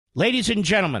Ladies and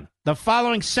gentlemen, the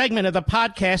following segment of the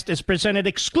podcast is presented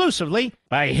exclusively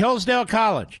by Hillsdale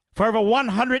College. For over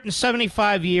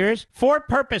 175 years, four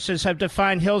purposes have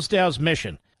defined Hillsdale's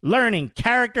mission: learning,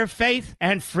 character, faith,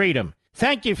 and freedom.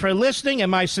 Thank you for listening, and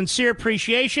my sincere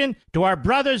appreciation to our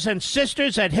brothers and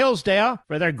sisters at Hillsdale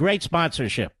for their great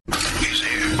sponsorship. He's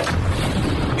here.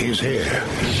 He's here.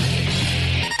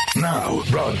 Now,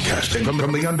 broadcasting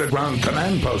from the underground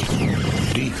command post,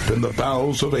 deep in the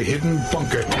bowels of a hidden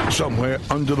bunker, somewhere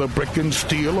under the brick and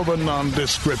steel of a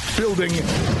nondescript building,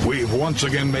 we've once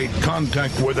again made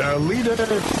contact with our leader,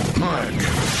 Mark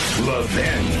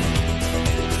Levin.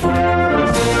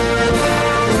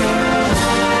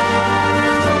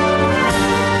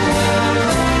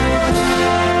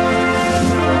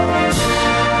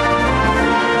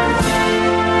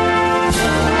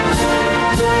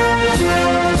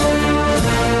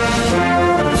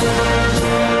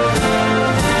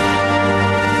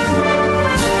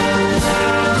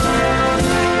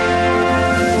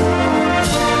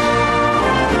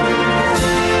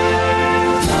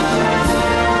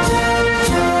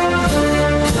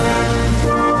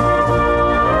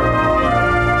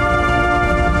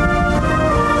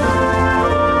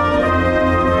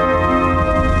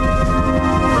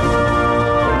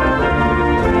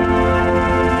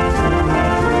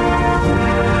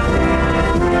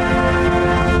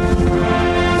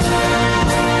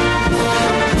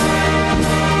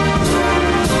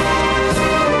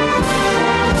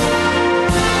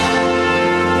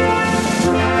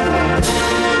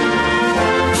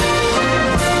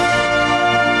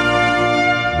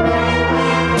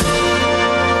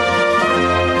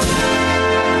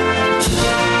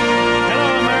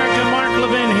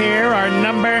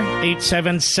 Eight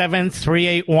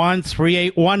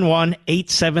 877-381-3811,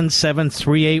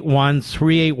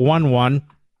 877-381-3811.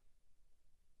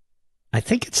 I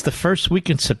think it's the first week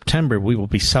in September we will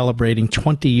be celebrating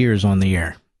 20 years on the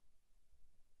air.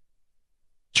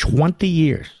 20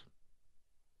 years.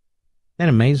 Isn't that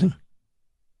amazing?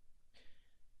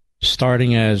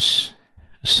 Starting as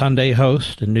a Sunday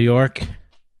host in New York,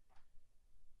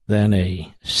 then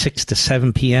a 6 to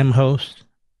 7 p.m. host,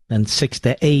 then 6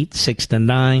 to 8, 6 to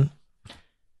 9.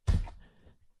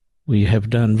 We have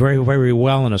done very, very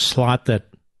well in a slot that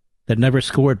never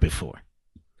scored before.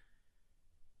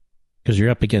 Because you're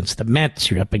up against the Mets,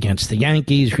 you're up against the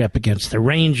Yankees, you're up against the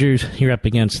Rangers, you're up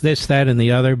against this, that, and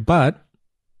the other. But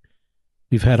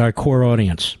we've had our core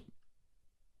audience.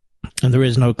 And there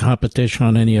is no competition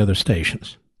on any other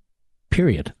stations.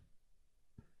 Period.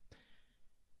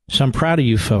 So I'm proud of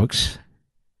you folks.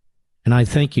 And I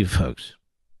thank you folks.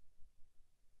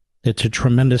 It's a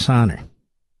tremendous honor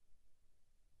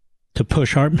to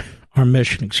push our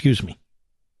mission,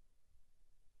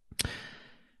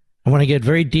 I want to get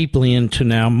very deeply into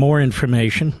now more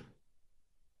information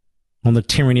on the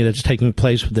tyranny that's taking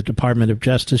place with the Department of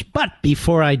Justice. But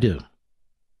before I do,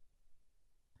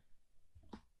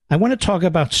 I want to talk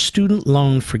about student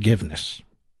loan forgiveness.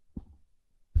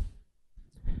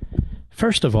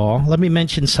 First of all, let me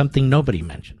mention something nobody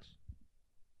mentions.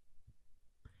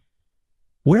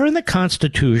 Where in the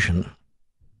Constitution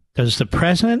does the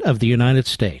President of the United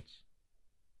States,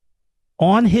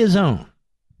 on his own,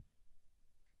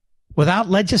 without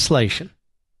legislation,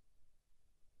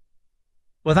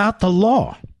 without the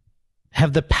law,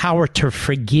 have the power to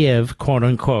forgive, quote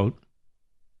unquote,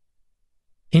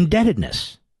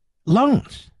 indebtedness,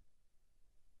 loans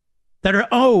that are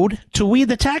owed to we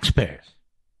the taxpayers?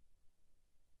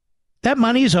 That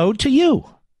money is owed to you.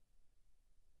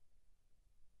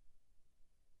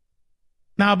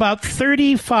 Now, about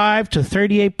 35 to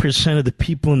 38% of the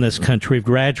people in this country have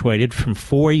graduated from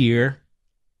 4-year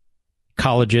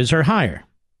colleges or higher.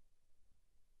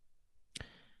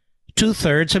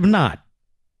 2/3 have not.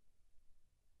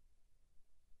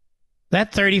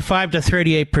 That 35 to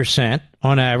 38%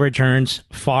 on average earns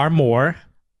far more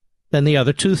than the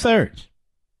other 2/3.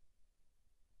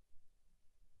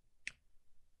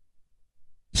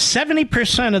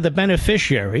 70% of the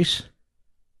beneficiaries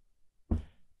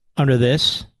under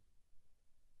this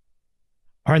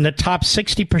are in the top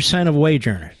 60% of wage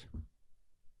earners.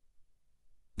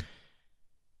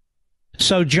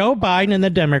 So Joe Biden and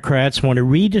the Democrats want to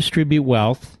redistribute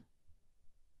wealth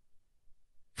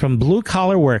from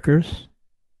blue-collar workers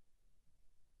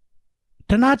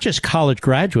to not just college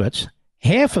graduates,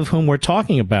 half of whom we're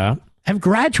talking about have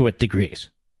graduate degrees.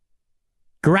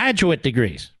 Graduate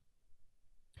degrees.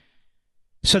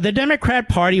 So the Democrat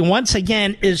Party, once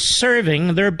again, is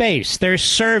serving their base. They're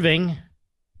serving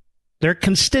their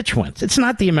constituents. It's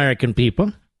not the American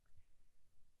people.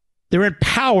 They're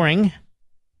empowering,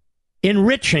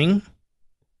 enriching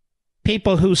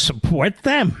people who support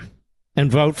them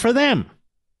and vote for them.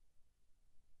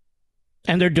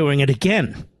 And they're doing it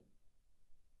again.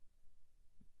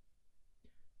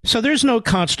 So there's no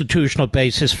constitutional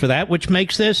basis for that, which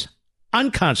makes this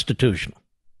unconstitutional.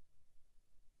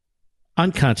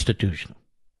 Unconstitutional.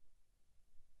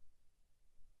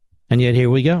 And yet here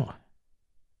we go.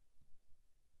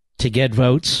 To get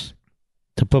votes,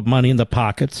 to put money in the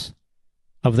pockets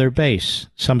of their base.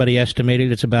 Somebody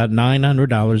estimated it's about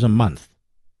 $900 a month.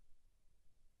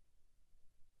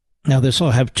 Now, this will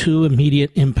have two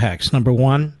immediate impacts. Number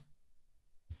one,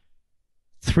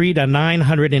 $300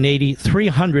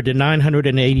 to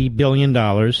 $980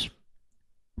 billion,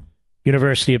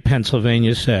 University of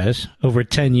Pennsylvania says, over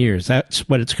 10 years. That's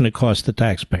what it's going to cost the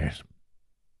taxpayers.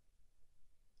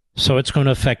 So it's going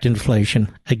to affect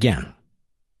inflation again.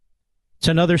 It's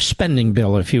another spending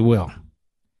bill, if you will.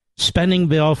 Spending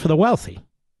bill for the wealthy.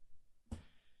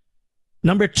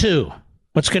 Number two,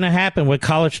 what's going to happen with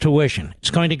college tuition?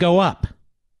 It's going to go up.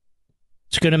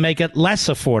 It's going to make it less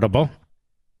affordable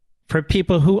for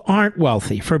people who aren't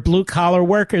wealthy, for blue-collar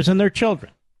workers and their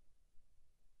children.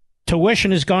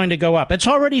 Tuition is going to go up. It's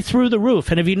already through the roof.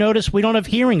 And if you notice, we don't have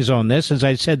hearings on this, as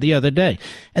I said the other day.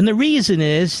 And the reason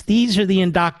is these are the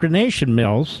indoctrination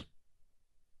mills.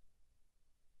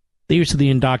 These are the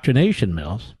indoctrination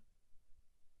mills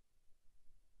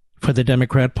for the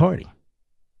Democrat Party.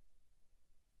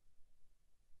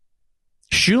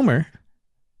 Schumer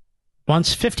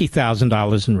wants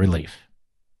 $50,000 in relief.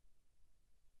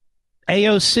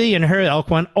 AOC and her ilk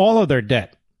want all of their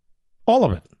debt, all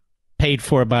of it, paid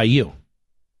for by you.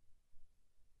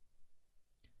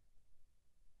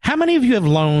 How many of you have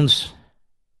loans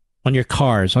on your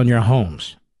cars, on your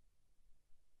homes?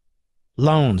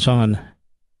 Loans on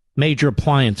major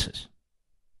appliances?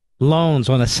 Loans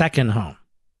on a second home?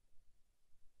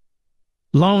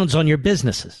 Loans on your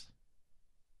businesses?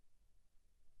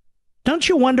 Don't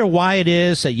you wonder why it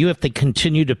is that you have to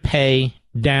continue to pay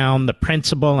down the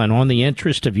principal and on the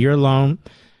interest of your loan,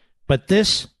 but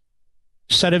this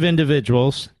set of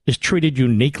individuals is treated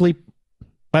uniquely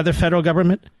by the federal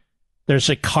government? There's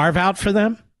a carve-out for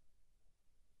them?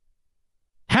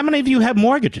 How many of you have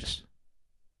mortgages?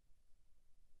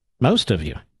 Most of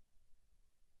you.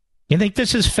 You think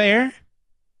this is fair?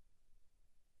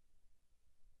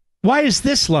 Why is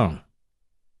this loan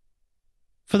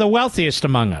for the wealthiest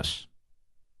among us?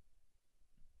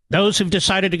 Those who've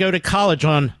decided to go to college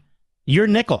on your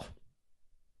nickel.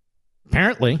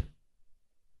 Apparently,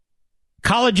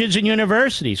 colleges and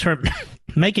universities are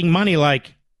making money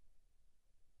like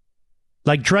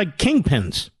drug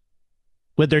kingpins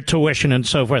with their tuition and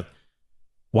so forth.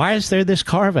 Why is there this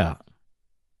carve-out?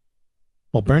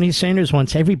 Well, Bernie Sanders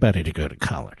wants everybody to go to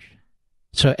college,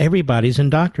 so everybody's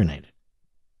indoctrinated.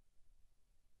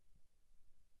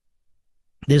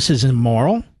 This is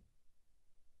immoral,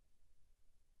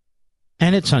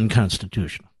 and it's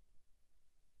unconstitutional.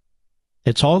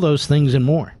 It's all those things and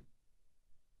more.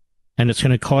 And it's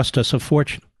going to cost us a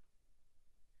fortune.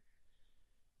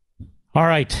 All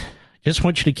right. Just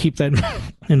want you to keep that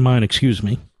in mind. Excuse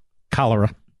me.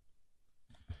 Cholera.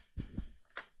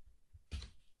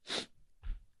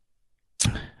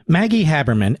 Maggie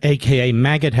Haberman, a.k.a.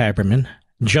 Maggot Haberman,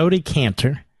 Jody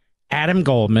Cantor, Adam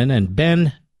Goldman, and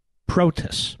Ben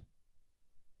Protas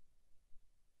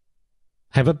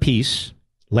have a piece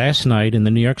last night in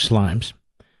the New York Slimes.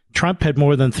 Trump had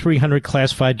more than 300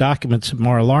 classified documents at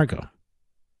Mar-a-Lago.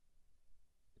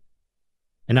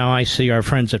 And now I see our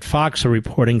friends at Fox are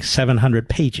reporting 700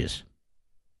 pages.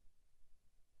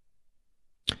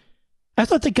 I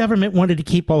thought the government wanted to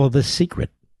keep all of this secret.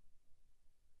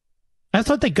 I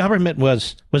thought the government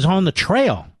was on the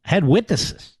trail, had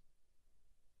witnesses.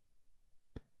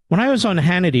 When I was on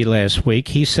Hannity last week,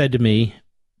 he said to me,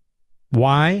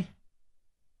 why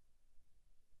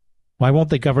won't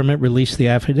the government release the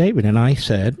affidavit? And I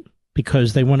said,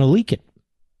 because they want to leak it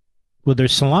with their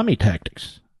salami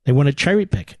tactics. They want to cherry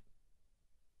pick it.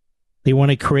 They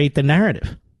want to create the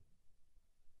narrative.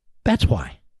 That's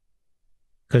why.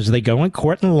 Because they go in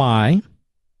court and lie,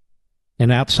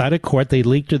 and outside of court they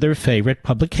leak to their favorite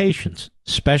publications,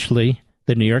 especially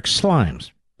the New York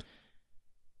Slimes.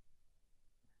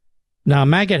 Now,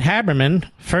 Maggot Haberman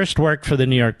first worked for the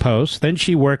New York Post, then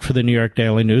she worked for the New York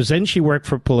Daily News, then she worked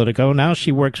for Politico, now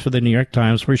she works for the New York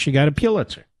Times, where she got a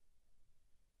Pulitzer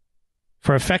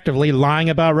for effectively lying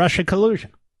about Russia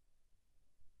collusion.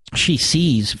 She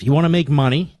sees, if you want to make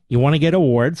money, you want to get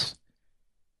awards,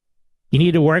 you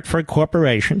need to work for a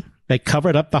corporation that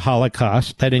covered up the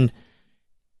Holocaust, that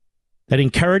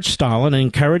encouraged Stalin and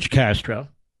encouraged Castro,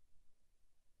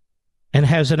 and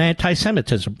has an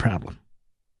anti-Semitism problem.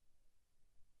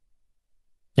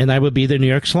 And that would be the New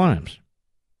York Slimes.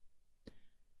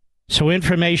 So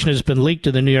information has been leaked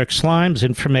to the New York Slimes.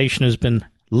 Information has been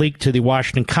leaked to the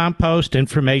Washington Compost.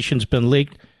 Information's been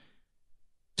leaked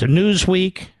to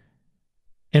Newsweek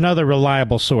and other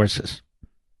reliable sources.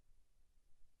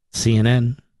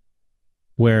 CNN,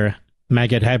 where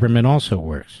Maggot Haberman also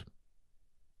works.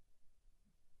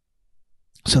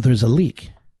 So there's a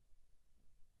leak.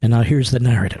 And now here's the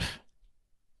narrative.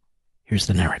 Here's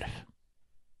the narrative.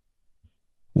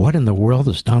 What in the world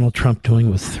is Donald Trump doing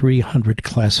with 300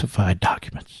 classified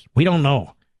documents? We don't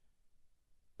know.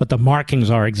 But the markings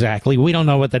are exactly. We don't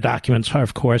know what the documents are,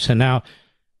 of course. And now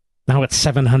it's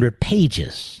 700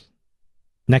 pages.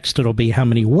 Next it'll be how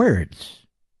many words.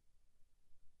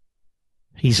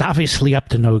 He's obviously up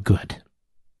to no good.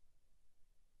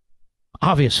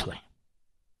 Obviously.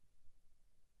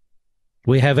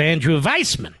 We have Andrew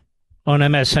Weissman on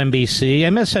MSNBC.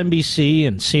 MSNBC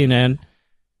and CNN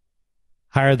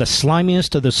hire the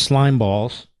slimiest of the slime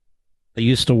balls. They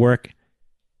used to work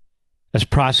as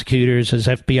prosecutors, as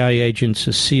FBI agents,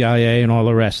 as CIA, and all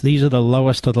the rest. These are the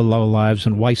lowest of the low lives,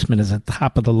 and Weissman is at the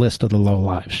top of the list of the low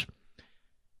lives.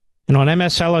 And on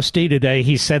MSLSD today,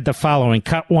 he said the following.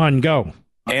 Cut one, go.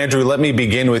 Andrew, let me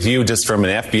begin with you just from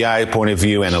an FBI point of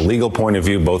view and a legal point of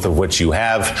view, both of which you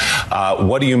have.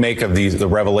 What do you make of the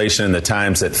revelation in the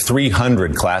Times that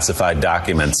 300 classified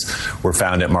documents were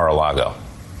found at Mar-a-Lago?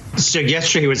 So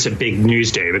yesterday was a big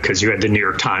news day because you had the New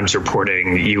York Times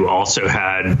reporting. You also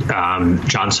had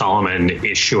John Solomon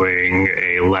issuing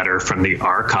a letter from the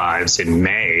archives in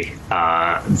May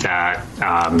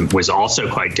that was also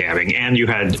quite damning. And you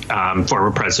had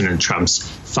former President Trump's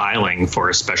filing for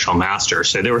a special master.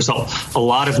 So there was a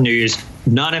lot of news.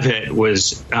 None of it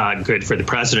was good for the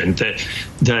president.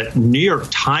 The New York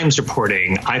Times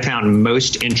reporting I found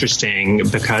most interesting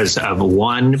because of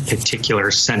one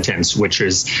particular sentence, which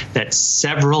is that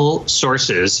several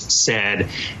sources said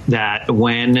that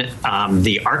when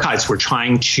the archives were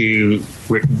trying to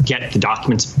get the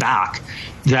documents back,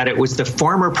 that it was the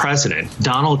former president,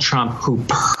 Donald Trump, who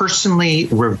personally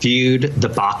reviewed the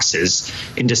boxes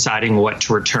in deciding what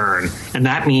to return. And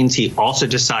that means he also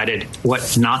decided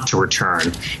what not to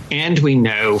return. And we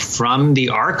know from the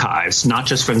archives, not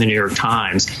just from the New York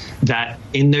Times, that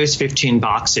in those 15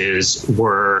 boxes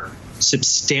were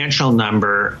substantial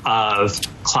number of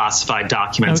classified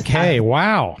documents. Okay,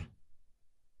 wow.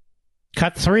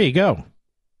 Cut three, go.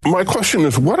 My question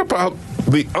is, what about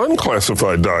the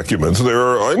unclassified documents? There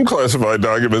are unclassified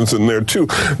documents in there, too.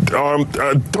 Don't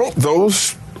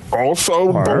those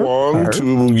also belong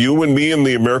to you and me and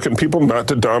the American people, not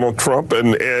to Donald Trump?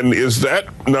 And is that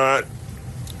not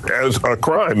as a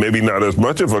crime, maybe not as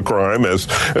much of a crime as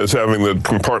having the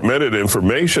compartmented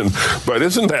information, but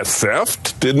isn't that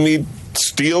theft? Didn't he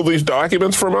steal these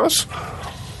documents from us?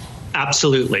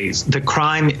 Absolutely. The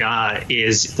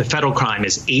federal crime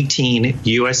is 18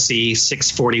 USC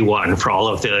 641 for all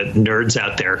of the nerds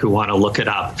out there who want to look it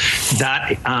up.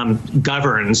 That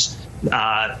governs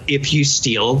if you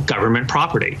steal government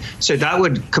property. So that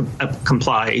would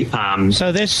comply.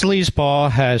 So this sleazeball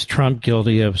has Trump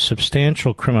guilty of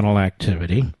substantial criminal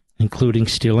activity, including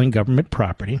stealing government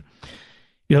property.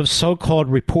 You have so-called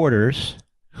reporters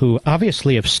who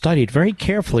obviously have studied very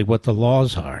carefully what the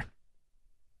laws are.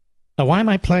 Now, why am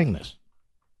I playing this?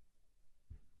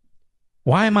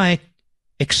 Why am I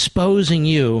exposing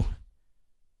you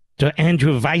to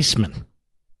Andrew Weissman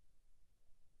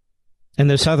and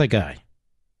this other guy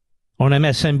on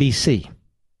MSNBC?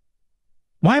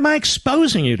 Why am I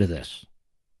exposing you to this?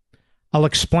 I'll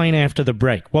explain after the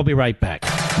break. We'll be right back.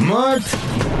 Mark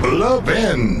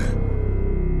Levin.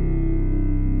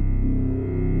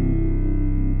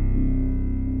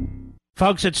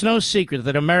 Folks, it's no secret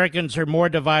that Americans are more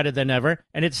divided than ever,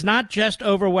 and it's not just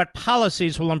over what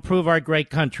policies will improve our great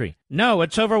country. No,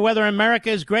 it's over whether America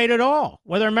is great at all,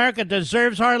 whether America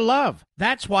deserves our love.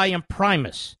 That's why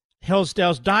Imprimis,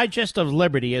 Hillsdale's Digest of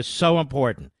Liberty, is so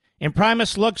important.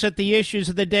 Imprimis looks at the issues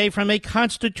of the day from a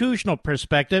constitutional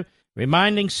perspective,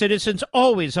 reminding citizens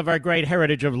always of our great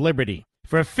heritage of liberty.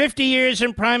 For 50 years,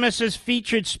 Imprimis has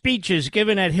featured speeches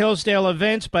given at Hillsdale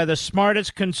events by the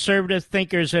smartest conservative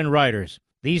thinkers and writers.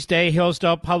 These days,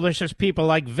 Hillsdale publishes people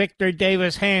like Victor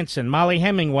Davis Hanson, Molly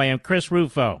Hemingway, and Chris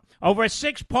Rufo. Over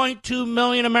 6.2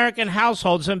 million American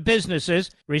households and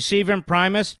businesses receive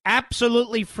Imprimis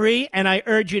absolutely free, and I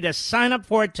urge you to sign up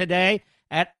for it today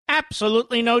at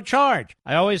absolutely no charge.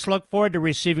 I always look forward to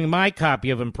receiving my copy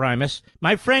of Imprimis.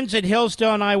 My friends at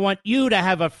Hillsdale and I want you to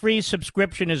have a free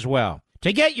subscription as well.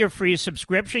 To get your free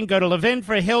subscription, go to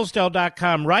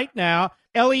levinforhillsdale.com right now,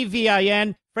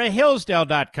 Levin for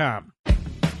Hillsdale.com.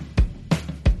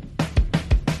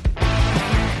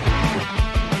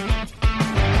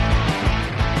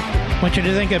 I want you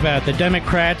to think about the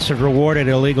Democrats have rewarded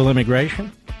illegal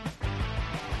immigration.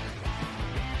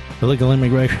 Illegal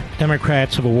immigration.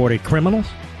 Democrats have awarded criminals.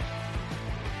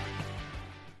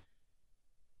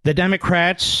 The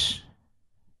Democrats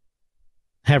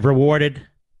have rewarded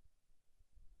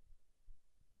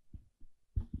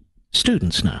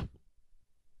students now.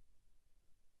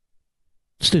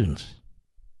 Students.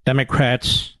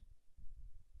 Democrats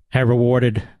have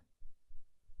rewarded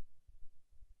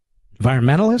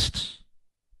environmentalists.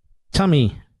 Tell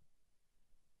me,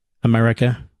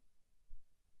 America,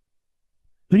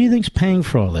 who do you think's paying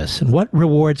for all this? And what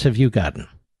rewards have you gotten?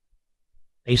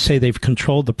 They say they've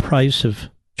controlled the price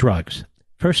of drugs.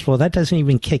 First of all, that doesn't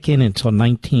even kick in until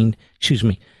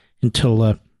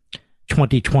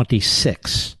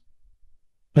 2026.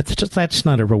 But that's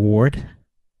not a reward.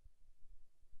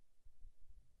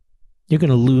 You're going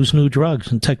to lose new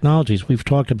drugs and technologies. We've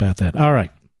talked about that. All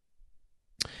right.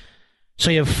 So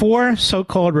you have 4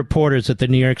 so-called reporters at the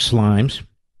New York Slimes,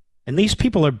 and these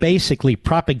people are basically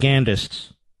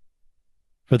propagandists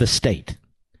for the state.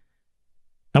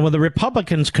 And when the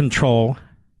Republicans control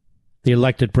the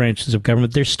elected branches of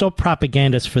government, they're still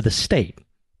propagandists for the state.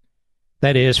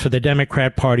 That is, for the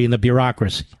Democrat Party and the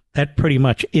bureaucracy. That pretty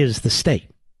much is the state.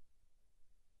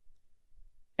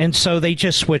 And so they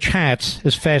just switch hats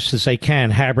as fast as they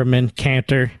can. Haberman,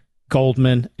 Cantor,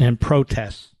 Goldman, and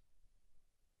protests.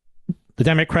 The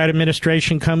Democrat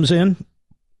administration comes in.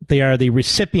 They are the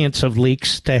recipients of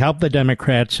leaks to help the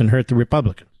Democrats and hurt the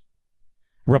Republicans.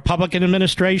 Republican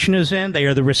administration is in. They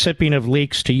are the recipient of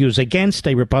leaks to use against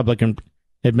a Republican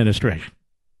administration.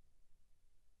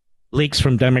 Leaks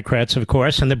from Democrats, of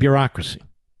course, and the bureaucracy.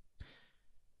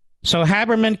 So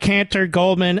Haberman, Cantor,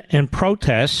 Goldman, and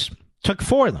protests, took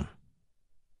 4 of them,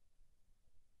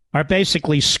 are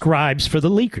basically scribes for the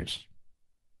leakers.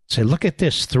 Say, look at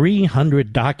this,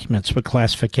 300 documents with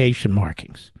classification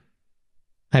markings.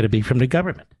 Had to be from the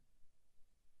government.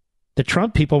 The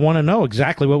Trump people want to know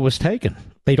exactly what was taken.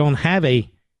 They don't have a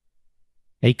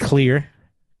clear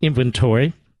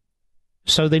inventory.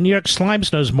 So the New York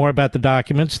Slimes knows more about the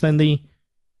documents than the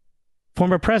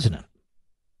former president.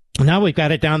 Now we've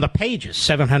got it down the pages,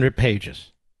 700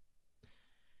 pages.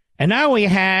 And now we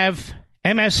have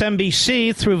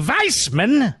MSNBC through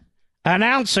Weissman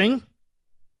announcing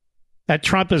that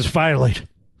Trump has violated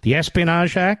the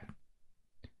Espionage Act,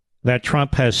 that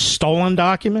Trump has stolen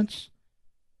documents,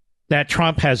 that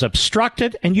Trump has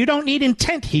obstructed, and you don't need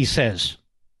intent, he says.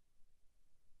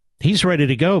 He's ready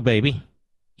to go, baby.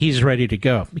 He's ready to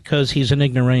go because he's an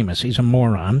ignoramus. He's a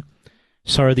moron.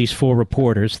 So are these 4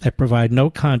 reporters that provide no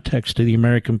context to the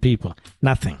American people.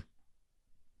 Nothing.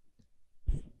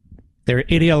 They're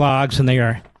ideologues, and they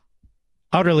are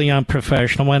utterly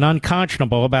unprofessional and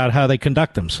unconscionable about how they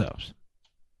conduct themselves.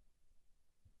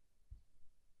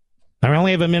 I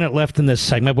only have a minute left in this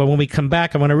segment, but when we come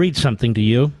back, I want to read something to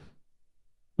you,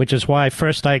 which is why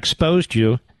first I exposed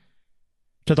you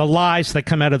to the lies that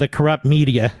come out of the corrupt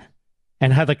media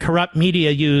and how the corrupt media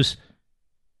use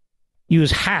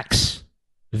hacks,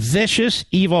 vicious,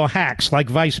 evil hacks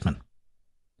like Weissman.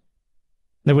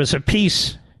 There was a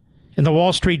piece in the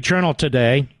Wall Street Journal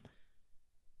today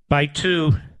by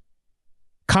 2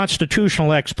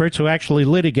 constitutional experts who actually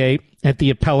litigate at the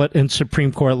appellate and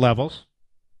Supreme Court levels,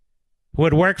 who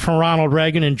had worked for Ronald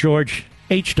Reagan and George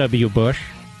H.W. Bush.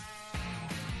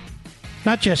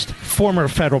 Not just former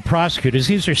federal prosecutors.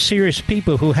 These are serious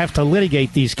people who have to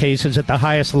litigate these cases at the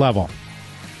highest level.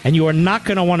 And you are not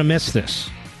going to want to miss this.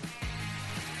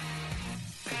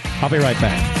 I'll be right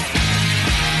back.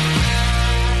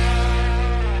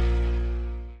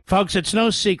 Folks, it's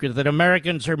no secret that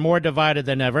Americans are more divided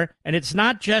than ever, and it's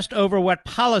not just over what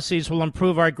policies will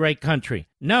improve our great country.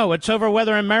 No, it's over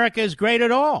whether America is great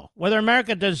at all, whether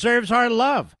America deserves our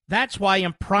love. That's why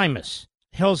Imprimis,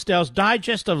 Hillsdale's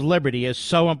Digest of Liberty, is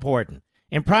so important.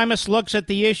 Imprimis looks at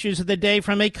the issues of the day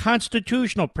from a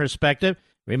constitutional perspective,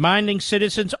 reminding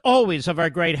citizens always of our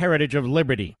great heritage of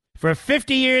liberty. For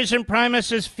 50 years,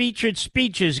 Imprimis has featured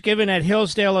speeches given at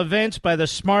Hillsdale events by the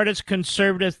smartest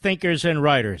conservative thinkers and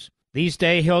writers. These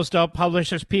days, Hillsdale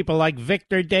publishes people like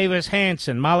Victor Davis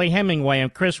Hanson, Molly Hemingway,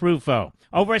 and Chris Rufo.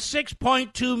 Over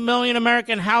 6.2 million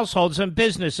American households and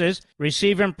businesses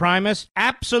receive Imprimis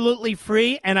absolutely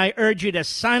free, and I urge you to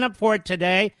sign up for it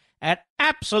today at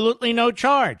absolutely no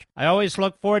charge. I always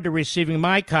look forward to receiving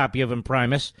my copy of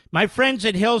Imprimis. My friends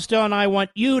at Hillsdale and I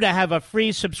want you to have a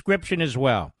free subscription as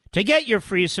well. To get your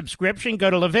free subscription, go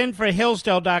to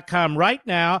levinforhillsdale.com right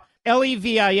now,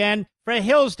 Levin for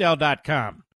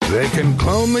Hillsdale.com. They can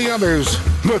clone the others,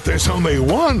 but there's only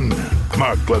one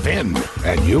Mark Levin,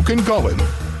 and you can call him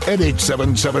at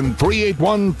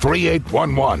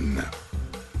 877-381-3811.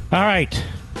 All right.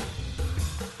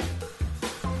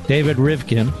 David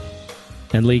Rivkin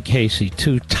and Lee Casey,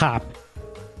 two top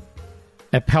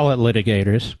appellate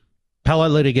litigators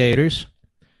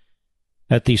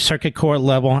at the circuit court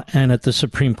level and at the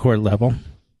Supreme Court level.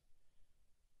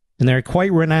 And they're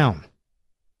quite renowned.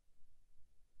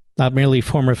 Not merely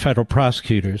former federal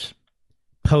prosecutors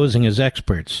posing as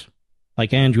experts,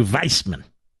 like Andrew Weissman.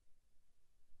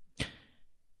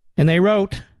 And they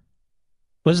wrote,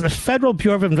 was the Federal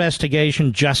Bureau of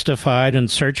Investigation justified in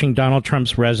searching Donald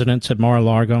Trump's residence at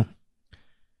Mar-a-Lago?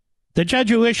 The judge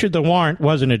who issued the warrant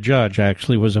wasn't a judge,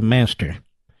 actually, was a master.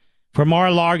 For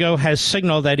Mar-a-Lago has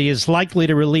signaled that he is likely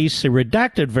to release a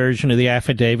redacted version of the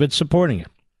affidavit supporting it.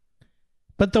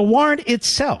 But the warrant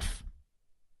itself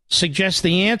suggests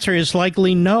the answer is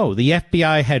likely no. The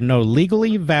FBI had no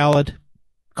legally valid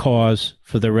cause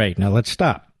for the raid. Now, let's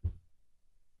stop.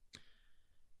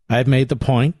 I've made the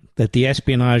point that the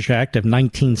Espionage Act of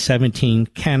 1917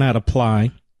 cannot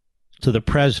apply to the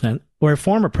president or a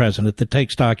former president that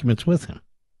takes documents with him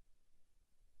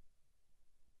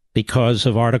because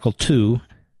of Article 2,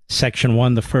 Section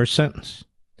 1, the first sentence.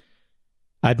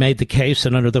 I've made the case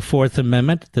that under the Fourth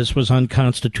Amendment, this was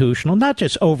unconstitutional, not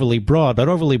just overly broad, but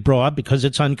overly broad because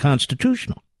it's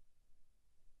unconstitutional.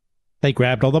 They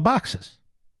grabbed all the boxes.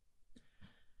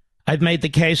 I've made the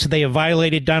case that they have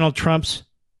violated Donald Trump's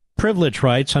privilege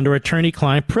rights under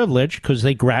attorney-client privilege because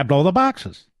they grabbed all the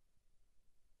boxes.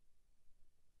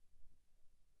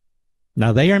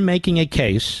 Now, they are making a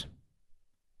case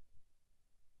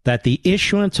that the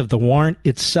issuance of the warrant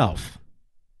itself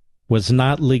was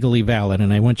not legally valid,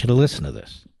 and I want you to listen to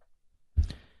this.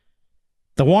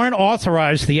 The warrant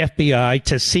authorized the FBI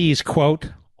to seize,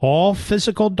 quote, all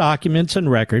physical documents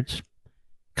and records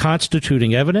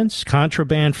constituting evidence,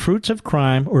 contraband, fruits of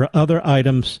crime, or other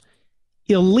items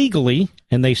illegally,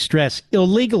 and they stress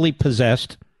illegally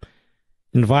possessed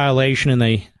in violation, and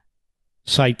they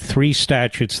cite 3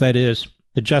 statutes, that is,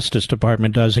 the Justice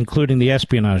Department does, including the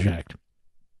Espionage Act.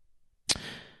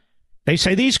 They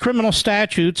say these criminal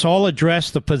statutes all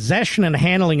address the possession and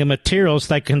handling of materials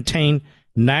that contain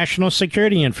national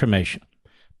security information,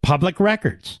 public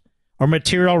records, or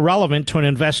material relevant to an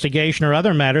investigation or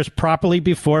other matters properly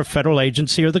before a federal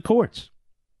agency or the courts.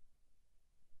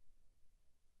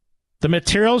 The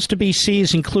materials to be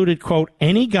seized included, quote,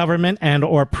 any government and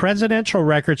or presidential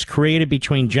records created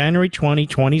between January 20,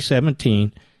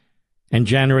 2017 and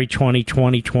January 20,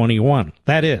 2021.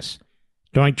 That is,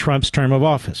 during Trump's term of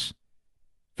office.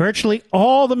 Virtually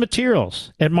all the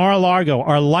materials at Mar-a-Lago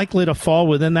are likely to fall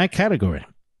within that category.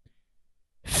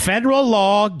 Federal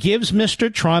law gives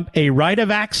Mr. Trump a right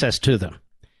of access to them.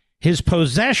 His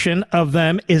possession of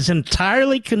them is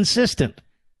entirely consistent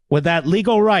with that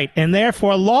legal right and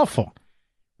therefore lawful,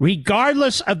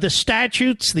 regardless of the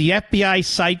statutes the FBI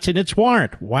cites in its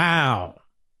warrant. Wow.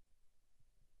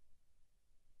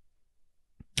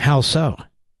 How so?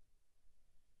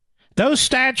 Those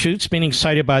statutes, meaning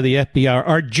cited by the FBI,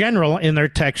 are general in their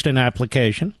text and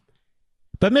application,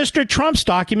 but Mr. Trump's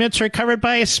documents are covered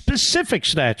by a specific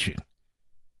statute,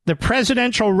 the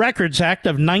Presidential Records Act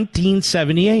of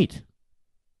 1978.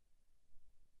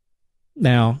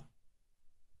 Now,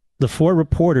 the 4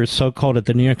 reporters, so-called at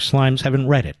the New York Slimes, haven't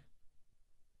read it.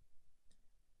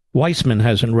 Weissman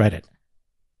hasn't read it.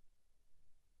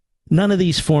 None of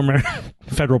these former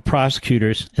federal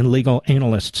prosecutors and legal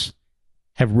analysts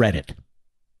have read it.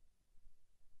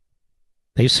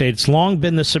 They say it's long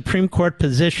been the Supreme Court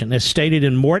position, as stated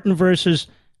in Morton versus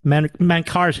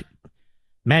Mancari,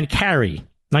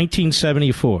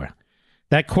 1974,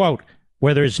 that, quote,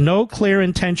 where there is no clear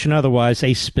intention otherwise,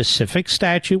 a specific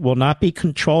statute will not be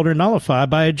controlled or nullified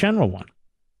by a general one,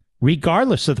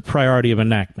 regardless of the priority of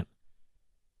enactment.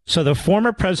 So the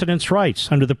former president's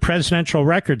rights under the Presidential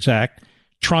Records Act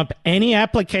trump any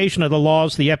application of the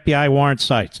laws the FBI warrant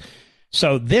cites.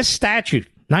 So this statute,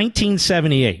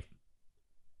 1978,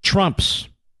 trumps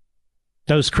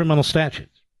those criminal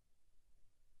statutes.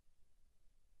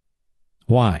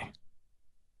 Why?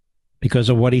 Because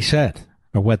of what he said,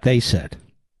 or what they said.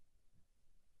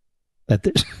 That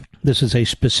this is a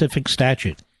specific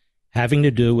statute having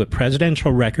to do with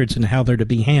presidential records and how they're to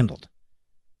be handled,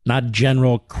 not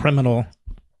general criminal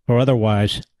or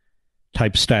otherwise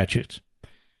type statutes.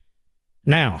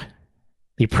 Now,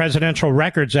 the Presidential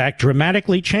Records Act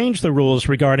dramatically changed the rules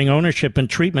regarding ownership and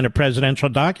treatment of presidential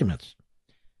documents.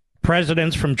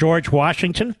 Presidents from George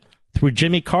Washington through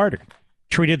Jimmy Carter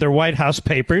treated their White House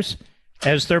papers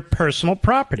as their personal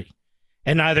property,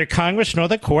 and neither Congress nor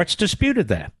the courts disputed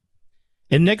that.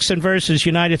 In Nixon versus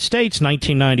United States,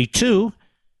 1992,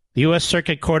 The U.S.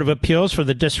 Circuit Court of Appeals for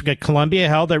the District of Columbia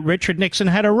held that Richard Nixon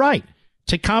had a right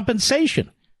to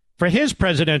compensation for his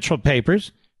presidential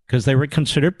papers because they were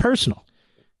considered personal,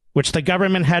 which the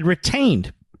government had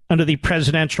retained under the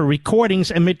Presidential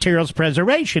Recordings and Materials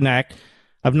Preservation Act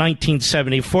of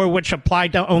 1974, which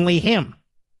applied to only him.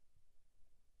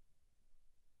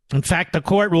 In fact, the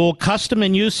court ruled custom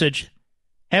and usage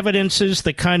evidences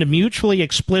the kind of mutually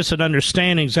explicit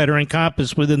understandings that are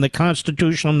encompassed within the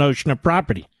constitutional notion of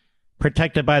property,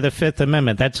 protected by the Fifth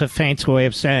Amendment. That's a fancy way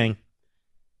of saying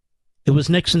it was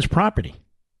Nixon's property.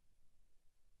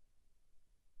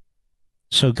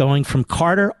 So going from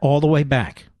Carter all the way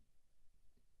back,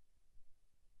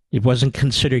 it wasn't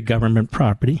considered government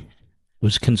property. It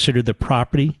was considered the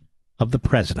property of the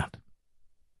president.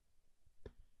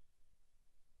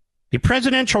 The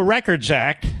Presidential Records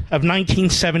Act of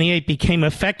 1978 became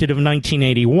effective in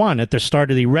 1981 at the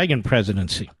start of the Reagan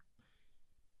presidency.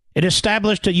 It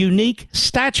established a unique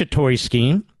statutory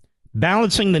scheme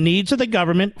balancing the needs of the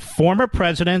government, former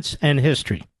presidents, and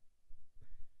history.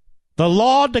 The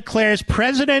law declares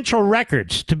presidential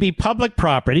records to be public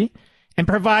property and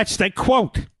provides that,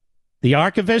 quote, the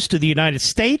archivist of the United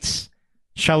States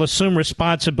shall assume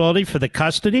responsibility for the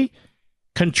custody,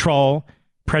 control,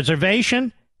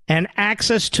 preservation, and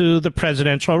access to the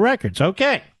presidential records.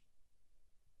 Okay.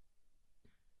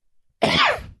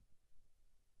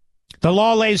 The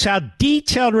law lays out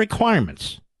detailed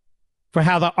requirements for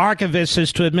how the archivist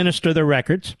is to administer the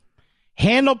records,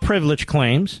 handle privilege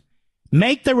claims,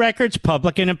 make the records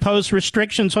public, and impose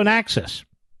restrictions on access.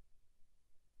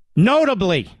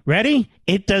 Notably, ready?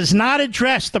 It does not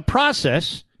address the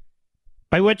process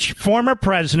by which former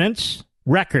presidents'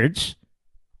 records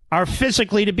are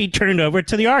physically to be turned over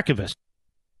to the archivist,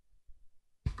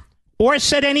 or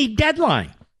set any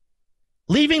deadline,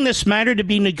 leaving this matter to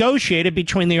be negotiated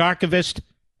between the archivist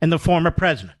and the former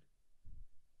president.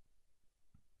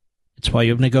 That's why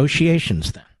you have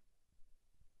negotiations then.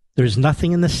 There's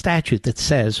nothing in the statute that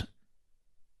says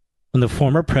when the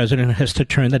former president has to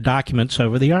turn the documents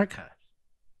over the archives.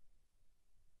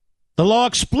 The law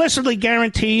explicitly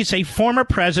guarantees a former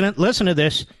president, listen to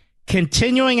this,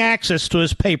 continuing access to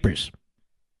his papers.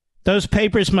 Those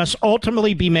papers must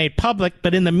ultimately be made public,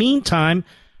 but in the meantime,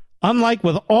 unlike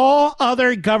with all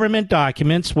other government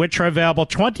documents, which are available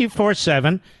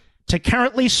 24/7 to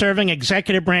currently serving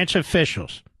executive branch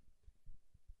officials,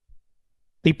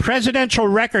 the Presidential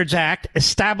Records Act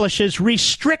establishes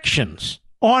restrictions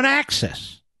on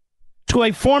access to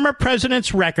a former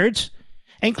president's records,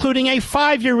 including a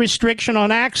 5-year restriction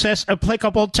on access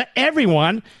applicable to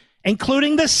everyone,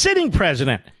 including the sitting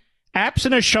president,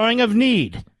 absent a showing of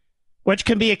need, which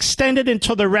can be extended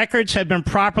until the records have been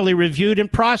properly reviewed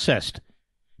and processed.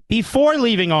 Before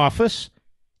leaving office,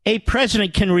 a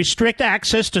president can restrict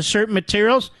access to certain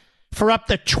materials for up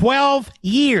to 12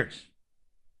 years.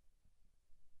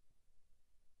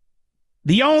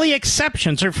 The only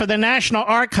exceptions are for the National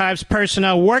Archives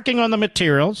personnel working on the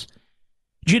materials,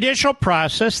 judicial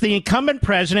process, the incumbent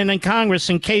president, and Congress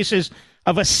in cases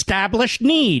of established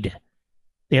need.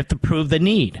 They have to prove the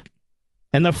need.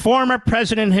 And the former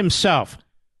president himself.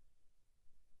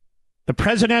 The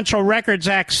Presidential Records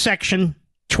Act, Section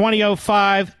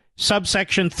 2005,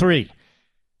 subsection 3,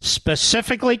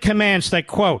 specifically commands that,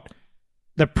 quote,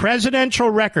 the presidential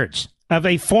records of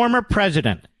a former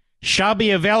president shall be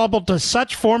available to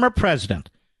such former president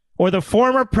or the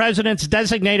former president's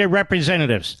designated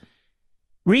representatives,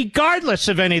 regardless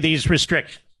of any of these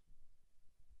restrictions.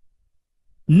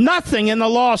 Nothing in the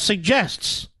law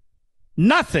suggests,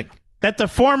 nothing, that the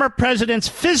former president's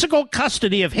physical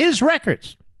custody of his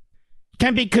records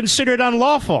can be considered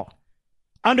unlawful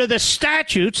under the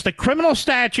statutes, the criminal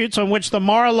statutes on which the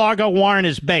Mar-a-Lago warrant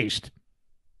is based.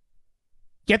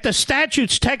 Yet the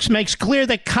statute's text makes clear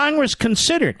that Congress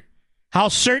considered how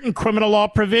certain criminal law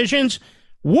provisions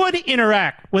would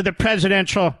interact with the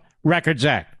Presidential Records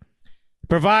Act. It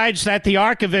provides that the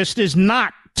archivist is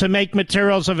not to make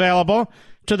materials available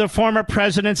to the former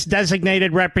president's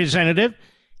designated representative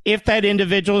if that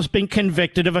individual has been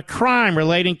convicted of a crime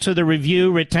relating to the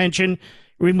review, retention,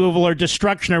 removal, or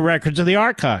destruction of records of the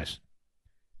archives.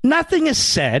 Nothing is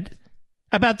said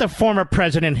about the former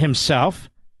president himself,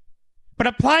 but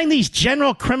applying these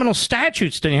general criminal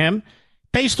statutes to him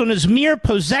based on his mere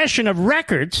possession of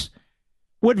records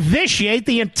would vitiate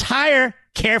the entire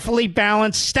carefully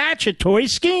balanced statutory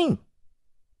scheme.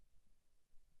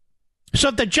 So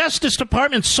if the Justice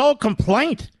Department's sole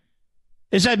complaint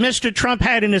is that Mr. Trump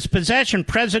had in his possession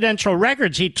presidential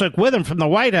records he took with him from the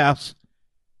White House,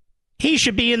 he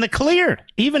should be in the clear,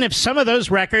 even if some of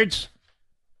those records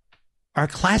are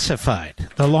classified.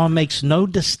 The law makes no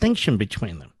distinction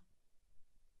between them.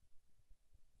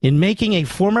 in making a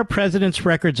former president's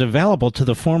records available to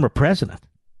the former president.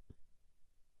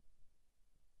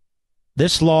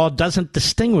 This law doesn't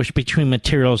distinguish between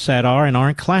materials that are and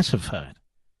aren't classified.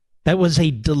 That was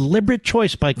a deliberate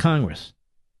choice by Congress,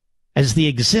 as the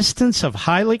existence of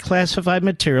highly classified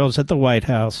materials at the White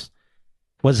House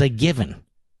was a given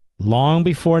long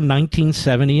before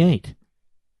 1978.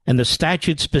 And the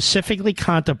statute specifically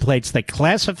contemplates that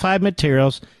classified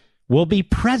materials will be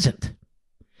present,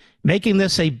 making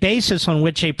this a basis on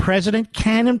which a president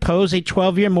can impose a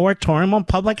 12-year moratorium on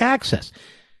public access.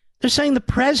 They're saying the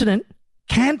president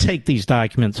can take these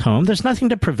documents home. There's nothing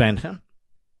to prevent him.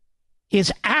 He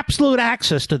has absolute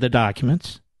access to the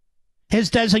documents. His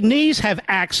designees have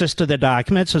access to the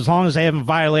documents as long as they haven't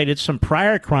violated some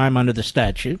prior crime under the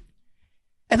statute.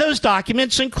 And those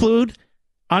documents include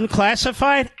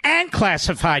unclassified and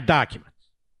classified documents.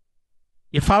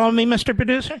 You follow me, Mr.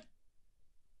 Producer?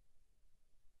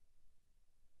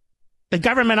 The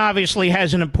government obviously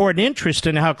has an important interest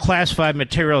in how classified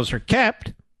materials are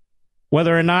kept,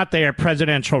 whether or not they are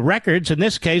presidential records. In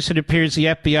this case, it appears the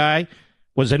FBI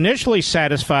was initially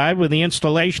satisfied with the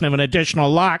installation of an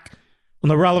additional lock on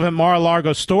the relevant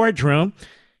Mar-a-Lago storage room.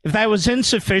 If that was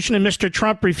insufficient and Mr.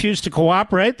 Trump refused to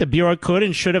cooperate, the Bureau could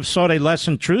and should have sought a less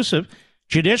intrusive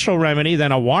judicial remedy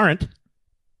than a warrant,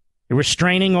 a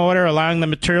restraining order allowing the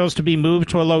materials to be moved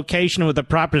to a location with the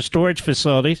proper storage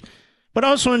facilities, but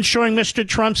also ensuring Mr.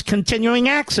 Trump's continuing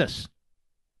access.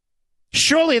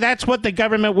 Surely that's what the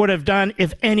government would have done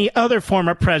if any other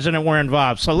former president were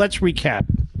involved. So let's recap.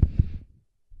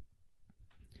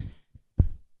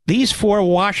 These four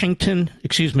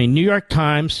New York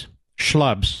Times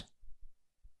schlubs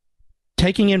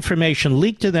taking information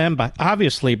leaked to them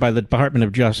obviously by the Department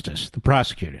of Justice, the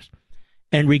prosecutors,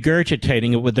 and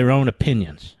regurgitating it with their own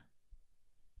opinions.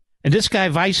 And this guy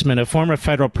Weissman, a former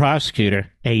federal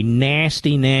prosecutor, a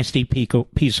nasty, nasty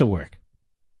piece of work.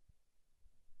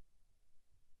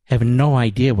 Have no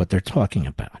idea what they're talking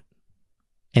about.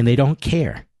 And they don't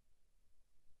care.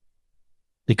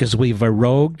 Because we have a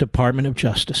rogue Department of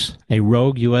Justice, a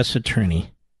rogue U.S.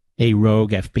 attorney, a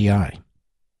rogue FBI.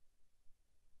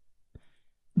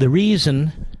 The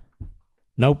reason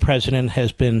no president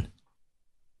has been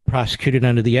prosecuted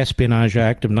under the Espionage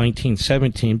Act of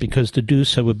 1917, because to do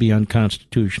so would be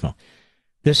unconstitutional.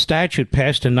 This statute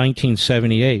passed in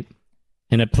 1978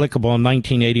 and applicable in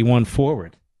 1981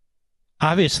 forward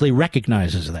obviously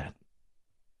recognizes that.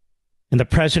 And the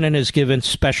president is given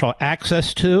special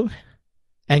access to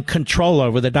and control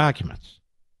over the documents.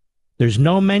 There's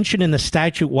no mention in the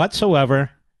statute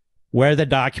whatsoever where the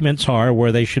documents are or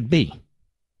where they should be,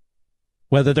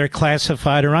 whether they're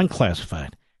classified or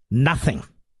unclassified. Nothing.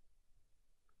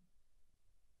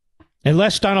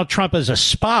 Unless Donald Trump is a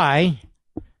spy,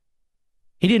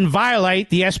 he didn't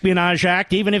violate the Espionage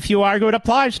Act, even if you argue it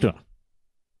applies to him.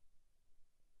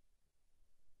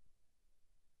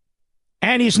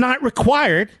 And he's not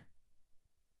required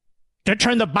to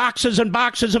turn the boxes and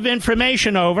boxes of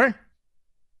information over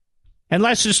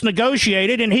unless it's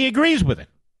negotiated and he agrees with it.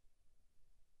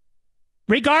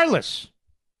 Regardless.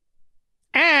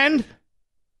 And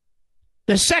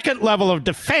the second level of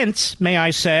defense, may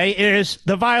I say, is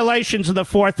the violations of the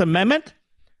Fourth Amendment.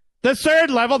 The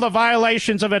third level, the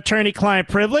violations of attorney-client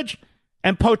privilege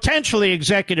and potentially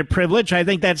executive privilege. I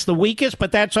think that's the weakest,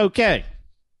 but that's okay.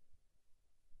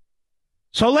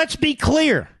 So let's be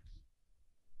clear.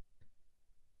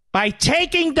 By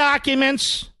taking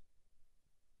documents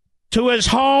to his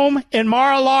home in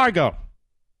Mar-a-Lago,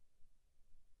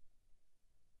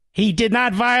 he did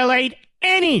not violate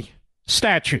any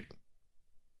statute,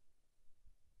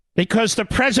 because the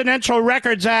Presidential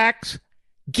Records Act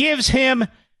gives him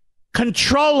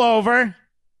control over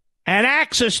and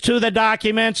access to the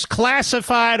documents,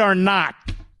 classified or not.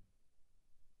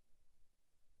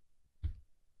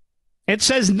 It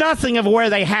says nothing of where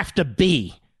they have to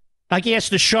be. Like he has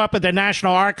to show up at the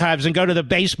National Archives and go to the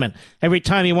basement every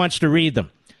time he wants to read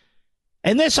them.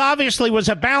 And this obviously was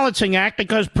a balancing act,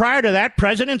 because prior to that,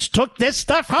 presidents took this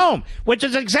stuff home, which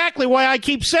is exactly why I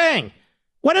keep saying,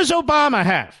 what does Obama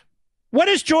have? What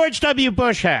does George W.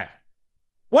 Bush have?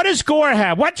 What does Gore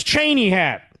have? What's Cheney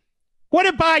have? What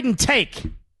did Biden take?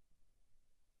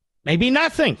 Maybe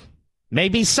nothing.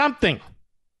 Maybe something.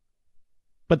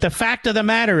 But the fact of the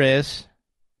matter is,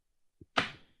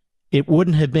 it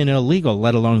wouldn't have been illegal,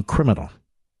 let alone criminal.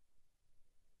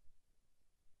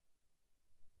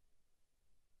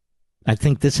 I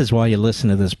think this is why you listen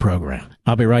to this program.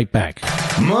 I'll be right back.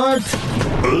 Mark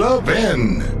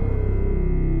Levin.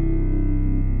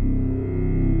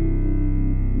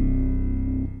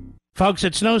 Folks,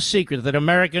 it's no secret that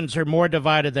Americans are more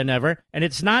divided than ever, and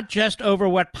it's not just over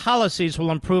what policies will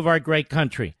improve our great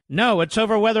country. No, it's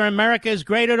over whether America is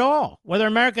great at all, whether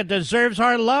America deserves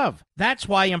our love. That's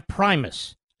why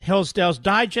Imprimis, Hillsdale's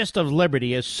Digest of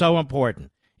Liberty, is so important.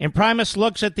 Imprimis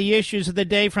looks at the issues of the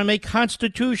day from a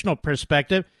constitutional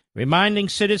perspective, reminding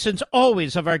citizens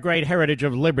always of our great heritage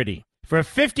of liberty. For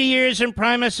 50 years,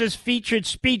 Imprimis has featured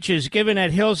speeches given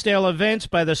at Hillsdale events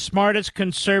by the smartest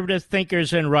conservative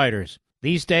thinkers and writers.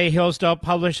 These days, Hillsdale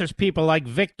publishes people like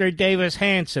Victor Davis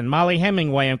Hanson, Molly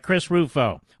Hemingway, and Chris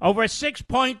Rufo. Over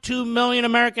 6.2 million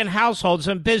American households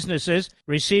and businesses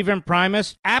receive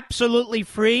Imprimis absolutely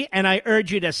free, and I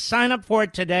urge you to sign up for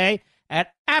it today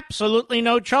at absolutely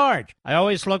no charge. I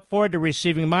always look forward to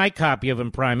receiving my copy of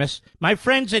Imprimis. My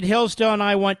friends at Hillsdale and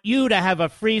I want you to have a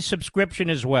free subscription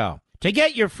as well. To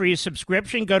get your free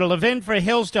subscription, go to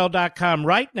levinforhillsdale.com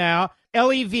right now,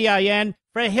 Levin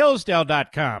for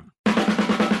Hillsdale.com.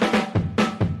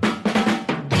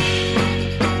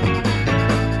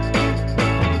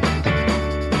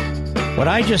 What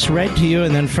I just read to you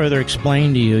and then further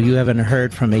explained to you, you haven't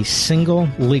heard from a single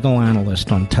legal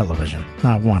analyst on television.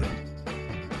 Not one.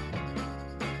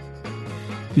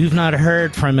 You've not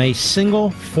heard from a single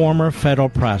former federal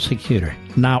prosecutor.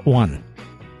 Not one.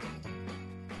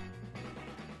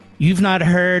 You've not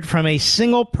heard from a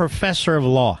single professor of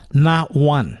law. Not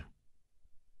one.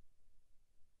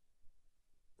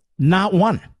 Not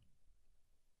one.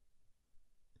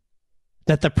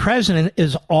 That the president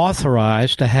is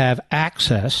authorized to have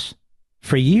access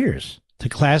for years to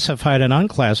classified and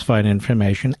unclassified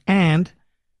information, and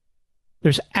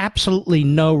there's absolutely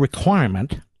no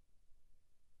requirement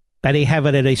that he have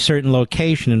it at a certain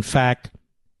location. In fact,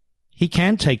 he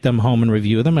can take them home and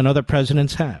review them, and other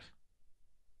presidents have.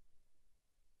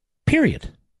 Period.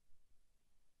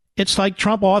 It's like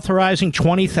Trump authorizing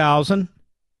 20,000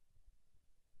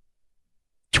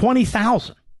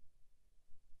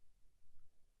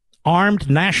 armed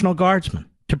National Guardsmen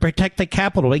to protect the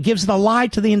Capitol. It gives the lie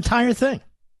to the entire thing.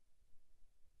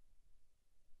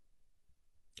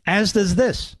 As does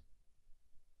this.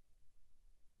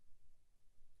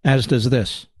 As does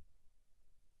this.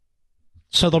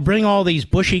 So they'll bring all these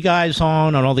Bushy guys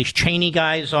on and all these Cheney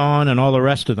guys on and all the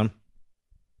rest of them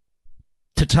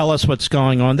to tell us what's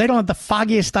going on. They don't have the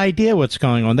foggiest idea what's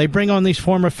going on. They bring on these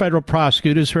former federal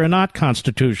prosecutors who are not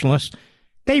constitutionalists.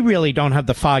 They really don't have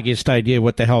the foggiest idea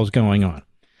what the hell's going on.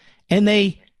 And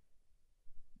they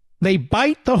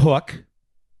bite the hook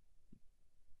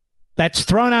that's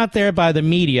thrown out there by the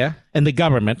media and the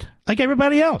government like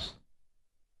everybody else,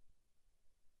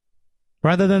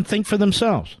 rather than think for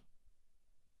themselves.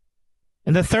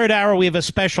 In the third hour, we have a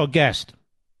special guest,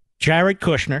 Jared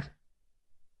Kushner.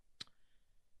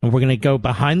 And we're going to go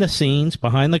behind the scenes,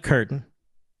 behind the curtain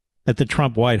at the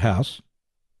Trump White House.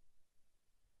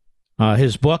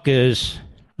 His book is,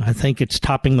 I think it's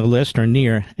topping the list or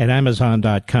near at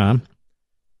Amazon.com.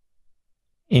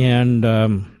 And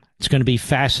it's going to be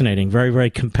fascinating, very, very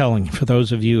compelling for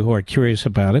those of you who are curious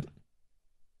about it.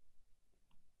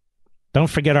 Don't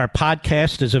forget our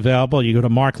podcast is available. You go to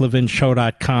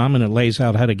marklevinshow.com and it lays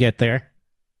out how to get there.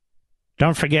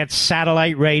 Don't forget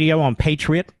satellite radio on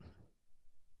Patriot.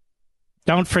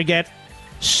 Don't forget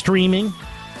streaming,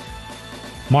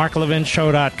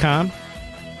 marklevinshow.com.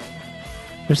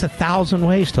 There's 1,000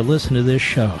 ways to listen to this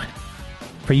show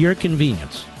for your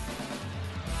convenience.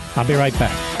 I'll be right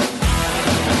back.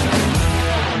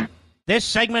 This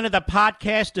segment of the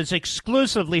podcast is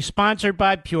exclusively sponsored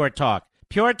by Pure Talk.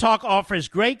 Pure Talk offers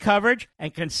great coverage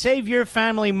and can save your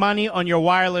family money on your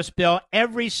wireless bill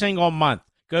every single month.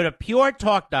 Go to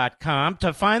puretalk.com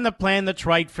to find the plan that's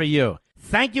right for you.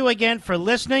 Thank you again for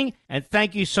listening, and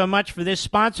thank you so much for this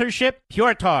sponsorship,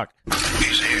 Pure Talk.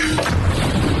 He's here.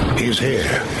 He's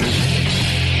here.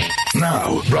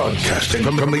 Now, broadcasting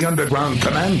from the underground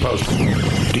command post,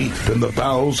 deep in the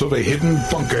bowels of a hidden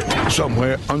bunker,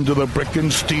 somewhere under the brick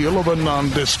and steel of a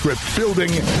nondescript building,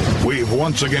 we've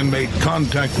once again made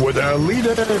contact with our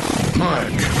leader,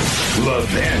 Mark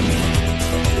Levin.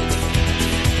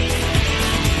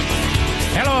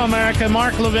 Hello, America.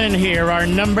 Mark Levin here. Our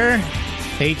number,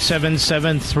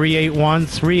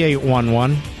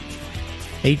 877-381-3811.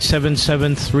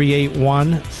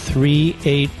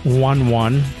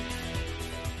 877-381-3811.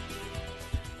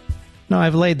 Now,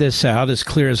 I've laid this out as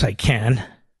clear as I can.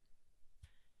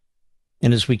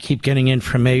 And as we keep getting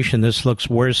information, this looks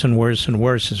worse and worse and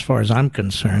worse as far as I'm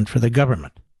concerned for the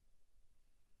government.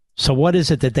 So what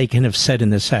is it that they can have said in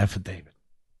this affidavit?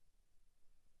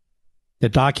 The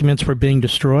documents were being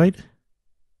destroyed?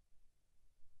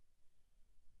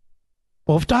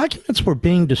 Well, if documents were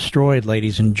being destroyed,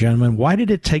 ladies and gentlemen, why did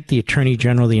it take the Attorney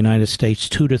General of the United States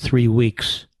 2 to 3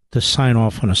 weeks to sign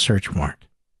off on a search warrant?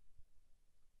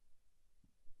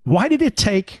 Why did it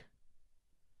take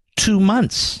 2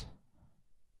 months?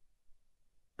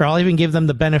 Or I'll even give them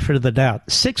the benefit of the doubt.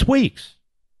 6 weeks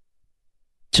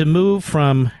to move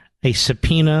from a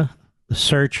subpoena, the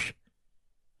search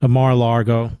of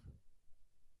Mar-a-Lago,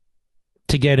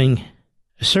 to getting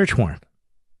a search warrant.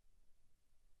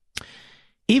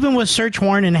 Even with search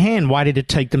warrant in hand, why did it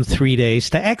take them 3 days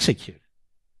to execute?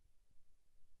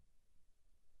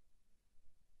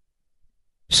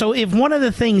 So if one of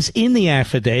the things in the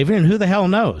affidavit, and who the hell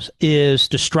knows, is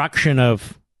destruction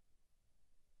of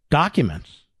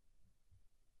documents,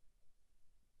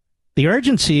 the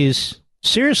urgency is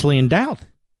seriously in doubt.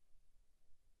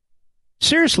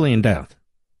 Seriously in doubt.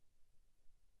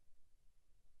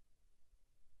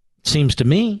 Seems to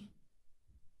me.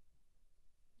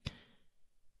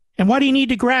 And why do you need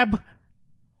to grab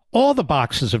all the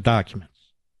boxes of documents?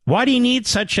 Why do you need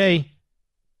such a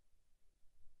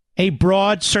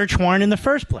broad search warrant in the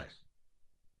first place?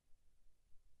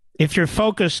 If you're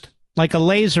focused like a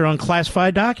laser on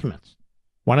classified documents,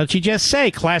 why don't you just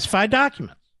say classified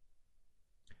documents?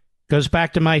 Goes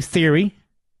back to my theory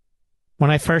when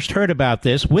I first heard about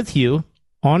this with you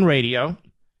on radio,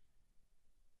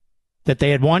 that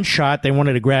they had one shot, they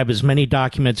wanted to grab as many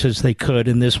documents as they could,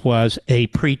 and this was a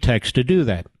pretext to do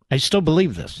that. I still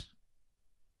believe this.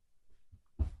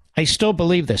 I still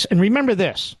believe this. And remember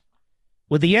this,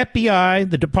 with the FBI,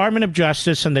 the Department of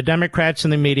Justice, and the Democrats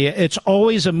and the media, it's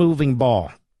always a moving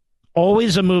ball.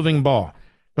 Always a moving ball.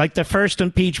 Like the first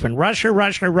impeachment, Russia,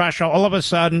 Russia, Russia, all of a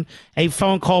sudden, a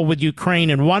phone call with Ukraine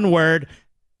in one word,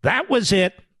 that was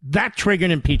it, that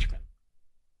triggered impeachment.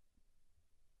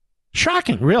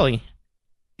 Shocking, really,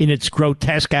 in its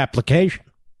grotesque application.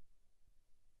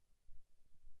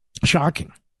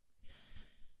 Shocking.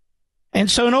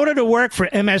 And so in order to work for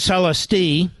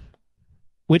MSLSD,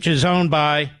 which is owned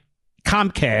by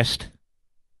Comcast,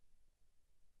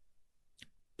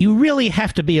 you really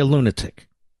have to be a lunatic.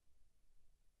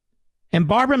 And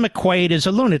Barbara McQuade is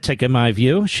a lunatic, in my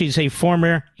view. She's a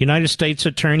former United States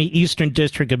Attorney, Eastern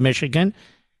District of Michigan,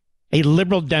 a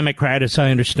liberal Democrat, as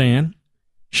I understand.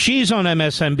 She's on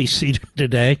MSNBC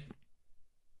today.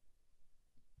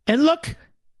 And look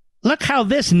how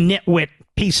this nitwit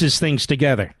pieces things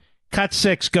together. Cut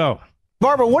 6, go.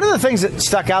 Barbara, one of the things that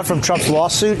stuck out from Trump's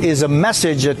lawsuit is a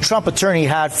message a Trump attorney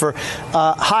had for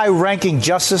a high-ranking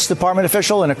Justice Department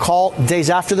official in a call days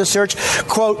after the search.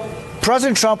 Quote,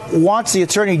 President Trump wants the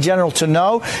Attorney General to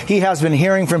know he has been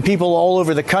hearing from people all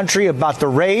over the country about the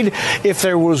raid. If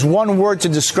there was one word to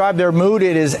describe their mood,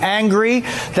 it is angry.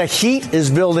 The heat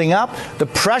is building up. The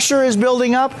pressure is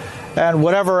building up. And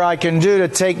whatever I can do to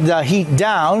take the heat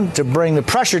down, to bring the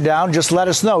pressure down, just let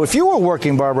us know. If you were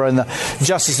working, Barbara, in the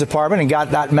Justice Department and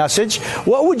got that message,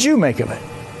 what would you make of it?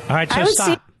 All right, so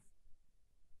stop.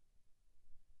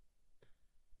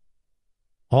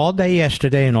 All day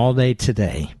yesterday and all day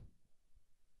today,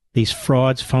 these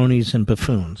frauds, phonies, and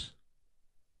buffoons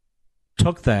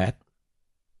took that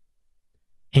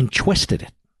and twisted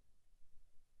it.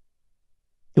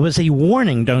 It was a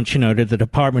warning, don't you know, to the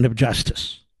Department of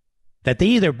Justice that they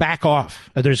either back off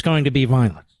or there's going to be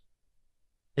violence.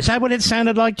 Is that what it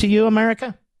sounded like to you,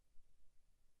 America?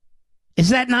 Is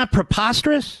that not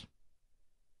preposterous?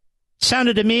 It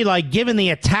sounded to me like, given the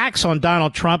attacks on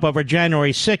Donald Trump over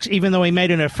January 6th, even though he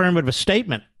made an affirmative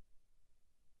statement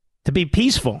to be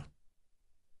peaceful,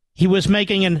 he was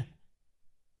making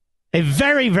a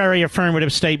very, very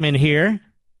affirmative statement here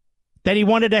that he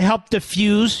wanted to help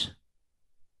diffuse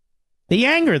the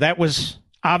anger that was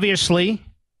obviously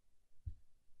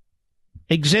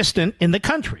existent in the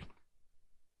country.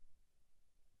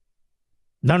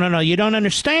 No, you don't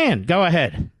understand. Go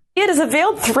ahead. It is a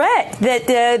veiled threat that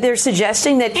they're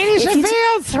suggesting that... It is a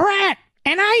veiled threat,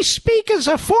 and I speak as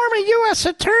a former U.S.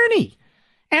 attorney,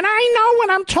 and I know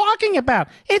what I'm talking about.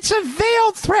 It's a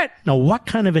veiled threat. Now, what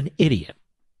kind of an idiot,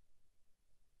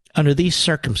 under these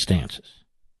circumstances,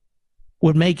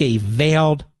 would make a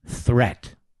veiled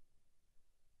threat?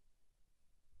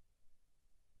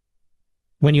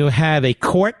 When you have a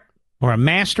court or a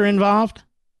master involved,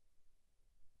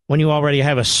 when you already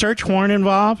have a search warrant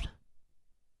involved,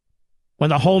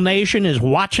 when the whole nation is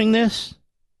watching this,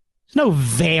 it's no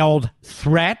veiled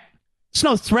threat. It's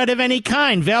no threat of any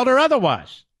kind, veiled or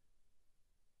otherwise.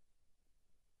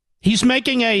 He's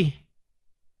making a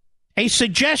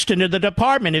suggestion to the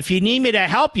department. If you need me to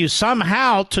help you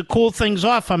somehow to cool things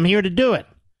off, I'm here to do it.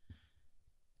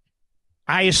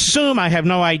 I assume, I have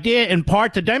no idea, in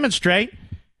part to demonstrate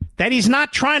that he's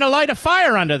not trying to light a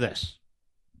fire under this.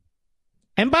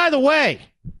 And by the way,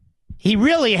 he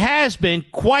really has been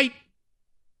quite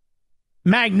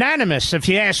magnanimous, if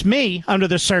you ask me, under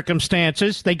the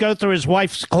circumstances. They go through his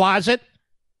wife's closet.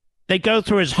 They go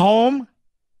through his home.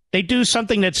 They do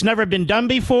something that's never been done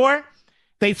before.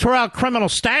 They throw out criminal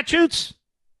statutes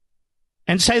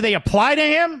and say they apply to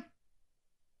him.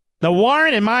 The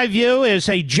warrant, in my view, is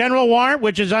a general warrant,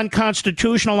 which is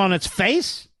unconstitutional on its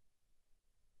face.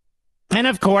 And,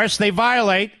 of course, they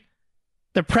violate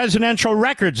the Presidential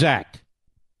Records Act.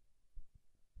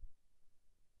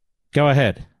 Go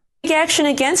ahead. Action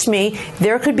against me,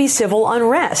 there could be civil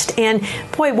unrest. And,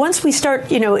 boy, once we start,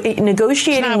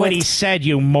 negotiating... That's not what he said,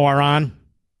 you moron.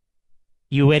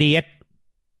 You idiot.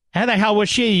 How the hell was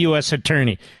she a U.S.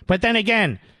 attorney? But then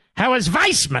again, how is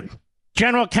Weissman,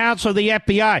 general counsel of the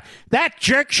FBI? That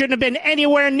jerk shouldn't have been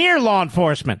anywhere near law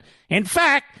enforcement. In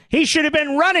fact, he should have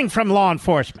been running from law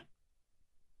enforcement.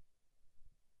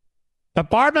 But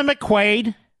Barbara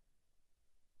McQuade,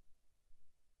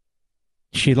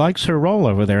 she likes her role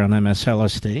over there on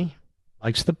MSLSD.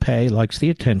 Likes the pay, likes the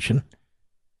attention.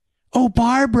 Oh,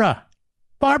 Barbara,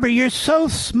 you're so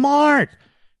smart.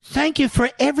 Thank you for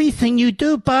everything you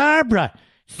do, Barbara.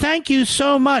 Thank you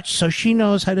so much. So she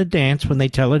knows how to dance when they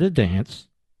tell her to dance.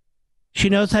 She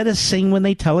knows how to sing when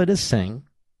they tell her to sing.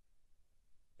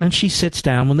 And she sits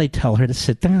down when they tell her to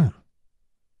sit down.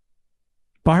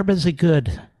 Barbara's a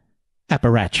good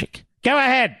apparatchik. Go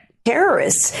ahead.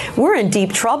 Terrorists, we're in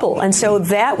deep trouble. And so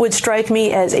that would strike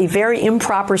me as a very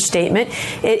improper statement.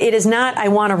 It is not, I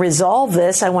want to resolve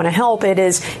this, I want to help. It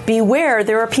is, beware,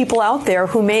 there are people out there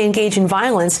who may engage in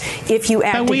violence if you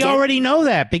act against. But we already know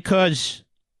that because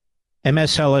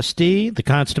MSLSD, the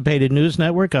Constipated News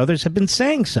Network, others have been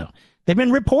saying so. They've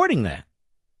been reporting that.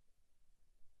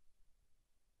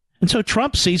 And so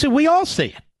Trump sees it, we all see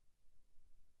it.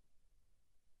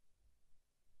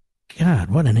 God,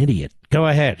 what an idiot. Go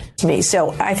ahead.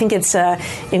 So I think it's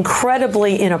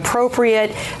incredibly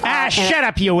inappropriate. Shut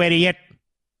up, you idiot.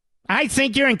 I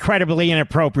think you're incredibly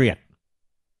inappropriate.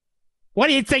 What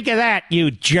do you think of that,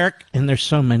 you jerk? And there's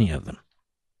so many of them.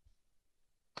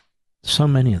 So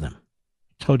many of them.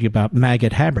 I told you about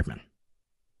Maggot Haberman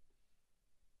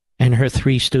and her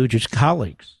Three Stooges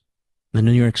colleagues. The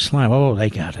New York Slime. Oh, they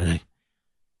got it.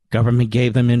 Government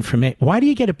gave them information. Why do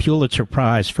you get a Pulitzer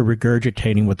Prize for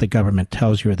regurgitating what the government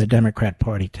tells you or the Democrat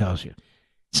Party tells you?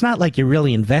 It's not like you're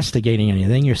really investigating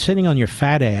anything. You're sitting on your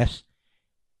fat ass,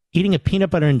 eating a peanut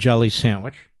butter and jelly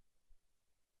sandwich,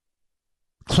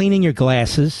 cleaning your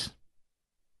glasses.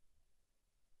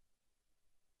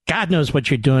 God knows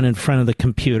what you're doing in front of the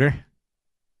computer.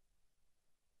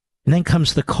 And then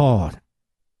comes the call.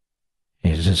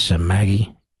 Is this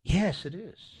Maggie? Yes, it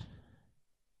is.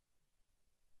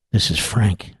 This is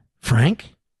Frank.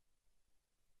 Frank?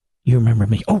 You remember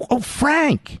me? Oh,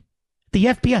 Frank! The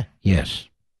FBI? Yes.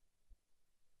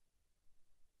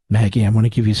 Maggie, I want to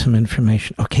give you some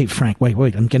information. Okay, Frank,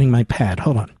 wait, I'm getting my pad.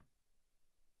 Hold on.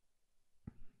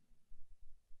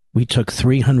 We took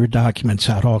 300 documents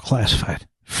out, all classified.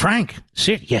 Frank,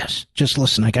 see it? Yes. Just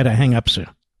listen, I got to hang up soon.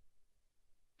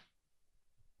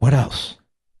 What else?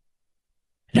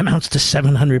 It amounts to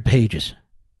 700 pages.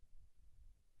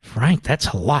 Frank, that's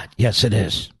a lot. Yes, it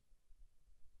is.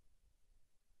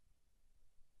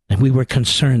 And we were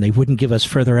concerned they wouldn't give us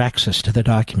further access to the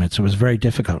documents. It was very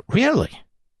difficult. Really?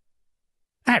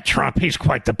 That Trump, he's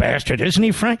quite the bastard, isn't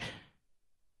he, Frank?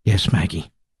 Yes,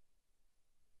 Maggie.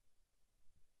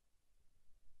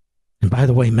 And by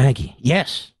the way, Maggie,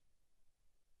 yes.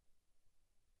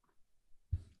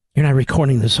 You're not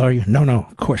recording this, are you? No,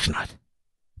 of course not.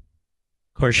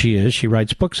 Of course she is. She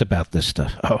writes books about this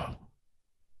stuff. Oh.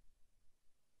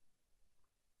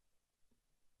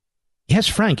 Yes,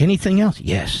 Frank, anything else?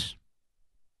 Yes.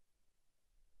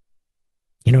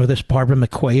 You know this Barbara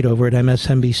McQuade over at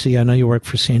MSNBC? I know you work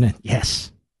for CNN. Yes.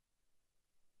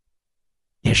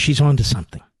 Yes, she's on to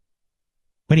something.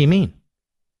 What do you mean?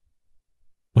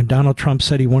 When Donald Trump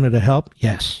said he wanted to help?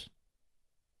 Yes.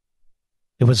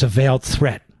 It was a veiled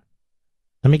threat.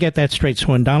 Let me get that straight. So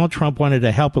when Donald Trump wanted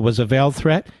to help, it was a veiled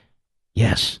threat?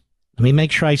 Yes. Let me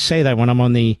make sure I say that when I'm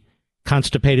on the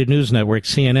Constipated News Network,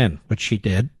 CNN, which she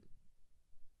did.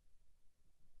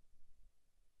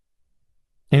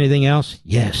 Anything else?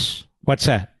 Yes. What's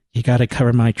that? You got to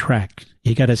cover my track.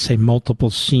 You got to say multiple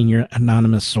senior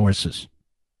anonymous sources.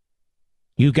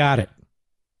 You got it.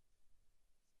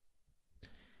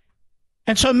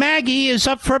 And so Maggie is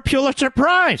up for a Pulitzer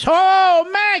Prize. Oh,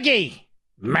 Maggie!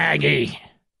 Maggie!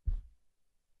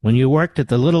 When you worked at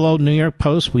the little old New York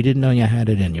Post, we didn't know you had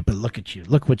it in you. But look at you.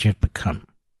 Look what you've become.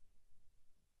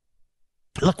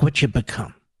 Look what you've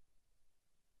become.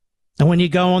 And when you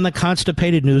go on the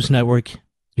Constipated News Network,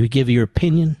 you give your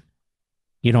opinion.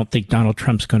 You don't think Donald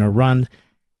Trump's going to run.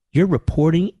 Your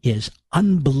reporting is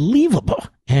unbelievable.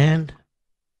 And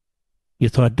you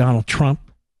thought Donald Trump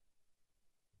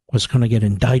was going to get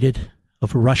indicted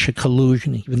of Russia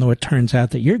collusion, even though it turns out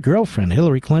that your girlfriend,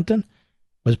 Hillary Clinton,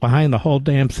 was behind the whole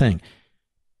damn thing.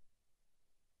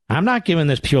 I'm not giving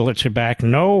this Pulitzer back.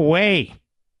 No way.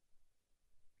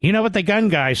 You know what the gun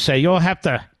guys say? You'll have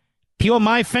to peel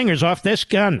my fingers off this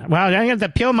gun. Well, I'm going to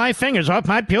peel my fingers off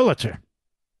my Pulitzer.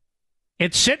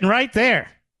 It's sitting right there.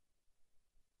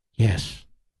 Yes.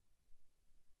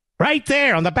 Right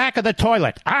there on the back of the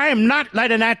toilet. I'm not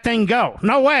letting that thing go.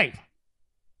 No way.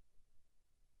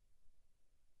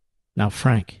 Now,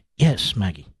 Frank. Yes,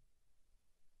 Maggie.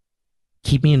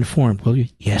 Keep me informed, will you?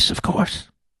 Yes, of course.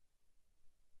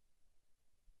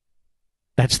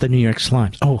 That's the New York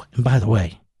Slimes. Oh, and by the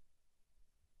way,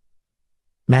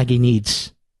 Maggie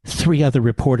needs 3 other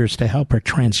reporters to help her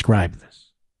transcribe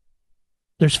this.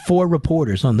 There's 4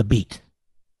 reporters on the beat.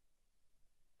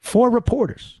 4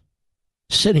 reporters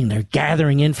sitting there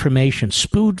gathering information,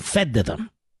 spoon-fed to them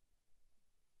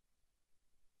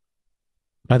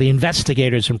by the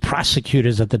investigators and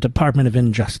prosecutors at the Department of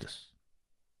Injustice.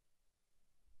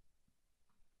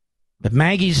 But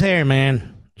Maggie's there,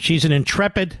 man. She's an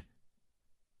intrepid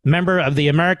member of the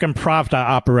American Pravda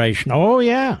operation. Oh,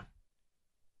 yeah.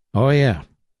 Oh, yeah.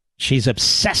 She's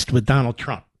obsessed with Donald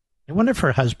Trump. I wonder if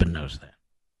her husband knows that.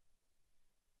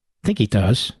 I think he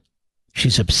does.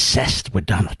 She's obsessed with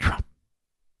Donald Trump.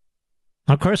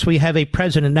 Of course, we have a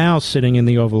president now sitting in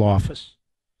the Oval Office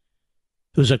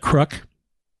who's a crook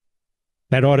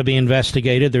that ought to be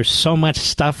investigated. There's so much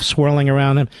stuff swirling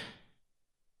around him.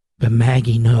 But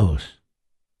Maggie knows.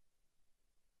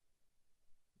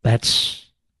 That's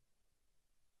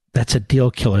a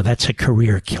deal killer. That's a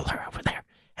career killer over there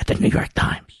at the New York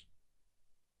Times.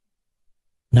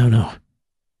 No.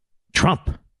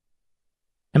 Trump.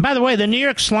 And by the way, the New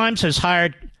York Slimes has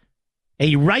hired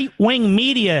a right-wing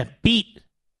media beat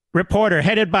reporter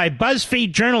headed by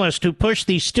BuzzFeed journalist who pushed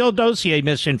the Steele dossier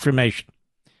misinformation.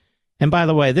 And by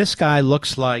the way, this guy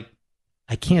looks like,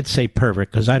 I can't say pervert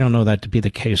because I don't know that to be the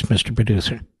case, Mr.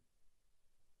 Producer.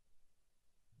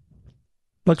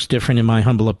 Looks different in my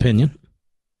humble opinion.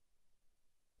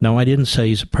 No, I didn't say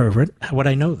he's a pervert. How would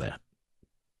I know that?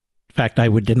 In fact, I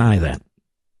would deny that.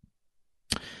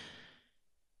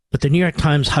 But the New York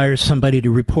Times hires somebody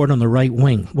to report on the right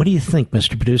wing. What do you think,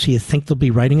 Mr. Producer? You think they'll be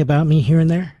writing about me here and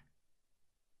there?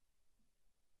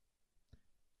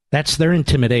 That's their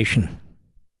intimidation.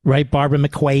 Right, Barbara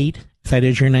McQuaid, if that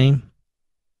is your name?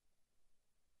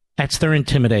 That's their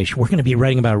intimidation. We're going to be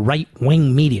writing about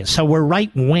right-wing media. So we're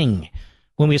right-wing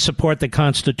when we support the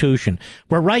Constitution.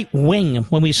 We're right-wing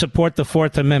when we support the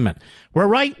Fourth Amendment. We're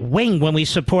right-wing when we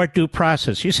support due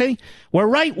process. You see? We're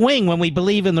right-wing when we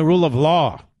believe in the rule of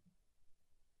law.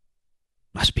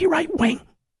 Must be right-wing.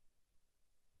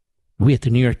 We at the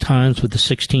New York Times with the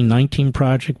 1619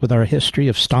 Project, with our history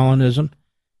of Stalinism,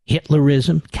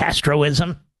 Hitlerism,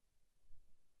 Castroism,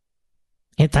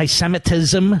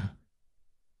 anti-Semitism.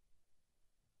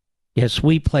 Yes,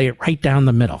 we play it right down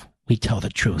the middle. We tell the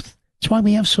truth. That's why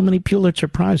we have so many Pulitzer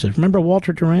Prizes. Remember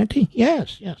Walter Duranty?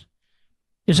 Yes. He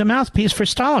was a mouthpiece for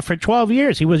Stalin for 12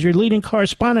 years. He was your leading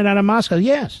correspondent out of Moscow.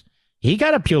 Yes. He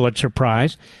got a Pulitzer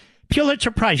Prize.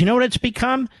 Pulitzer Prize, you know what it's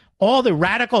become? All the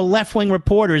radical left-wing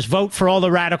reporters vote for all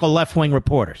the radical left-wing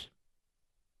reporters.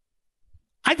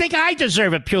 I think I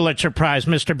deserve a Pulitzer Prize,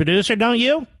 Mr. Producer, don't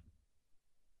you?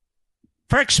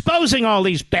 For exposing all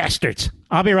these bastards.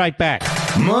 I'll be right back.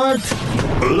 Mark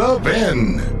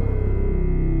Levin.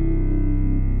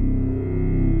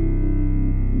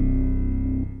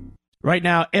 Right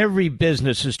now, every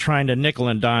business is trying to nickel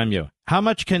and dime you. How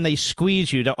much can they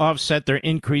squeeze you to offset their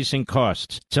increasing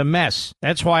costs? It's a mess.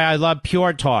 That's why I love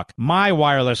Pure Talk, my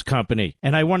wireless company,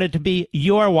 and I wanted to be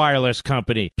your wireless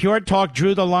company. Pure Talk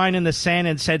drew the line in the sand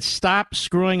and said, stop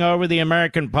screwing over the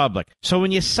American public. So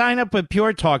when you sign up with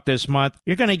Pure Talk this month,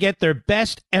 you're going to get their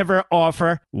best ever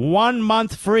offer, 1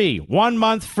 month free. 1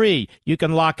 month free. You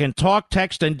can lock in talk,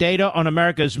 text, and data on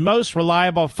America's most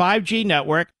reliable 5G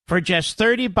network for just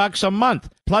 $30 a month.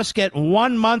 Plus, get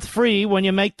 1 month free when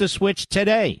you make the switch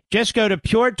today. Just go to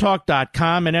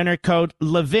puretalk.com and enter code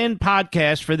Levin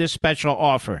Podcast for this special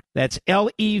offer. That's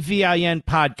Levin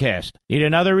Podcast. Need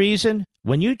another reason?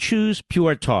 When you choose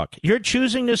Pure Talk, you're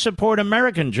choosing to support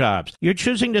American jobs. You're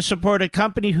choosing to support a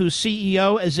company whose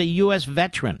CEO is a U.S.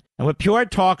 veteran. And with Pure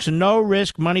Talk's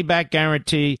no-risk money-back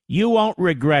guarantee, you won't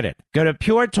regret it. Go to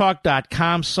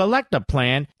puretalk.com, select a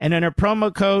plan, and enter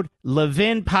promo code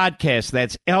Levin Podcast.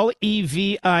 That's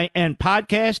Levin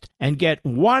Podcast, and get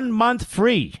 1 month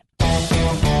free.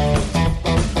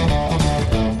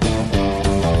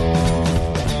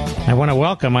 I want to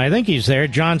welcome, I think he's there,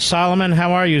 John Solomon.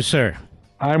 How are you, sir?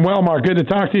 I'm well, Mark. Good to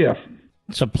talk to you.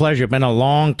 It's a pleasure. Been a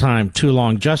long time, too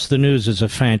long. Just the News is a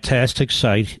fantastic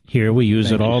site here. We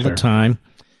use it all the time.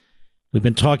 We've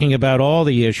been talking about all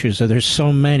the issues. There's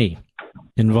so many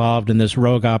involved in this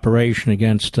rogue operation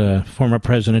against former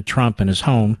President Trump and his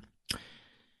home.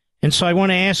 And so I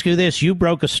want to ask you this. You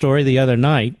broke a story the other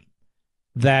night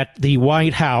that the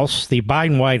White House, the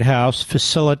Biden White House,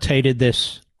 facilitated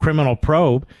this criminal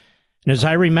probe. And as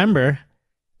I remember,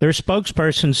 their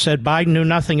spokesperson said Biden knew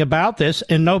nothing about this,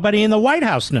 and nobody in the White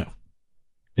House knew.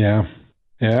 Yeah,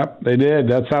 they did.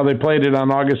 That's how they played it on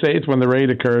August 8th when the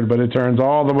raid occurred, but it turns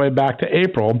all the way back to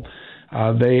April.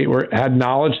 They had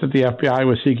knowledge that the FBI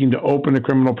was seeking to open a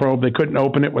criminal probe. They couldn't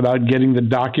open it without getting the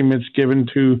documents given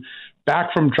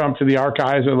back from Trump to the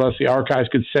archives, unless the archives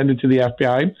could send it to the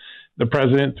FBI. The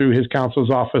president, through his counsel's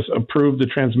office, approved the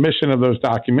transmission of those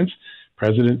documents.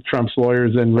 President Trump's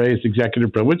lawyers then raised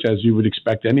executive privilege, as you would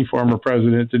expect any former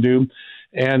president to do.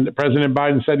 And President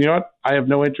Biden said, you know what, I have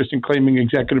no interest in claiming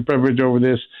executive privilege over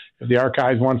this. If the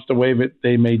archives wants to waive it,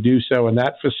 they may do so. And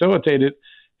that facilitated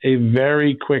a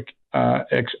very quick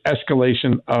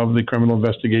escalation of the criminal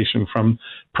investigation, from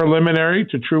preliminary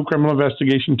to true criminal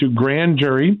investigation to grand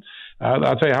jury.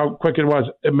 I'll tell you how quick it was.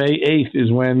 May 8th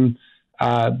is when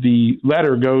the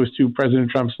letter goes to President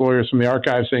Trump's lawyers from the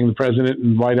archives saying the president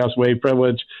and White House waived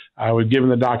privilege. We've given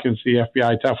the documents to the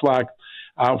FBI, tough luck.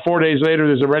 4 days later,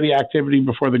 there's already activity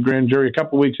before the grand jury. A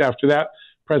couple of weeks after that,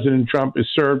 President Trump is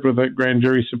served with a grand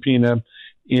jury subpoena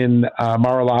in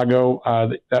Mar-a-Lago.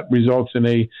 That results in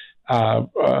a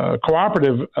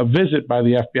cooperative visit by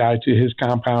the FBI to his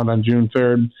compound on June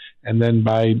 3rd. And then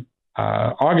by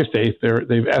August 8th,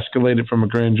 they've escalated from a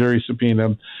grand jury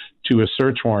subpoena to a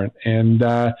search warrant. And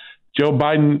Joe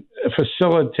Biden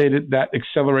facilitated that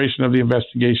acceleration of the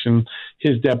investigation.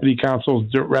 His deputy counsel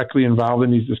is directly involved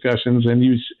in these discussions. And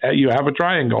you have a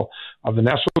triangle of the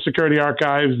National Security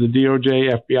Archives, the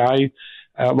DOJ, FBI,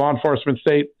 law enforcement,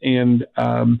 state, and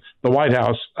the White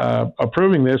House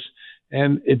approving this.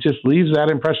 And it just leaves that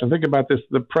impression. Think about this.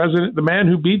 The president, the man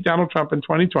who beat Donald Trump in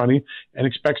 2020 and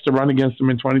expects to run against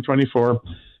him in 2024,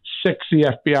 sicks the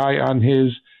FBI on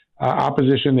his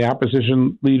opposition, the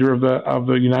opposition leader of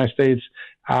the United States.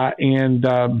 And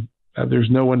there's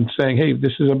no one saying, hey,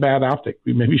 this is a bad optic.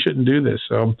 We maybe shouldn't do this.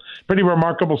 So pretty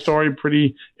remarkable story,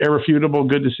 pretty irrefutable.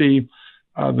 Good to see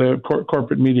the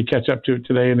corporate media catch up to it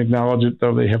today and acknowledge it,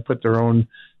 though they have put their own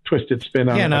twisted spin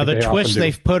on it. Yeah, now the twist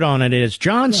they've put on it is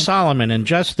John Solomon in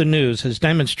Just the News has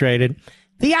demonstrated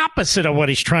the opposite of what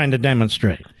he's trying to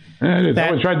demonstrate.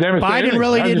 That Biden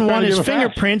really didn't want his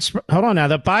fingerprints. Hold on now.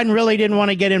 That Biden really didn't want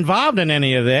to get involved in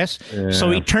any of this,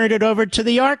 so he turned it over to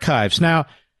the archives. Now,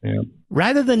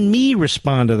 rather than me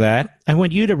respond to that, I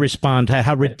want you to respond to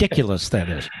how ridiculous that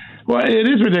is. Well, it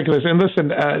is ridiculous. And listen,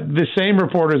 the same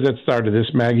reporters that started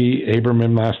this, Maggie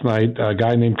Haberman last night, a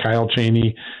guy named Kyle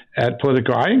Cheney at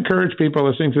Politico. I encourage people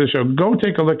listening to the show, go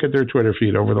take a look at their Twitter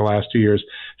feed over the last 2 years.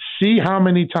 See how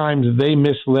many times they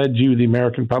misled you, the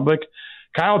American public.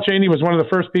 Kyle Cheney was one of the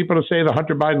first people to say the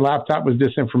Hunter Biden laptop was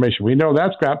disinformation. We know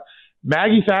that's crap.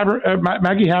 Maggie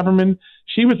Haberman,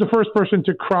 she was the first person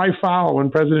to cry foul when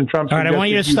President Trump... All right, I want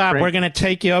you to stop. We're going to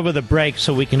take you over the break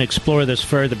so we can explore this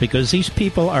further, because these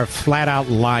people are flat-out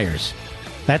liars.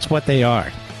 That's what they are.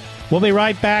 We'll be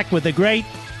right back with the great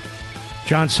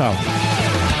John Solomon.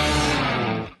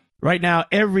 Right now,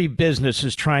 every business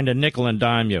is trying to nickel and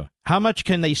dime you. How much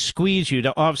can they squeeze you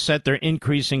to offset their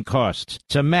increasing costs?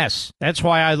 It's a mess. That's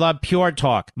why I love Pure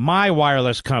Talk, my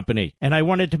wireless company, and I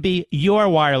wanted to be your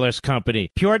wireless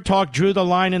company. Pure Talk drew the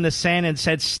line in the sand and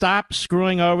said, stop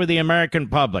screwing over the American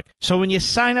public. So when you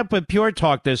sign up with Pure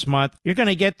Talk this month, you're going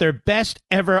to get their best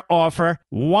ever offer,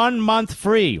 1 month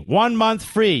free. 1 month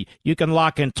free. You can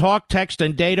lock in talk, text,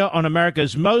 and data on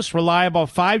America's most reliable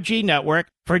 5G network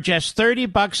for just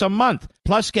 $30 a month.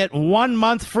 Plus, get 1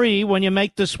 month free when you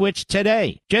make the switch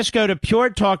today. Just go to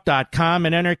puretalk.com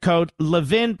and enter code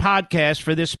Levin Podcast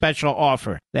for this special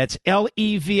offer. That's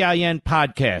Levin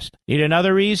Podcast. Need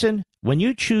another reason? When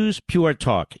you choose Pure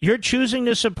Talk, you're choosing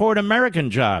to support American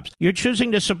jobs. You're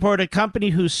choosing to support a company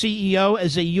whose CEO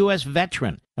is a U.S.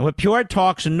 veteran. And with Pure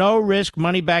Talk's no-risk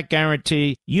money-back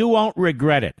guarantee, you won't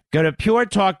regret it. Go to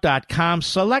puretalk.com,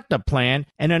 select a plan,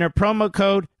 and enter promo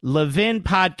code Levin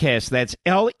Podcast. That's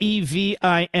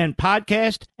Levin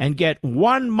Podcast, and get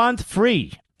 1 month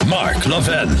free. Mark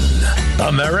Levin,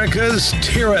 America's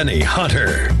Tyranny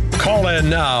Hunter. Call in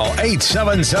now,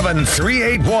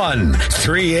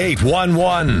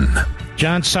 877-381-3811.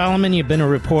 John Solomon, you've been a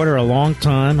reporter a long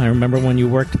time. I remember when you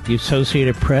worked at the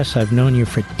Associated Press. I've known you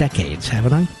for decades,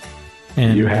 haven't I?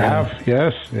 And you have,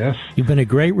 yes. You've been a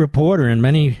great reporter in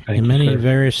many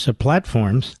various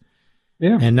platforms.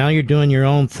 Yeah. And now you're doing your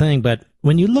own thing. But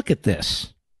when you look at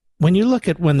this, when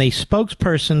the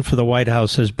spokesperson for the White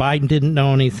House says Biden didn't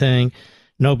know anything,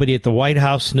 nobody at the White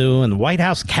House knew, and the White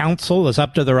House counsel is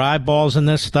up to their eyeballs in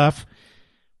this stuff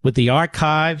with the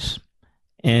archives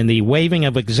and the waiving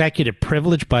of executive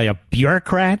privilege by a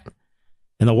bureaucrat,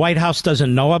 and the White House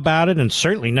doesn't know about it and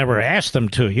certainly never asked them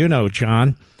to,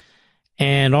 John,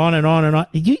 and on and on and on.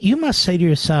 You must say to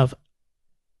yourself,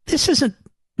 this isn't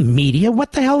media.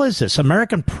 What the hell is this?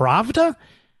 American Pravda?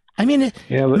 I mean,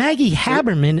 Maggie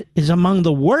Haberman is among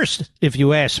the worst, if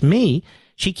you ask me.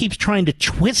 She keeps trying to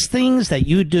twist things that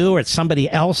you do or somebody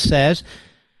else says.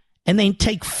 And they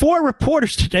take 4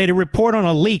 reporters today to report on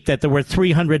a leak that there were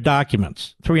 300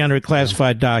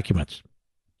 classified documents.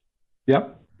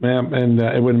 Yep. And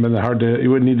it wouldn't have been hard you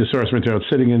wouldn't need the source material. It's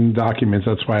sitting in documents.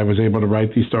 That's why I was able to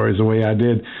write these stories the way I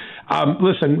did.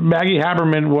 Listen, Maggie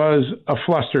Haberman was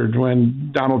flustered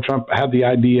when Donald Trump had the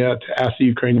idea to ask the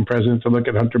Ukrainian president to look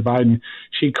at Hunter Biden.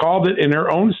 She called it in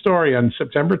her own story on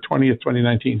September 20th,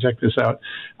 2019. Check this out.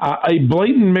 A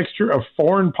blatant mixture of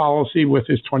foreign policy with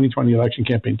his 2020 election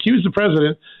campaign. Accused the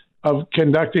president of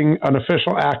conducting an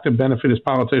official act to benefit his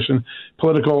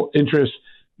political interests.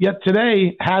 Yet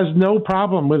today has no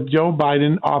problem with Joe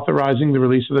Biden authorizing the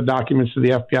release of the documents to the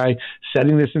FBI,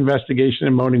 setting this investigation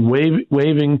and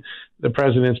waiving the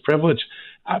president's privilege.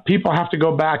 People have to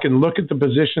go back and look at the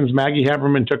positions Maggie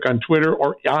Haberman took on Twitter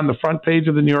or on the front page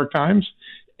of the New York Times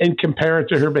and compare it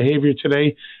to her behavior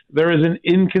today. There is an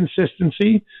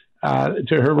inconsistency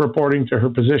to her reporting, to her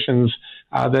positions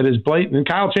that is blatant. And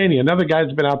Kyle Cheney, another guy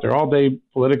that's been out there all day,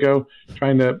 Politico,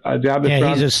 trying to jab this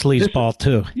around. He's a sleazeball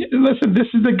too. Listen, this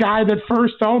is the guy that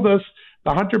first told us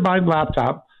the Hunter Biden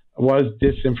laptop was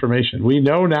disinformation. We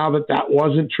know now that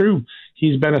wasn't true.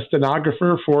 He's been a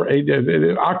stenographer for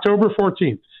October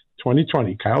 14th,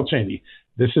 2020, Kyle Cheney.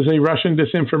 This is a Russian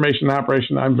disinformation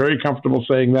operation. I'm very comfortable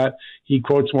saying that. He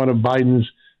quotes one of Biden's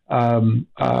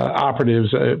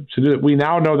operatives to do it. We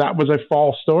now know that was a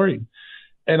false story.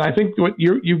 And I think what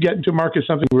you get into, Mark, is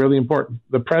something really important.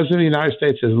 The president of the United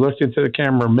States has looked into the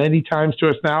camera many times to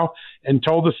us now and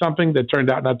told us something that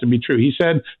turned out not to be true. He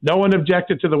said no one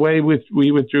objected to the way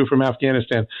we withdrew from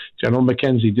Afghanistan. General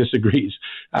McKenzie disagrees.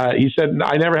 He said,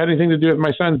 I never had anything to do with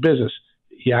my son's business.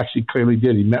 He actually clearly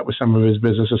did. He met with some of his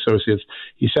business associates.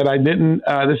 He said, I didn't,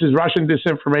 this is Russian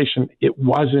disinformation. It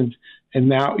wasn't. And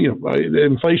now, the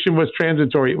inflation was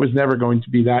transitory. It was never going to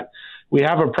be that. We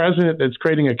have a president that's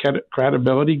creating a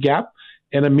credibility gap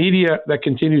and a media that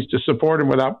continues to support him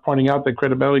without pointing out the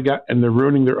credibility gap, and they're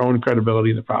ruining their own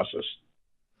credibility in the process.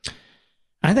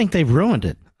 I think they've ruined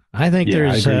it. I think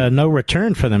there's no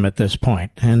return for them at this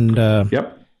point. And a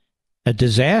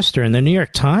disaster. And the New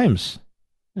York Times,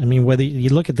 I mean, whether you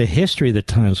look at the history of the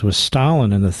Times with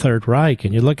Stalin and the Third Reich,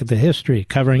 and you look at the history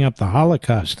covering up the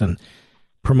Holocaust and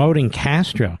promoting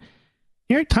Castro,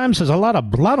 New York Times has a lot of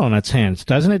blood on its hands,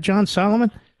 doesn't it, John Solomon?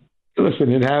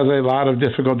 Listen, it has a lot of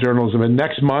difficult journalism. And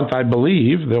next month, I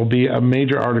believe, there'll be a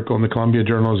major article in the Columbia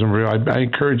Journalism Review. I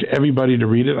encourage everybody to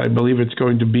read it. I believe it's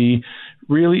going to be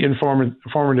really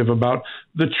informative about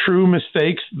the true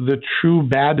mistakes, the true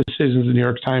bad decisions the New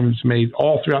York Times made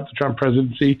all throughout the Trump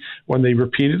presidency when they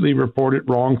repeatedly reported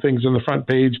wrong things on the front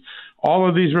page. All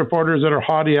of these reporters that are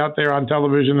haughty out there on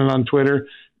television and on Twitter,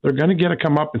 they're going to get a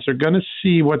comeuppance. They're going to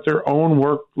see what their own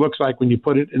work looks like when you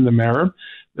put it in the mirror.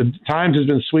 The Times has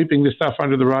been sweeping this stuff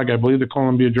under the rug. I believe the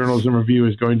Columbia Journalism Review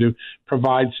is going to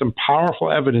provide some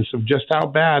powerful evidence of just how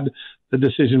bad the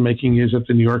decision-making is at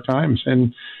the New York Times.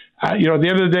 And, at the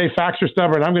end of the day, facts are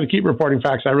stubborn. I'm going to keep reporting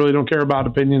facts. I really don't care about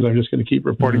opinions. I'm just going to keep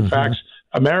reporting facts.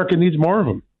 America needs more of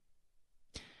them.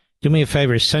 Do me a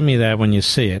favor. Send me that when you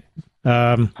see it.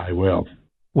 I will.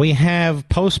 We have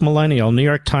post-millennial New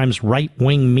York Times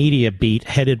right-wing media beat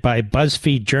headed by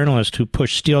BuzzFeed journalist who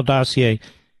pushed Steele dossier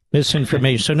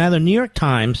misinformation. So now the New York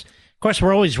Times, of course,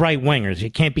 we're always right-wingers.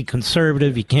 You can't be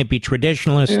conservative. You can't be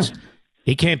traditionalists. Yeah.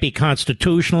 You can't be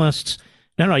constitutionalists.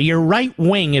 No, you're right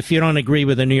wing if you don't agree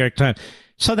with the New York Times.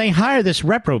 So they hire this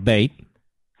reprobate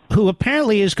who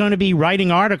apparently is going to be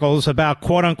writing articles about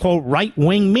quote unquote right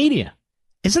wing media.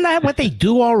 Isn't that what they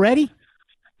do already?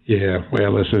 Yeah,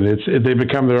 well, listen, they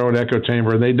become their own echo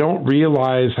chamber. They don't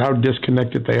realize how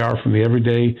disconnected they are from the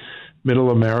everyday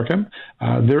middle American.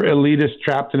 They're elitists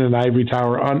trapped in an ivory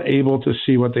tower, unable to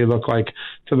see what they look like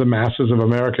to the masses of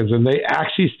Americans. And they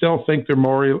actually still think they're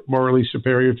morally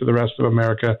superior to the rest of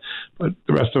America, but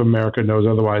the rest of America knows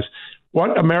otherwise.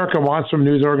 What America wants from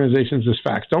news organizations is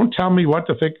facts. Don't tell me what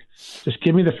to think. Just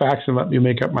give me the facts and let me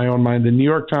make up my own mind. The New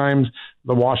York Times,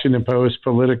 the Washington Post,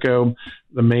 Politico,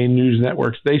 the main news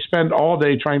networks, they spend all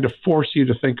day trying to force you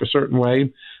to think a certain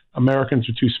way. Americans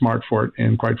are too smart for it.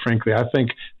 And quite frankly, I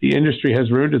think the industry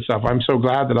has ruined itself. I'm so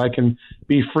glad that I can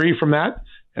be free from that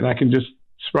and I can just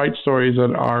write stories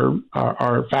that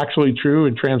are factually true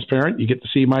and transparent. You get to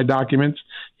see my documents.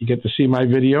 You get to see my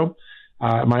video.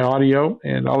 My audio,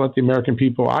 and I'll let the American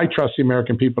people, I trust the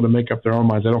American people to make up their own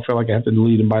minds. I don't feel like I have to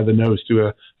lead them by the nose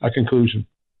to a conclusion.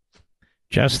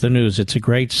 Just the News. It's a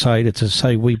great site. It's a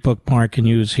site we bookmark and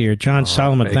use here. John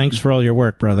Solomon, thanks for all your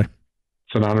work, brother.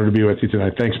 It's an honor to be with you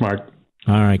tonight. Thanks, Mark.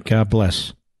 All right. God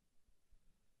bless.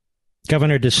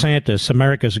 Governor DeSantis,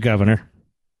 America's governor.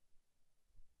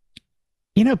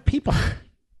 You know, people,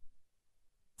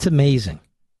 it's amazing.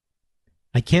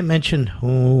 I can't mention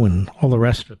who and all the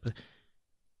rest of it, but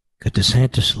could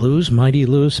DeSantis lose? Might he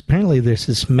lose? Apparently there's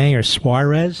this Mayor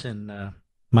Suarez in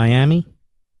Miami.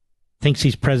 Thinks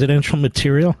he's presidential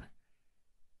material.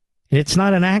 And it's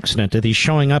not an accident that he's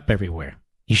showing up everywhere.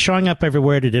 He's showing up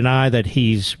everywhere to deny that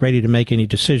he's ready to make any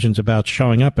decisions about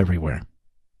showing up everywhere.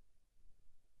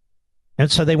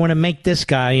 And so they want to make this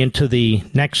guy into the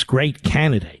next great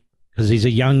candidate because he's a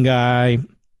young guy.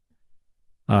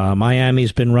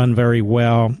 Miami's been run very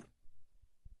well.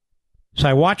 So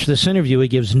I watched this interview. He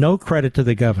gives no credit to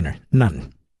the governor.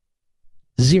 None.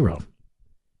 Zero.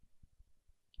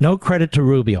 No credit to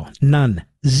Rubio. None.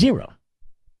 Zero.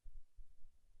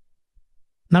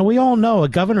 Now, we all know a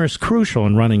governor is crucial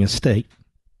in running a state.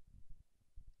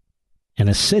 And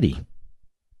a city.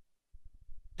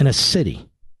 And a city.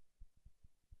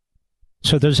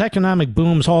 So there's economic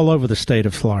booms all over the state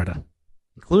of Florida,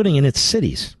 including in its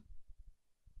cities,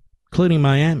 including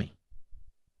Miami.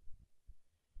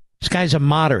 This guy's a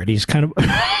moderate. He's kind of,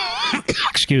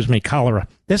 excuse me, cholera.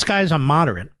 This guy's a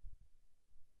moderate.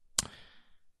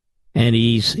 And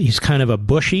he's kind of a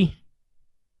bushy.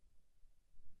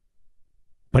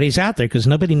 But he's out there because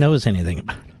nobody knows anything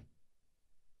about it.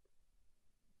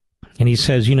 And he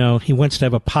says, you know, he wants to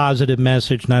have a positive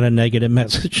message, not a negative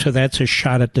message. So that's a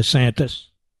shot at DeSantis.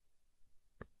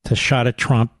 It's a shot at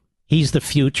Trump. He's the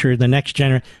future, the next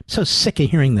generation. I'm so sick of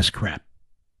hearing this crap.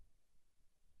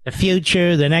 The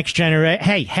future, the next generation.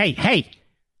 Hey.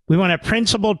 We want a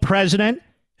principled president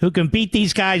who can beat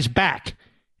these guys back.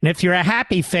 And if you're a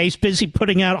happy face, busy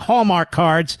putting out Hallmark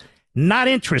cards, not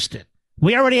interested.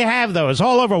 We already have those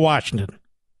all over Washington.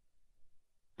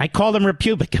 I call them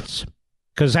Republicans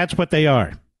because that's what they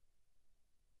are.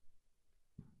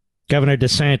 Governor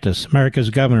DeSantis, America's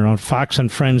governor, on Fox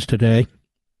and Friends today.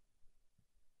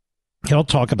 He'll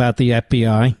talk about the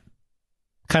FBI.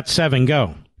 Cut 7,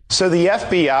 go. So the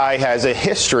FBI has a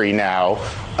history now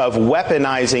of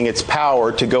weaponizing its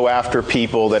power to go after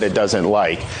people that it doesn't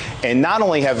like. And not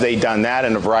only have they done that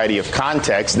in a variety of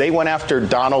contexts, they went after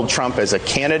Donald Trump as a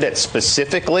candidate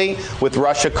specifically with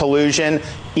Russia collusion,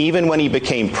 even when he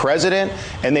became president,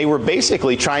 and they were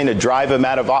basically trying to drive him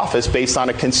out of office based on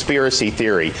a conspiracy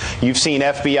theory. You've seen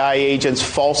FBI agents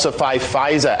falsify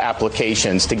FISA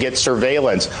applications to get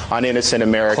surveillance on innocent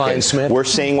Americans. We're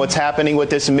seeing what's happening with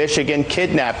this Michigan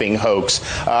kidnapping hoax,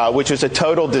 which was a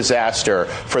total disaster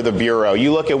for the Bureau.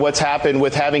 You look at what's happened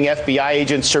with having FBI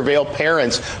agents surveil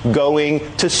parents going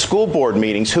to school board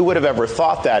meetings. Who would have ever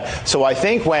thought that? So I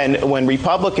think when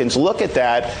Republicans look at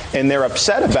that and they're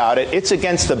upset about it, it's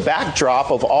against the backdrop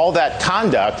of all that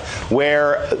conduct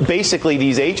where basically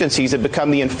these agencies have become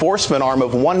the enforcement arm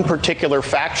of one particular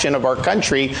faction of our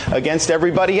country against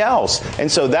everybody else.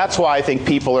 And so that's why I think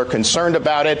people are concerned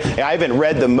about it. I haven't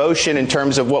read the motion in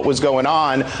terms of what was going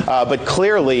on, but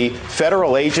clearly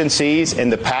federal agencies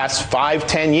in the past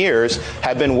 5-10 years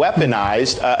have been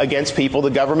weaponized against people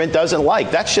the government doesn't like.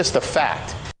 That's just a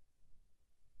fact.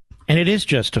 And it is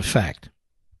just a fact.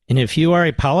 And if you are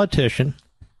a politician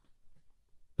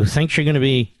who thinks you're going to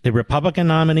be the Republican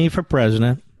nominee for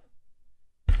president,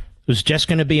 who's just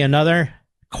going to be another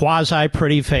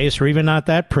quasi-pretty face, or even not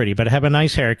that pretty, but have a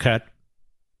nice haircut,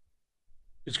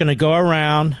 who's going to go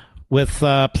around with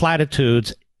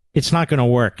platitudes, it's not going to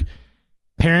work.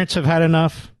 Parents have had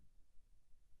enough.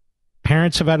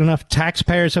 Parents have had enough.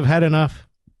 Taxpayers have had enough.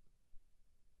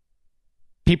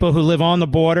 People who live on the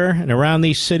border and around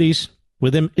these cities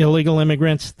with illegal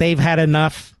immigrants, they've had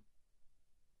enough.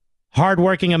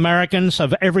 Hardworking Americans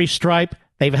of every stripe,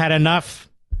 they've had enough.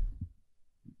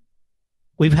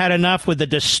 We've had enough with the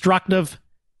destructive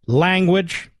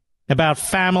language about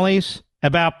families,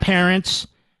 about parents,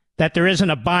 that there isn't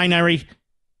a binary,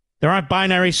 there aren't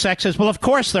binary sexes. Well, of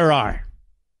course there are.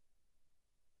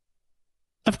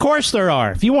 Of course there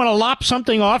are. If you want to lop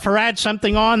something off or add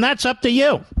something on, that's up to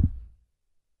you.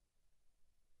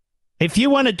 If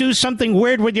you want to do something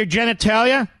weird with your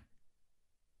genitalia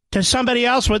to somebody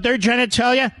else with their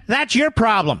genitalia, that's your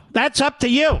problem. That's up to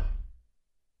you.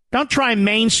 Don't try and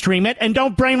mainstream it, and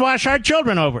don't brainwash our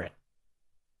children over it.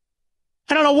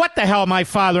 I don't know what the hell my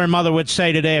father and mother would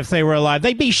say today if they were alive.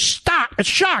 They'd be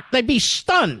shocked. They'd be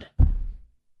stunned.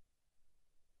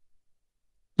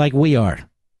 Like we are.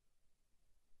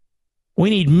 We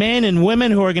need men and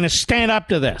women who are going to stand up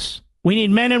to this. We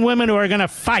need men and women who are going to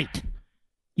fight.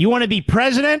 You want to be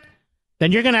president?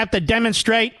 Then you're going to have to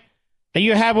demonstrate that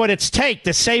you have what it's take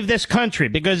to save this country,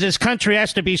 because this country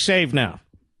has to be saved now.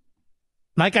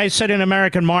 Like I said in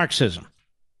American Marxism,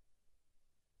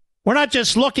 we're not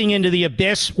just looking into the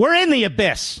abyss, we're in the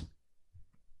abyss.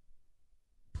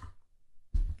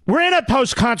 We're in a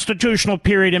post-constitutional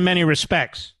period in many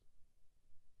respects.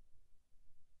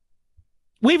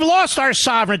 We've lost our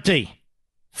sovereignty.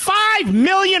 5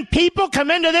 million people come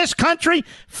into this country,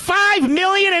 5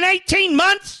 million in 18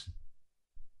 months,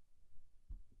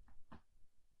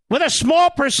 with a small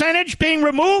percentage being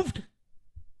removed.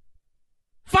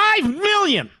 5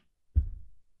 million.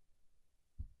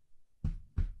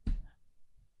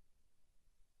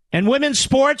 And women's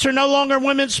sports are no longer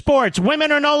women's sports.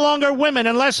 Women are no longer women,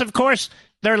 unless, of course,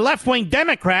 they're left-wing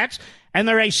Democrats and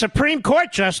they're a Supreme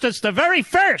Court justice, the very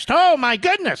first. Oh, my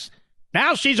goodness.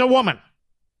 Now she's a woman.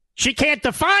 She can't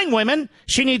define women.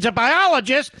 She needs a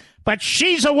biologist, but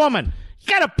she's a woman. You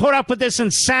got to put up with this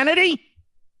insanity.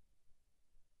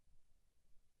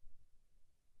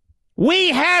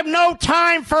 We have no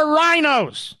time for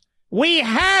rhinos. We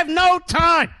have no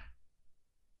time.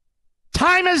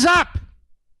 Time is up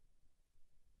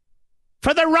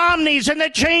for the Romneys and the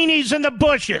Cheneys and the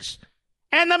Bushes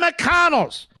and the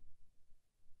McConnells.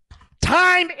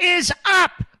 Time is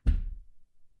up.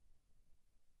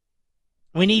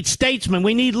 We need statesmen.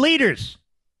 We need leaders.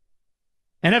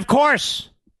 And of course,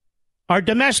 our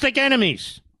domestic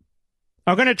enemies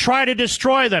are going to try to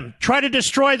destroy them, try to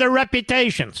destroy their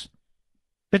reputations.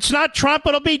 If it's not Trump,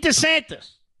 it'll be DeSantis.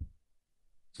 If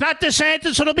it's not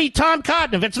DeSantis, it'll be Tom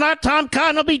Cotton. If it's not Tom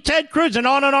Cotton, it'll be Ted Cruz, and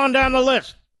on down the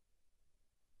list.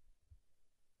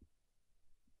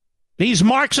 These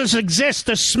Marxists exist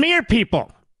to smear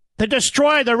people, to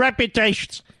destroy their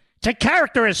reputations, to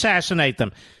character assassinate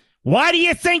them. Why do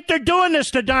you think they're doing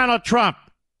this to Donald Trump?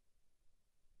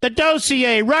 The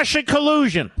dossier, Russia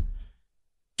collusion,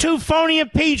 2 phony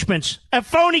impeachments, a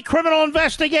phony criminal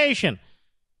investigation,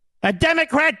 a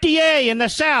Democrat DA in the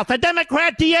South, a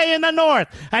Democrat DA in the North,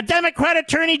 a Democrat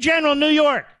Attorney General in New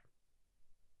York,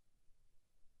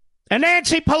 a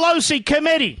Nancy Pelosi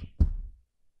committee,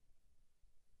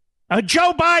 a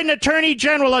Joe Biden Attorney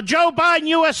General, a Joe Biden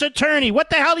U.S. Attorney. What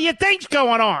the hell do you think's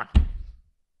going on?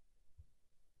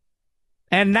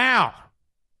 And now,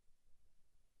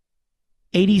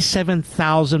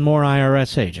 87,000 more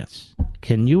IRS agents.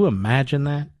 Can you imagine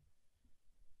that?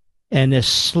 And this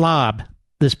slob,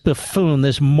 this buffoon,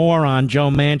 this moron, Joe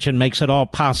Manchin, makes it all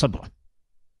possible.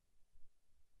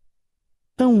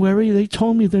 Don't worry, they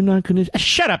told me they're not going to...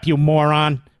 Shut up, you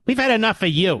moron. We've had enough of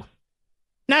you.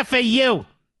 Enough of you,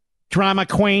 drama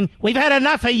queen. We've had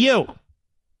enough of you.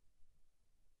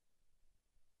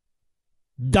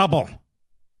 Double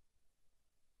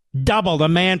the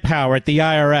manpower at the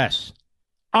IRS.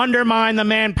 Undermine the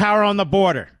manpower on the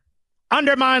border.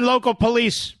 Undermine local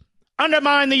police.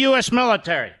 Undermine the U.S.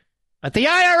 military. At the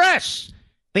IRS,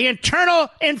 the Internal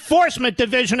Enforcement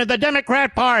Division of the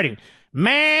Democrat Party,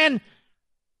 man,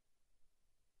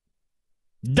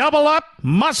 double up,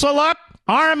 muscle up,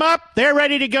 arm up, they're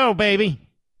ready to go, baby.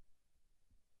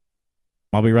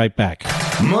 I'll be right back.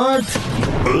 Mark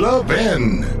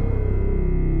Levin.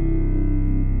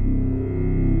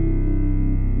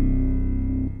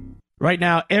 Right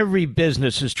now, every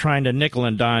business is trying to nickel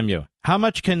and dime you. How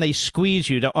much can they squeeze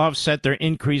you to offset their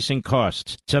increasing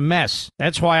costs? It's a mess.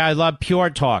 That's why I love Pure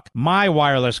Talk, my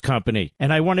wireless company,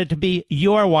 and I wanted to be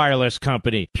your wireless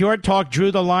company. Pure Talk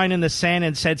drew the line in the sand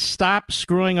and said, stop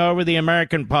screwing over the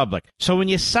American public. So when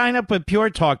you sign up with Pure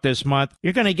Talk this month,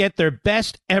 you're going to get their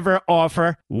best ever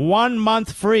offer, 1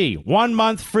 month free. 1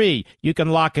 month free. You can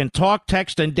lock in talk,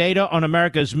 text, and data on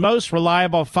America's most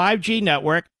reliable 5G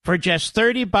network for just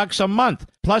 $30 a month.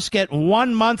 Plus, get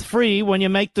 1 month free when you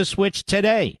make the switch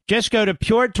today. Just go to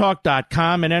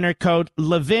puretalk.com and enter code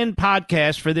Levin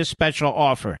Podcast for this special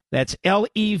offer. That's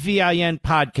LEVIN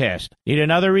Podcast. Need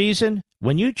another reason?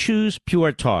 When you choose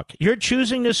Pure Talk, you're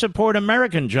choosing to support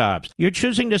American jobs. You're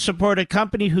choosing to support a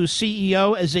company whose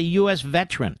CEO is a U.S.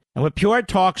 veteran. And with Pure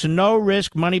Talk's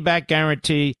no-risk money-back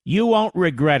guarantee, you won't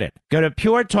regret it. Go to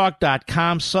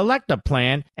puretalk.com, select a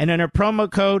plan, and enter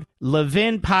promo code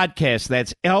Levin Podcast.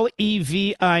 That's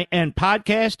LEVIN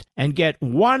Podcast, and get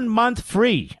 1 month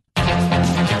free.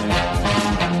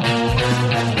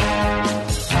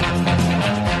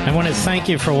 I want to thank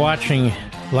you for watching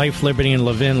Life, Liberty, and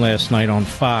Levin last night on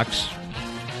Fox.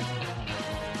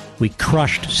 We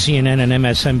crushed CNN and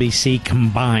MSNBC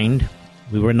combined.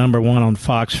 We were number one on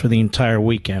Fox for the entire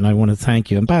weekend. I want to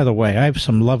thank you. And by the way, I have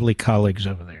some lovely colleagues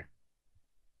over there.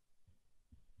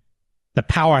 The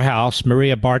powerhouse,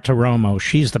 Maria Bartiromo,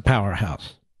 she's the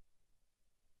powerhouse.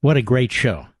 What a great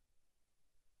show.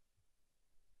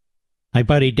 My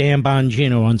buddy Dan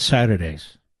Bongino on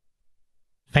Saturdays.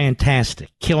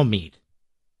 Fantastic. Kilmeade.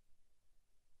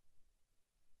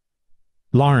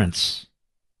 Lawrence.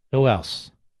 Who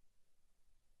else?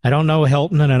 I don't know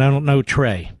Hilton and I don't know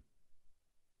Trey.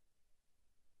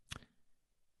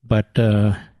 But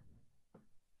I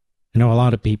know a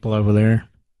lot of people over there.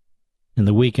 And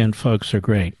the weekend folks are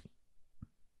great.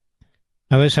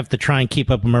 I always have to try and keep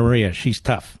up with Maria. She's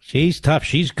tough. She's tough.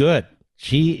 She's good.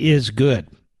 She is good.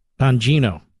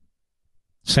 Bongino.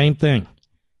 Same thing.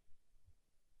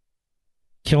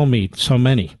 Kilmeade. So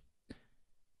many.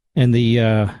 And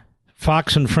the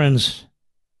Fox and Friends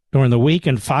during the week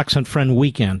and Fox and Friend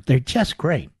weekend. They're just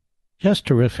great. Just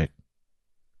terrific.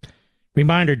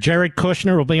 Reminder, Jared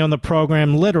Kushner will be on the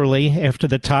program literally after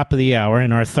the top of the hour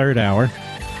in our third hour.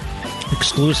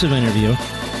 Exclusive interview.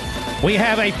 We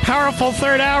have a powerful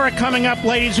third hour coming up,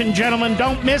 ladies and gentlemen.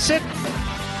 Don't miss it.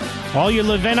 All you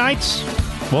Levinites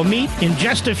will meet in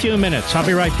just a few minutes. I'll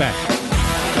be right back.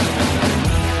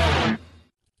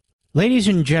 Ladies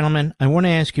and gentlemen, I want to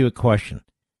ask you a question.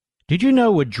 Did you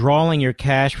know withdrawing your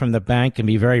cash from the bank can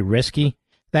be very risky?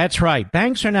 That's right.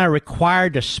 Banks are now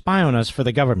required to spy on us for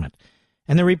the government,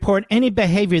 and they report any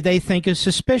behavior they think is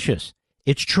suspicious.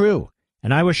 It's true,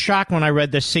 and I was shocked when I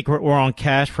read The Secret War on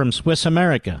Cash from Swiss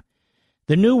America.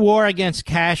 The new war against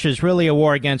cash is really a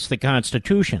war against the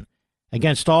Constitution,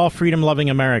 against all freedom-loving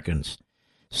Americans.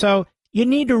 So you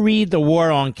need to read The War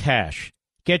on Cash.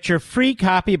 Get your free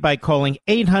copy by calling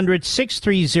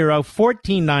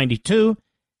 800-630-1492,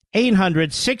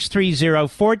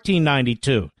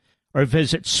 800-630-1492, or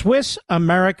visit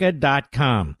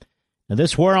SwissAmerica.com. Now,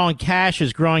 this war on cash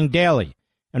is growing daily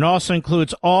and also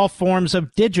includes all forms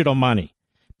of digital money.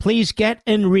 Please get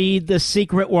and read The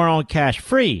Secret War on Cash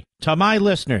free to my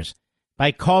listeners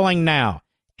by calling now,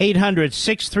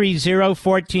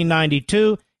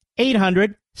 800-630-1492,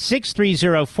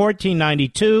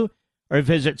 800-630-1492, or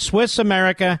visit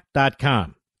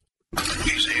SwissAmerica.com.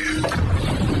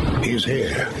 He's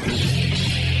here.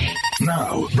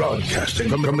 Now, broadcasting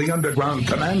from the underground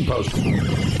command post,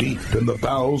 deep in the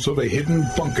bowels of a hidden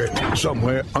bunker,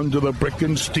 somewhere under the brick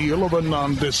and steel of a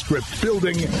nondescript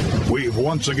building, we've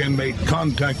once again made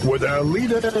contact with our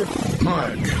leader,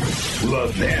 Mark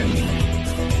Levin.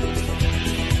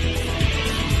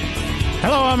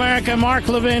 Hello, America. Mark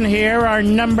Levin here. Our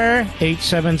number,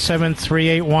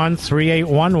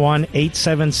 877-381-3811,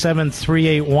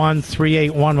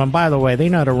 877-381-3811. By the way, they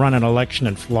know how to run an election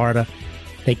in Florida.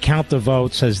 They count the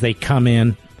votes as they come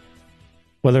in,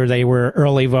 whether they were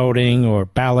early voting or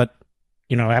ballot,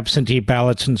 absentee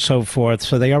ballots and so forth.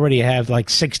 So they already have like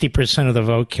 60% of the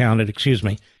vote counted,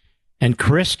 And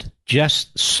Crist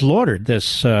just slaughtered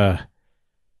this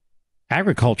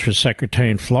agriculture secretary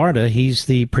in Florida. He's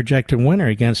the projected winner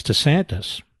against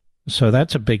DeSantis. So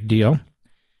that's a big deal.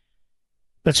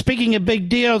 But speaking of big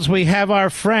deals, we have our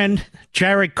friend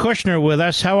Jared Kushner with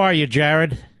us. How are you,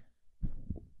 Jared?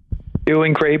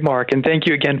 Doing great, Mark, and thank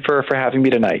you again for having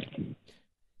me tonight.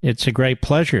 It's a great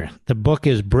pleasure. The book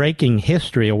is Breaking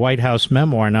History, a White House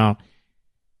memoir. Now,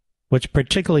 what's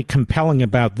particularly compelling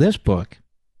about this book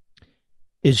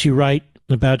is you write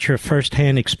about your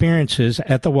firsthand experiences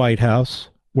at the White House,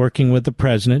 working with the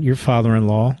president, your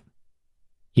father-in-law,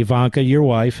 Ivanka, your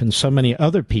wife, and so many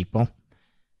other people.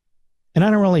 And I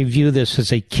don't really view this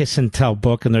as a kiss and tell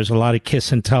book, and there's a lot of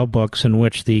kiss and tell books in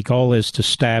which the goal is to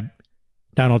stab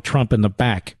Donald Trump in the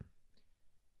back.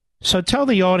 So tell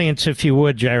the audience, if you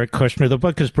would, Jared Kushner, the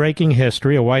book is Breaking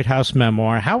History, a White House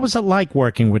memoir. How was it like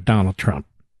working with Donald Trump?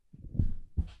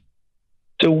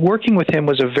 So working with him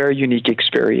was a very unique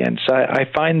experience. I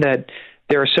find that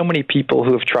there are so many people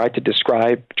who have tried to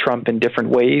describe Trump in different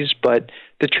ways, but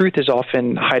the truth is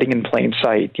often hiding in plain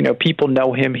sight. You know, people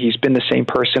know him. He's been the same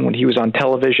person when he was on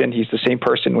television. He's the same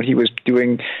person when he was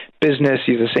doing business.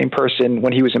 He's the same person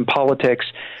when he was in politics.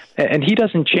 And he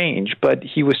doesn't change, but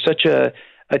he was such a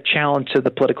challenge to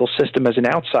the political system as an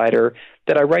outsider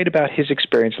that I write about his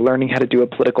experience learning how to do a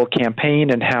political campaign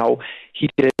and how he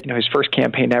did, his first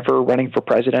campaign ever, running for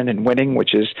president and winning,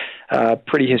 which is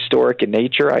pretty historic in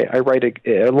nature. I write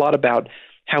a lot about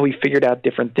how he figured out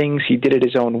different things. He did it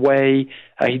his own way.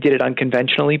 He did it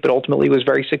unconventionally, but ultimately was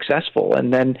very successful.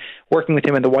 And then working with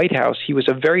him in the White House, he was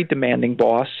a very demanding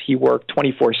boss. He worked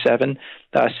 24/7.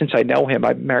 Since I know him,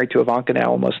 I'm married to Ivanka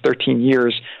now almost 13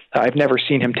 years. I've never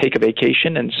seen him take a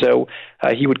vacation. And so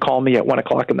he would call me at 1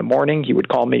 o'clock in the morning. He would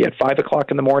call me at 5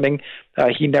 o'clock in the morning.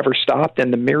 He never stopped.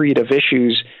 And the myriad of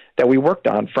issues that we worked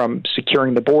on, from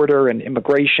securing the border and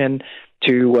immigration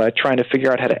to trying to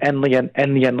figure out how to end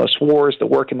the endless wars, the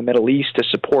work in the Middle East to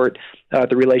support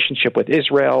the relationship with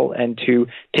Israel, and to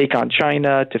take on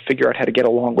China, to figure out how to get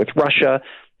along with Russia.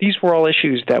 These were all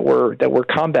issues that were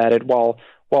combated while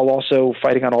also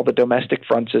fighting on all the domestic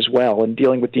fronts as well, and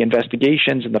dealing with the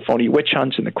investigations and the phony witch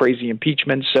hunts and the crazy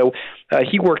impeachments. So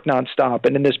he worked nonstop.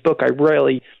 And in this book, I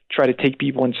really try to take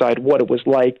people inside what it was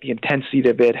like, the intensity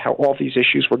of it, how all these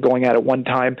issues were going at one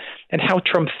time, and how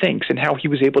Trump thinks and how he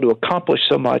was able to accomplish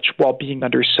so much while being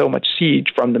under so much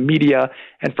siege from the media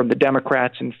and from the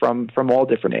Democrats and from all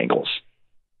different angles.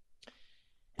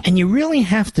 And you really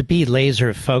have to be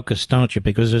laser focused, don't you?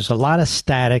 Because there's a lot of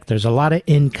static, there's a lot of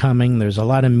incoming, there's a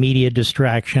lot of media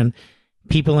distraction,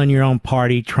 people in your own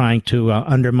party trying to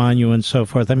undermine you and so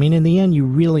forth. I mean, in the end, you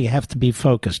really have to be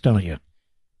focused, don't you?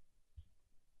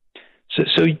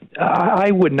 So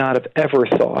I would not have ever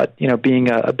thought,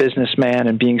 being a businessman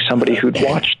and being somebody who'd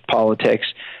watched politics,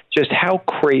 just how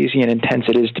crazy and intense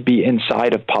it is to be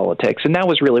inside of politics. And that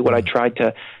was really what I tried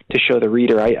to show the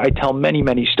reader. I tell many,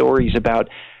 many stories about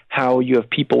how you have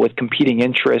people with competing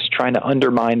interests trying to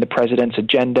undermine the president's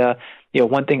agenda.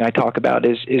 One thing I talk about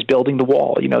is building the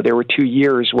wall. There were 2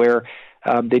 years where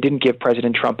they didn't give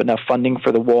President Trump enough funding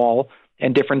for the wall,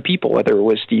 and different people, whether it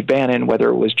was Steve Bannon, whether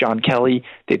it was John Kelly,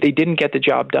 they didn't get the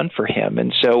job done for him.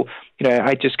 And so,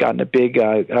 I just gotten a big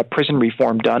prison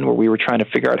reform done where we were trying to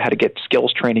figure out how to get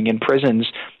skills training in prisons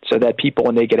so that people,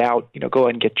 when they get out, go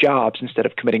and get jobs instead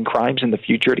of committing crimes in the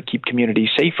future to keep communities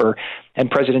safer.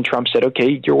 And President Trump said,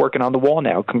 okay, you're working on the wall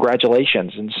now.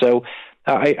 Congratulations. And so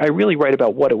I really write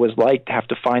about what it was like to have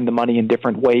to find the money in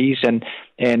different ways, and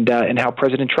how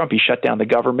President Trump, he shut down the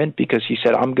government because he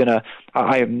said,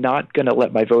 I am not going to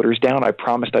let my voters down. I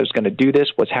promised I was going to do this.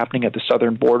 What's happening at the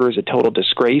southern border is a total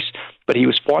disgrace. But he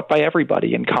was fought by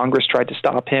everybody, and Congress tried to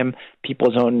stop him.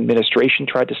 People's own administration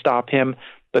tried to stop him.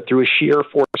 But through a sheer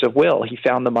force of will, he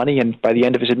found the money, and by the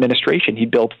end of his administration, he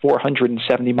built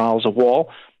 470 miles of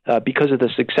wall. Because of the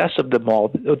success of the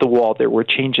wall, there were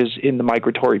changes in the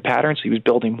migratory patterns. He was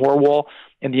building more wall,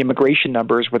 and the immigration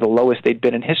numbers were the lowest they'd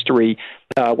been in history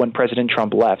when President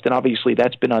Trump left. And obviously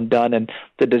that's been undone, and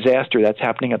the disaster that's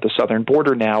happening at the southern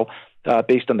border now,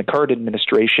 based on the current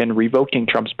administration revoking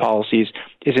Trump's policies,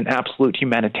 is an absolute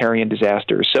humanitarian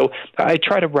disaster. So I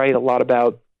try to write a lot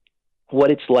about what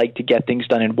it's like to get things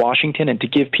done in Washington, and to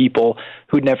give people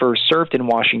who never served in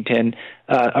Washington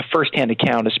a firsthand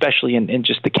account, especially in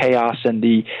just the chaos and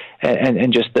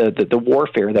just the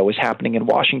warfare that was happening in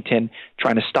Washington,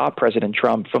 trying to stop President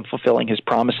Trump from fulfilling his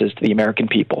promises to the American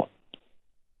people.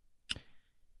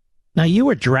 Now, you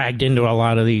were dragged into a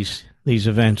lot of these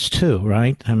events too,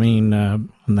 right? I mean, on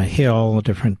the Hill,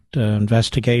 different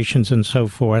investigations and so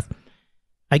forth.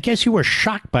 I guess you were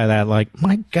shocked by that, like,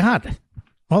 my God,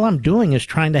 all I'm doing is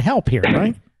trying to help here,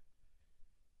 right?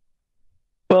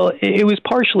 Well, it was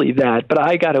partially that, but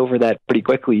I got over that pretty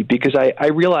quickly because I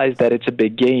realized that it's a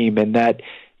big game, and that,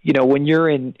 when you're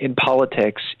in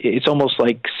politics, it's almost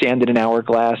like sand in an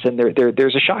hourglass, and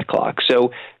there's a shot clock.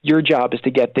 So your job is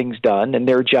to get things done, and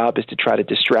their job is to try to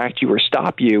distract you or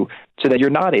stop you so that you're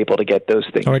not able to get those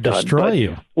things done. Or destroy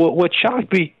you. What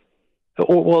shocked me...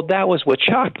 Well, that was what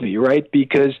shocked me, right?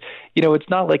 Because, it's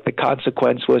not like the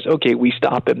consequence was, okay, we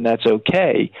stop him, that's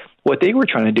okay. What they were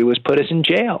trying to do was put us in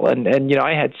jail. And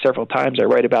I had several times, I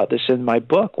write about this in my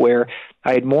book, where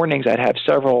I had mornings I'd have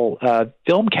several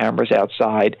film cameras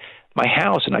outside my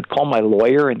house, and I'd call my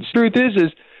lawyer, and the truth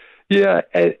is,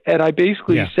 and I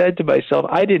basically said to myself,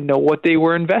 I didn't know what they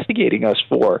were investigating us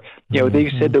for. They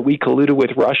said that we colluded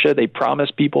with Russia. They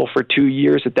promised people for 2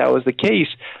 years that was the case.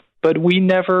 But we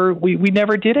never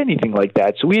did anything like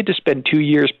that. So we had to spend 2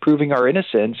 years proving our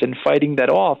innocence and fighting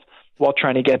that off while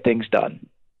trying to get things done.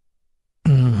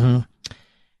 Mm-hmm.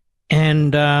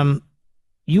 And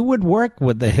you would work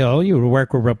with the Hill. You would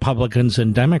work with Republicans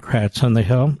and Democrats on the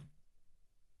Hill.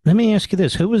 Let me ask you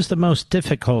this. Who was the most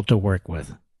difficult to work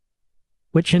with?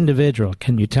 Which individual?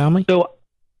 Can you tell me? You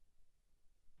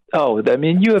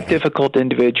have difficult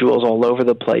individuals all over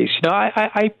the place.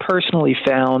 I personally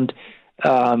found...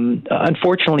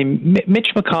 unfortunately, Mitch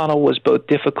McConnell was both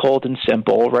difficult and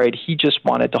simple, right? He just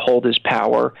wanted to hold his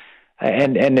power,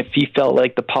 and if he felt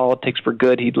like the politics were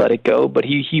good, he'd let it go, but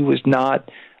he was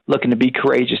not looking to be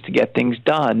courageous to get things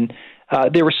done.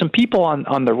 There were some people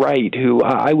on the right who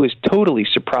I was totally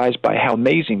surprised by how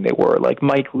amazing they were. Like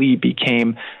Mike Lee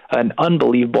became an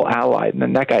unbelievable ally,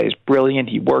 and that guy is brilliant.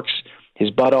 He works his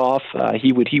butt off.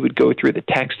 He would go through the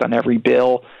text on every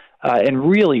bill. And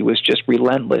really was just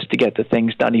relentless to get the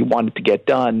things done he wanted to get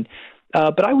done.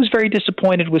 But I was very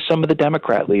disappointed with some of the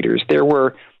Democrat leaders. There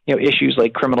were issues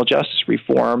like criminal justice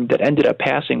reform that ended up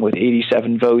passing with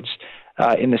 87 votes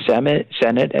in the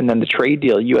Senate, and then the trade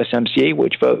deal, USMCA,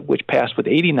 which passed with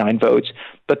 89 votes.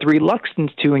 But the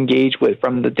reluctance to engage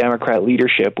from the Democrat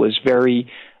leadership was very,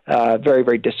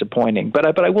 very disappointing. But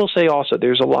I will say also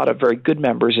there's a lot of very good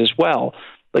members as well.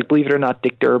 Like, believe it or not,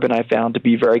 Dick Durbin I found to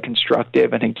be very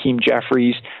constructive, and Hakeem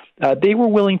Jeffries. They were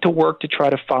willing to work to try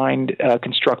to find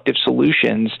constructive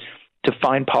solutions to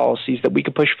find policies that we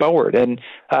could push forward. And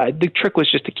the trick was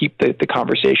just to keep the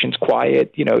conversations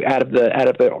quiet, out of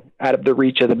the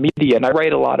reach of the media. And I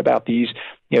write a lot about these,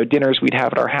 dinners we'd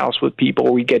have at our house with people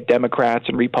where we'd get Democrats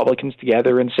and Republicans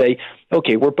together and say,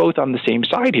 okay, we're both on the same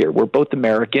side here. We're both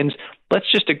Americans. Let's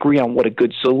just agree on what a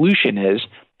good solution is.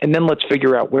 And then let's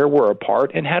figure out where we're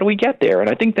apart and how do we get there. And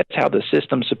I think that's how the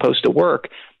system's supposed to work.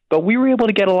 But we were able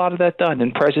to get a lot of that done.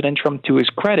 And President Trump, to his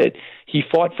credit, he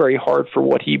fought very hard for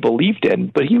what he believed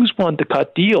in, but he was willing to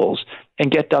cut deals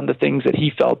and get done the things that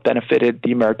he felt benefited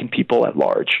the American people at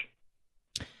large.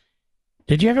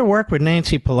 Did you ever work with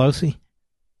Nancy Pelosi?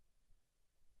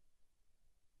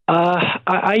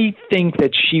 I think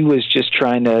that she was just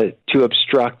trying to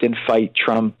obstruct and fight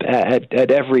Trump at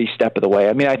every step of the way.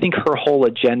 I mean, I think her whole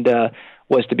agenda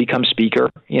was to become speaker,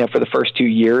 for the first 2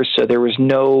 years. So there was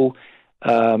no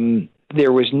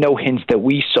hints that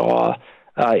we saw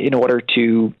in order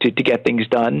to get things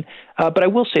done. But I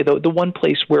will say, though, the one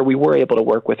place where we were able to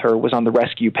work with her was on the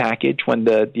rescue package when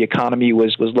the economy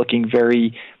was looking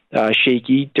very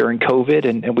shaky during COVID,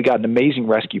 and we got an amazing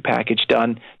rescue package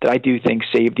done that I do think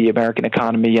saved the American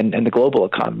economy and the global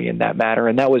economy in that matter.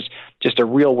 And that was just a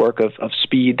real work of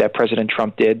speed that President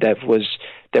Trump did that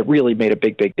really made a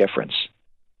big difference.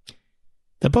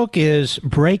 The book is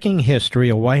Breaking History,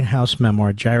 a White House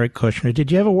memoir, Jared Kushner. Did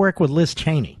you ever work with Liz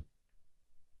Cheney?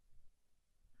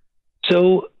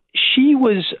 So she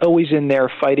was always in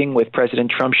there fighting with President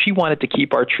Trump. She wanted to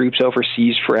keep our troops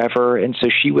overseas forever, and so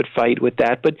she would fight with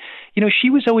that. But, she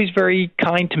was always very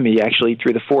kind to me, actually,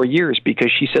 through the 4 years, because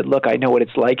she said, look, I know what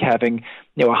it's like having,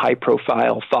 a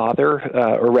high-profile father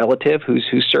or relative who's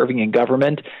serving in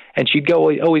government, and she'd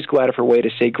always go out of her way to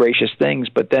say gracious things.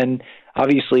 But then,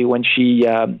 obviously, when she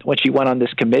went on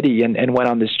this committee and went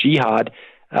on this jihad,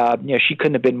 she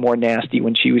couldn't have been more nasty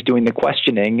when she was doing the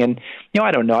questioning. And,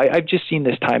 I don't know. I've just seen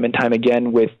this time and time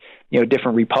again with,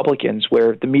 different Republicans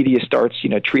where the media starts,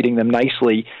 treating them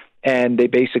nicely, and they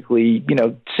basically,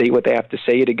 say what they have to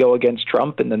say to go against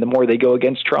Trump. And then the more they go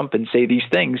against Trump and say these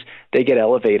things, they get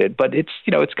elevated. But it's,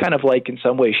 it's kind of like, in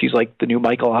some ways, she's like the new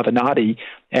Michael Avenatti,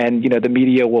 and, the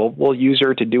media will use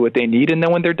her to do what they need. And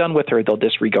then when they're done with her, they'll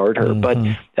disregard her. Mm-hmm. But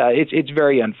it's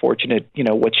very unfortunate,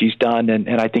 what she's done.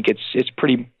 And I think it's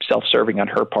pretty self-serving on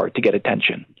her part to get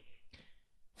attention.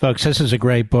 Folks, this is a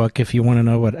great book if you want to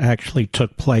know what actually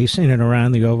took place in and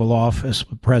around the Oval Office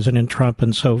with President Trump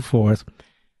and so forth.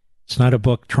 It's not a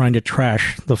book trying to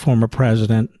trash the former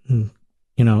president and,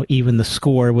 even the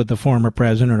score with the former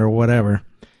president or whatever.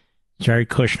 Jared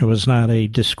Kushner was not a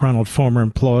disgruntled former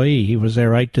employee. He was there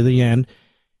right to the end.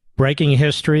 Breaking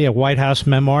History, a White House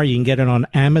memoir. You can get it on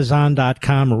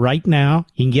Amazon.com right now.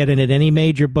 You can get it at any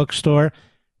major bookstore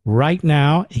right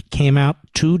now. It came out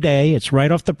today. It's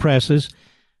right off the presses.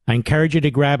 I encourage you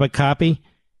to grab a copy,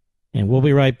 and we'll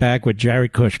be right back with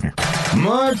Jared Kushner.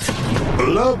 Mark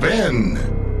Levin.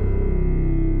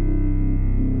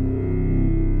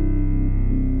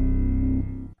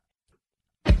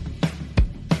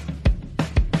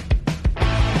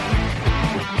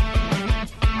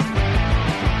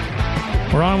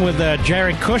 We're on with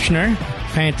Jared Kushner.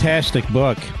 Fantastic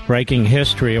book, Breaking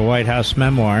History, a White House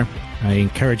memoir. I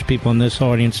encourage people in this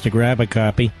audience to grab a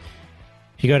copy.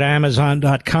 If you go to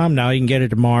Amazon.com now, you can get it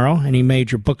tomorrow. Any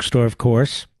major bookstore, of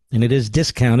course. And it is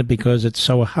discounted because it's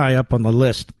so high up on the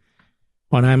list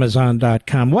on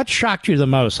Amazon.com. What shocked you the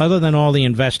most, other than all the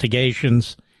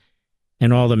investigations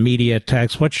and all the media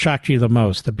attacks? What shocked you the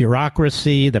most? The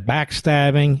bureaucracy, the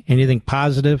backstabbing, anything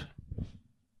positive?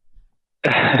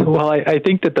 Well, I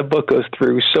think that the book goes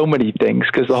through so many things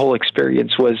because the whole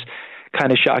experience was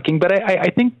kind of shocking. But I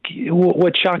think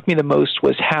what shocked me the most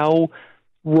was how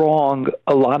wrong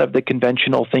a lot of the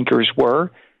conventional thinkers were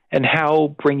and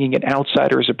how bringing an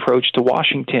outsider's approach to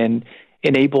Washington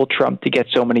enabled Trump to get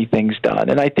so many things done.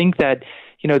 And I think that,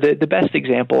 the best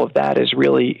example of that is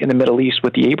really in the Middle East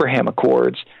with the Abraham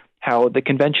Accords, how the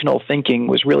conventional thinking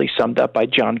was really summed up by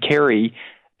John Kerry.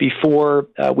 Before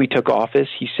we took office,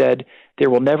 he said, there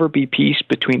will never be peace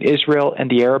between Israel and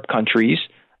the Arab countries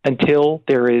until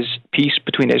there is peace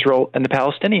between Israel and the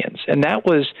Palestinians. And that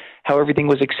was how everything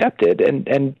was accepted.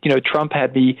 And Trump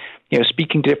had me,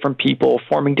 speaking to different people,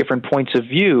 forming different points of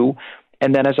view.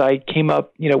 And then as I came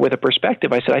up, with a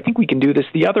perspective, I said, I think we can do this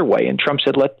the other way. And Trump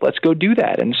said, let's go do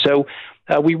that. And so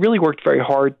we really worked very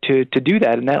hard to do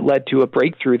that. And that led to a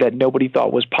breakthrough that nobody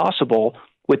thought was possible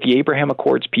with the Abraham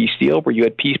Accords peace deal, where you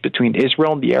had peace between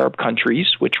Israel and the Arab countries,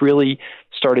 which really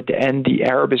started to end the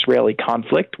Arab-Israeli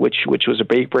conflict, which was a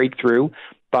big breakthrough.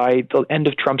 By the end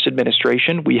of Trump's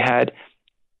administration, we had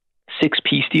 6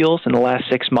 peace deals in the last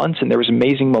 6 months, and there was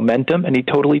amazing momentum, and he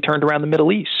totally turned around the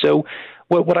Middle East. So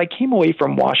what I came away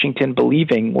from Washington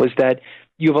believing was that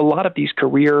you have a lot of these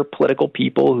career political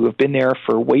people who have been there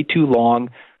for way too long,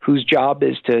 whose job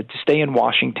is to stay in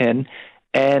Washington,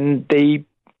 and they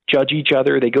judge each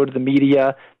other, they go to the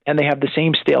media, and they have the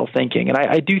same stale thinking. And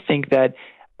I do think that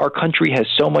our country has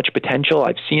so much potential.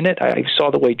 I've seen it. I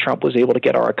saw the way Trump was able to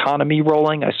get our economy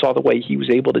rolling. I saw the way he was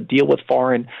able to deal with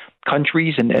foreign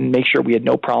countries and make sure we had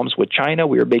no problems with China.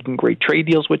 We were making great trade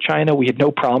deals with China. We had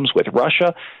no problems with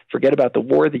Russia. Forget about the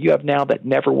war that you have now. That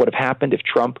never would have happened if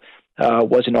Trump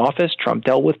was in office. Trump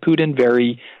dealt with Putin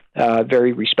very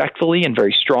respectfully and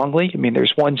very strongly. I mean,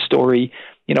 there's one story,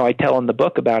 I tell in the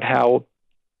book about how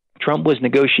Trump was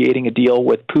negotiating a deal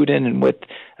with Putin and with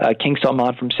King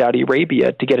Salman from Saudi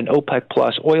Arabia to get an OPEC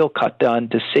plus oil cut done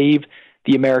to save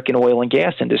the American oil and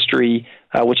gas industry,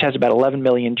 which has about 11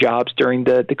 million jobs during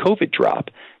the COVID drop.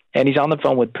 And he's on the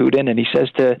phone with Putin, and he says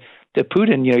to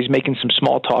Putin, he's making some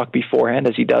small talk beforehand,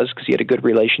 as he does because he had a good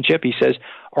relationship. He says,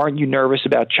 aren't you nervous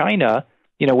about China,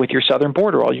 with your southern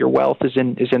border? All your wealth is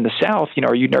in the south.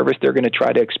 Are you nervous they're going to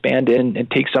try to expand in and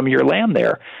take some of your land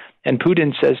there? And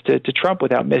Putin says to Trump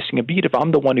without missing a beat, if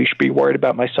I'm the one who should be worried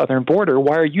about my southern border,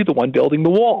 why are you the one building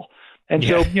the wall? And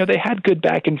so, they had good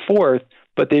back and forth,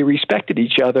 but they respected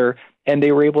each other and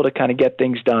they were able to kind of get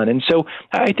things done. And so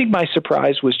I think my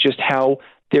surprise was just how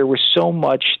there was so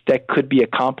much that could be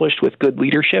accomplished with good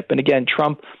leadership. And again,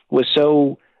 Trump was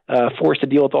so forced to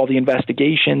deal with all the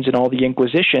investigations and all the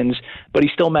inquisitions, but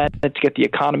he still managed to get the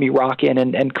economy rocking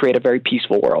and create a very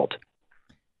peaceful world.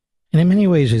 And in many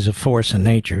ways, he's a force in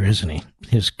nature, isn't he?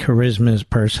 His charisma, his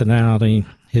personality,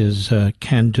 his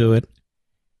can-do-it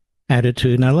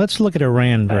attitude. Now, let's look at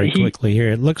Iran very quickly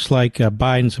here. It looks like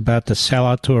Biden's about to sell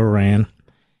out to Iran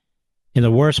in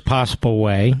the worst possible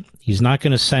way. He's not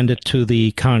going to send it to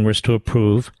the Congress to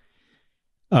approve.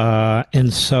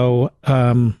 And so,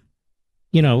 the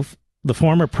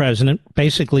former president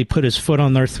basically put his foot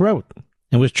on their throat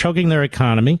and was choking their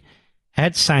economy,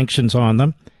 had sanctions on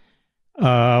them.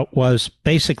 Was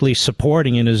basically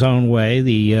supporting in his own way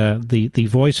the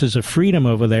voices of freedom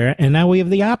over there, and now we have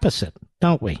the opposite,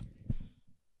 don't we?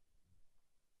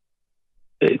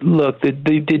 Look, the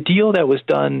deal that was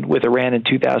done with Iran in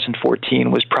 2014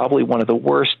 was probably one of the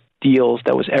worst deals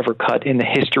that was ever cut in the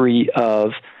history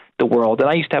of the world. And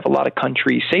I used to have a lot of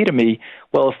countries say to me,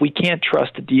 well, if we can't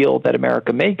trust a deal that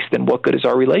America makes, then what good is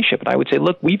our relationship? And I would say,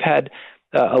 look, we've had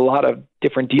a lot of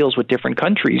different deals with different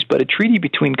countries, but a treaty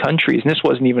between countries, and this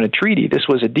wasn't even a treaty, this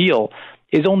was a deal,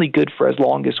 is only good for as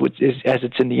long as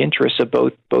it's in the interests of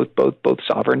both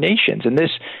sovereign nations. And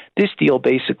this deal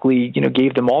basically,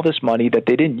 gave them all this money that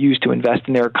they didn't use to invest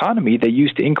in their economy. They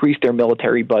used to increase their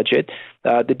military budget.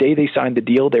 The day they signed the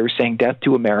deal, they were saying death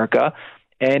to America.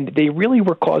 And they really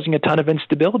were causing a ton of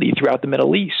instability throughout the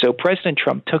Middle East. So President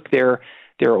Trump took their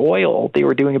oil, they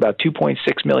were doing about 2.6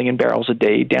 million barrels a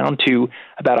day, down to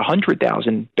about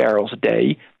 100,000 barrels a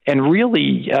day, and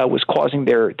really was causing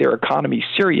their economy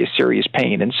serious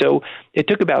pain. And so it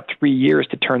took about 3 years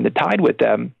to turn the tide with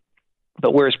them.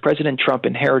 But whereas President Trump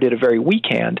inherited a very weak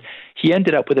hand, he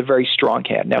ended up with a very strong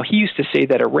hand. Now, he used to say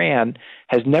that Iran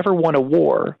has never won a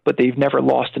war, but they've never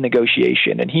lost a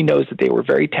negotiation. And he knows that they were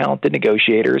very talented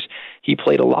negotiators. He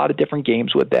played a lot of different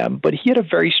games with them, but he had a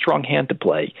very strong hand to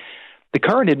play. The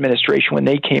current administration, when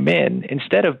they came in,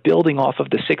 instead of building off of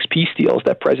the 6 peace deals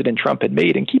that President Trump had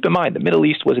made, and keep in mind, the Middle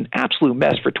East was an absolute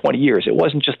mess for 20 years. It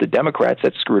wasn't just the Democrats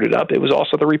that screwed it up. It was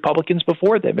also the Republicans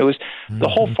before them. It was the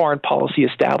whole foreign policy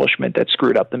establishment that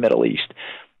screwed up the Middle East.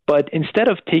 But instead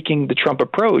of taking the Trump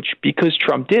approach, because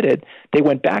Trump did it, they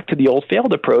went back to the old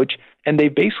failed approach, and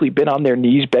they've basically been on their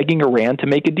knees begging Iran to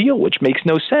make a deal, which makes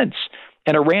no sense.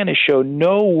 And Iran has shown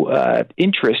no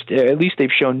interest, at least they've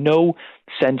shown no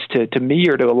sense to me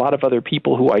or to a lot of other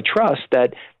people who I trust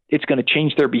that it's going to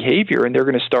change their behavior, and they're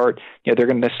going to start, they're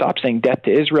going to stop saying death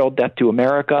to Israel, death to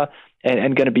America,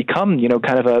 and going to become,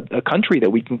 kind of a country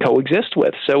that we can coexist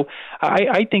with. So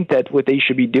I think that what they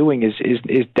should be doing is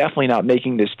definitely not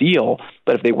making this deal.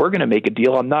 But if they were going to make a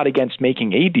deal, I'm not against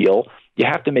making a deal. You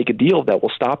have to make a deal that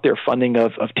will stop their funding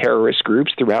of terrorist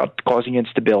groups throughout causing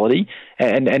instability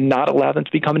and not allow them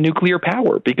to become a nuclear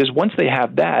power. Because once they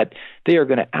have that, they are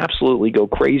going to absolutely go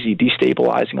crazy,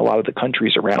 destabilizing a lot of the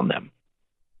countries around them.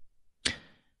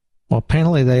 Well,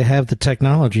 apparently they have the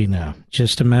technology now.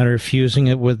 Just a matter of fusing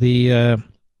it with the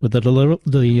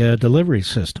delivery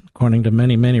system, according to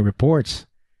many reports.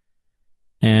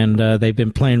 And they've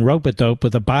been playing rope-a-dope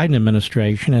with the Biden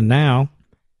administration, and now,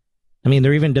 I mean,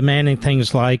 they're even demanding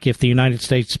things like if the United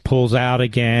States pulls out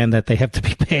again, that they have to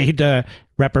be paid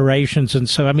reparations. And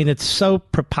so, I mean, it's so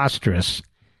preposterous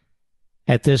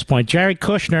at this point. Jared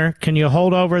Kushner, can you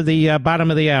hold over the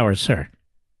bottom of the hour, sir?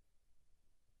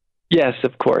 Yes,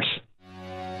 of course.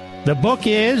 The book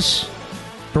is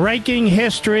Breaking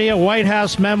History, a White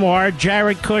House Memoir,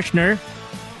 Jared Kushner.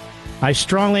 I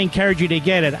strongly encourage you to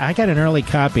get it. I got an early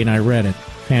copy and I read it.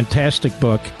 Fantastic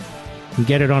book. You can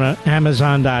get it on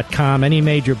Amazon.com, any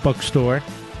major bookstore.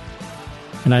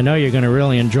 And I know you're going to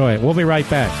really enjoy it. We'll be right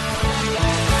back.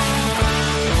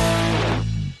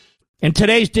 In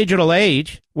today's digital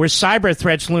age, where cyber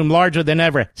threats loom larger than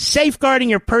ever, safeguarding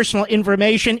your personal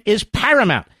information is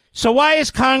paramount. So why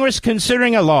is Congress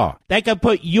considering a law that could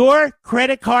put your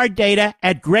credit card data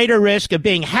at greater risk of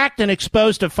being hacked and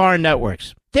exposed to foreign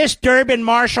networks? This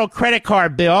Durbin-Marshall credit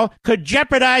card bill could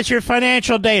jeopardize your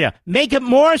financial data, make it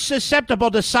more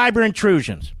susceptible to cyber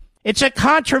intrusions. It's a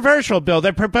controversial bill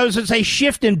that proposes a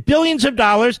shift in billions of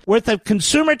dollars worth of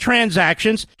consumer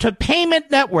transactions to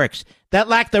payment networks that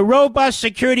lack the robust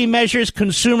security measures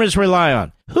consumers rely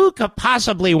on. Who could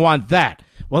possibly want that?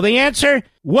 Well, the answer?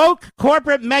 Woke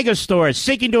corporate megastores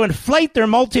seeking to inflate their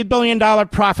multi-billion-dollar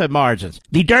profit margins.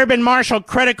 The Durbin-Marshall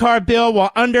credit card bill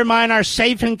will undermine our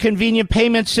safe and convenient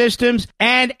payment systems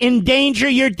and endanger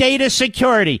your data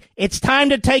security. It's time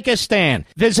to take a stand.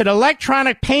 Visit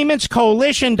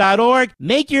electronicpaymentscoalition.org.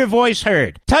 Make your voice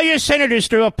heard. Tell your senators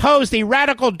to oppose the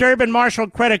radical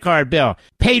Durbin-Marshall credit card bill,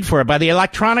 paid for by the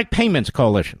Electronic Payments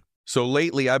Coalition. So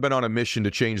lately, I've been on a mission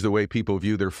to change the way people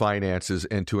view their finances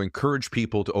and to encourage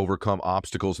people to overcome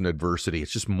obstacles and adversity.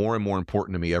 It's just more and more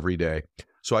important to me every day.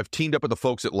 So I've teamed up with the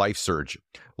folks at LifeSurge.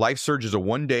 LifeSurge is a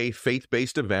one-day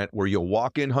faith-based event where you'll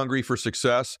walk in hungry for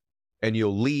success and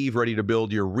you'll leave ready to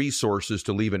build your resources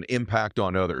to leave an impact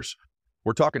on others.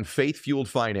 We're talking faith-fueled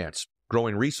finance,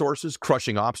 growing resources,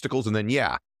 crushing obstacles, and then,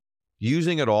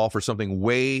 using it all for something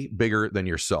way bigger than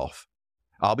yourself.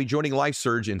 I'll be joining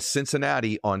LifeSurge in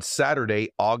Cincinnati on Saturday,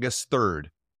 August 3rd.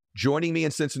 Joining me in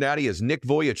Cincinnati is Nick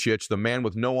Vujicic, the man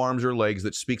with no arms or legs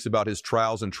that speaks about his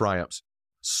trials and triumphs.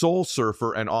 Soul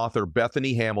surfer and author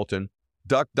Bethany Hamilton,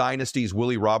 Duck Dynasty's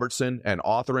Willie Robertson, and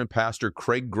author and pastor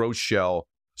Craig Groeschel,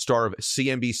 star of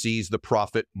CNBC's The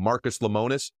Prophet, Marcus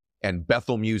Lemonis, and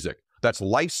Bethel Music. That's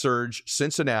LifeSurge,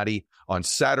 Cincinnati, on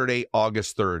Saturday,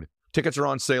 August 3rd. Tickets are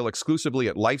on sale exclusively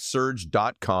at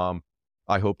lifesurge.com.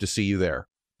 I hope to see you there.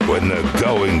 When the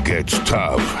going gets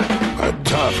tough, a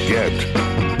tough get.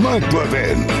 Mark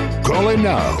Levin. Call him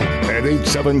now at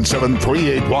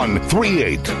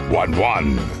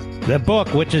 877-381-3811. The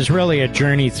book, which is really a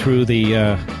journey through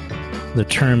the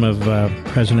term of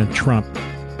President Trump,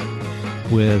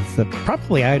 with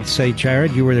probably, I'd say,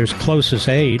 Jared, you were his closest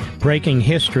aide, Breaking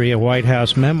History, a White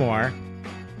House memoir.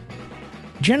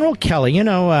 General Kelly,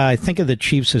 I think of the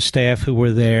chiefs of staff who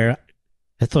were there.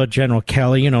 I thought General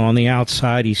Kelly, on the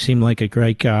outside, he seemed like a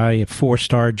great guy, a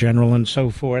 4-star general and so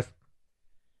forth.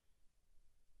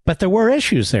 But there were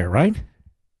issues there, right?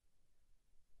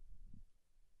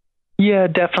 Yeah,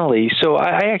 definitely. So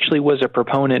I actually was a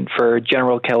proponent for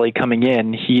General Kelly coming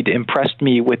in. He'd impressed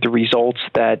me with the results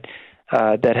that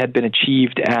had been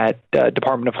achieved at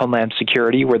Department of Homeland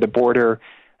Security, where the border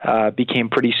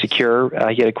became pretty secure.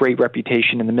 He had a great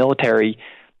reputation in the military.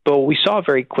 But what we saw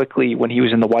very quickly when he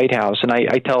was in the White House, and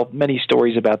I tell many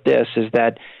stories about this, is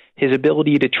that his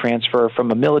ability to transfer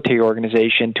from a military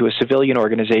organization to a civilian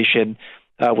organization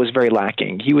was very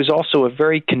lacking. He was also a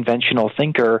very conventional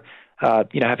thinker,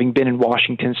 having been in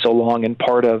Washington so long and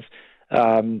part of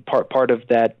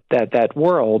that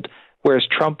world. Whereas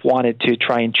Trump wanted to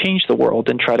try and change the world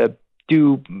and try to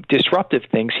do disruptive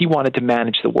things, he wanted to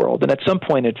manage the world. And at some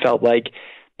point, it felt like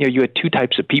you had two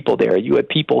types of people there. You had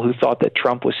people who thought that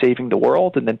Trump was saving the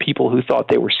world, and then people who thought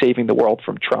they were saving the world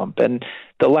from Trump. And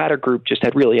the latter group just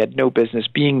had no business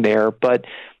being there. But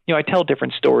I tell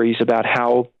different stories about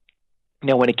how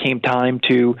when it came time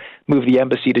to move the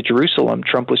embassy to Jerusalem,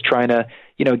 Trump was trying to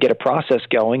get a process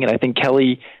going, and I think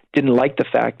Kelly didn't like the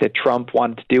fact that Trump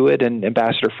wanted to do it, and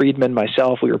Ambassador Friedman,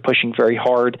 myself, we were pushing very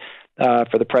hard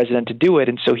for the president to do it.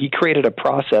 And so he created a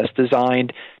process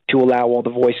designed to allow all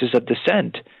the voices of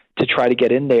dissent to try to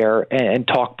get in there and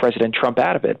talk President Trump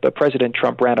out of it. But President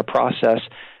Trump ran a process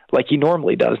like he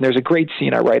normally does. And there's a great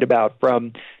scene I write about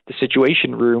from the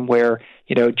Situation Room where,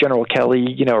 General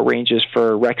Kelly, arranges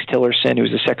for Rex Tillerson, who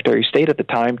was the Secretary of State at the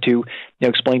time, to,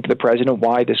 explain to the president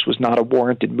why this was not a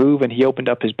warranted move. And he opened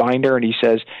up his binder and he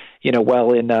says, in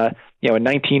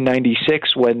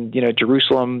 1996, when,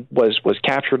 Jerusalem was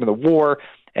captured in the war,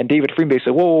 and David Friedman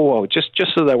said, whoa, just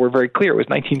so that we're very clear, it was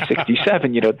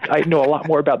 1967. I know a lot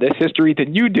more about this history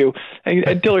than you do.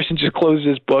 And Tillerson just closes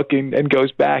his book and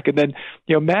goes back. And then,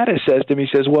 Mattis says to him, he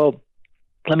says, well,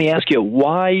 let me ask you,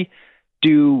 why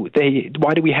does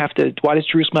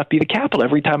Jerusalem have to be the capital?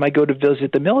 Every time I go to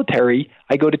visit the military,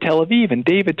 I go to Tel Aviv. And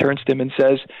David turns to him and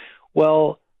says,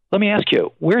 well, let me ask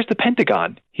you, where's the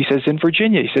Pentagon? He says, in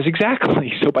Virginia. He says,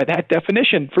 exactly. So by that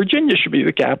definition, Virginia should be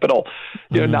the capital,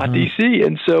 not D.C.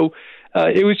 And so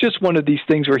it was just one of these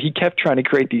things where he kept trying to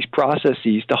create these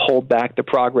processes to hold back the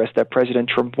progress that President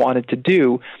Trump wanted to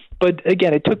do. But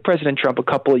again, it took President Trump a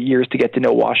couple of years to get to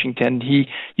know Washington. He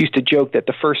used to joke that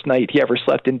the first night he ever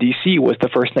slept in D.C. was the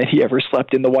first night he ever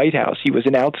slept in the White House. He was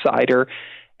an outsider.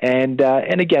 And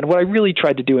again, what I really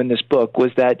tried to do in this book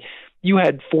was that you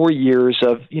had 4 years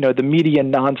of, the media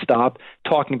nonstop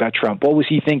talking about Trump. What was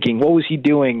he thinking? What was he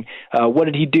doing? What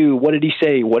did he do? What did he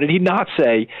say? What did he not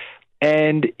say?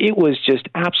 And it was just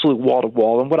absolute wall to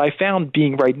wall. And what I found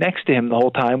being right next to him the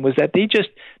whole time was that they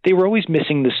were always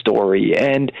missing the story.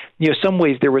 And, some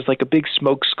ways there was like a big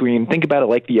smoke screen. Think about it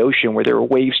like the ocean where there were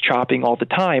waves chopping all the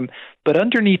time. But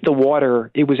underneath the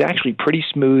water, it was actually pretty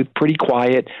smooth, pretty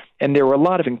quiet. And there were a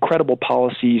lot of incredible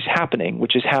policies happening,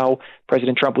 which is how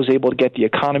President Trump was able to get the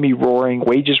economy roaring.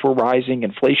 Wages were rising.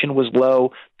 Inflation was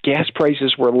low. Gas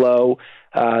prices were low.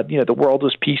 The world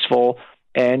was peaceful.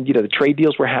 And, the trade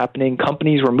deals were happening.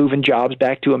 Companies were moving jobs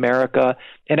back to America.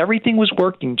 And everything was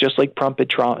working just like President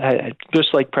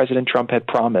Trump had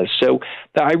promised. So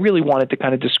I really wanted to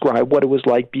kind of describe what it was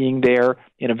like being there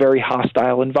in a very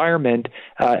hostile environment.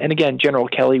 And again, General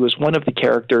Kelly was one of the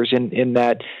characters in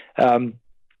that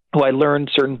who I learned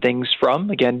certain things from.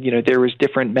 Again, there was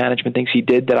different management things he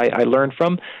did that I learned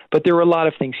from, but there were a lot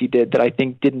of things he did that I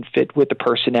think didn't fit with the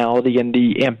personality and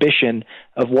the ambition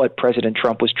of what President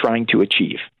Trump was trying to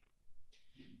achieve.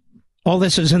 All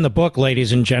this is in the book,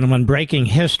 ladies and gentlemen, Breaking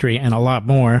History and a lot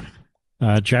more.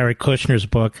 Jared Kushner's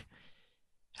book.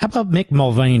 How about Mick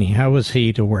Mulvaney? How was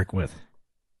he to work with?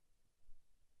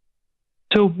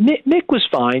 So Mick was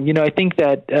fine. I think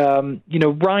that,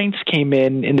 Reince came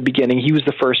in the beginning. He was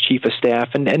the first chief of staff,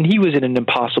 and he was in an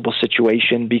impossible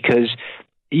situation because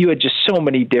you had just so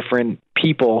many different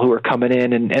people who were coming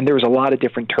in, and there was a lot of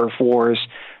different turf wars.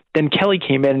 Then Kelly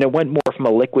came in, and it went more from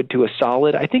a liquid to a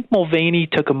solid. I think Mulvaney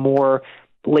took a more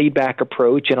laid-back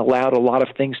approach and allowed a lot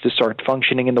of things to start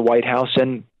functioning in the White House,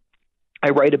 and I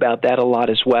write about that a lot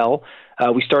as well.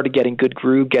 We started getting good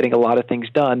groove, getting a lot of things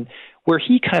done. Where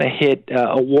he kind of hit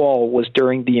a wall was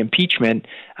during the impeachment.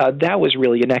 That was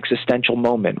really an existential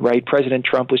moment, right? President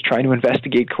Trump was trying to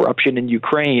investigate corruption in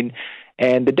Ukraine,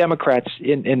 and the Democrats,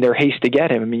 in their haste to get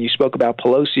him, I mean, you spoke about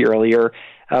Pelosi earlier,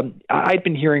 I'd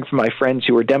been hearing from my friends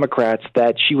who were Democrats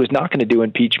that she was not going to do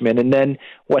impeachment. And then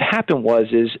what happened was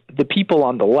the people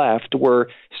on the left were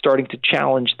starting to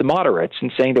challenge the moderates and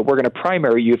saying that we're going to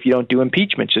primary you if you don't do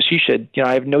impeachment. So she should,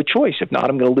 I have no choice. If not,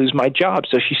 I'm going to lose my job.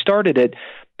 So she started it.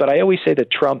 But I always say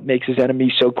that Trump makes his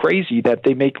enemies so crazy that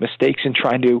they make mistakes in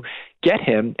trying to get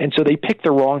him. And so they picked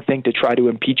the wrong thing to try to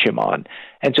impeach him on.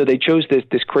 And so they chose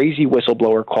this crazy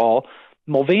whistleblower call.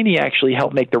 Mulvaney actually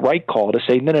helped make the right call to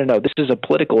say, no, this is a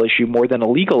political issue more than a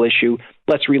legal issue.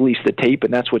 Let's release the tape.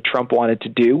 And that's what Trump wanted to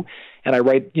do. And I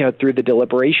write, through the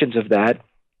deliberations of that.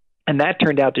 And that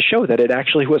turned out to show that it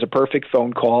actually was a perfect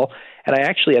phone call. And I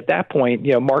actually, at that point,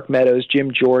 Mark Meadows,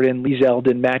 Jim Jordan, Lee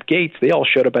Zeldin, Matt Gaetz, they all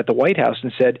showed up at the White House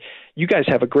and said, you guys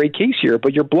have a great case here,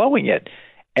 but you're blowing it.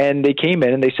 And they came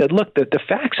in and they said, look, the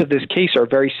facts of this case are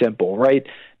very simple, right?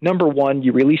 Number one,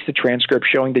 you released the transcript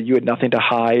showing that you had nothing to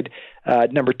hide.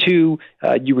 Number two,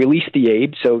 you released the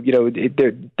aid. So,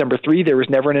 number three, there was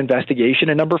never an investigation.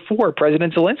 And number four,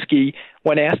 President Zelensky,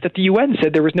 when asked at the UN,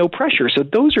 said there was no pressure. So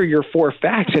those are your four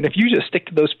facts. And if you just stick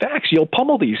to those facts, you'll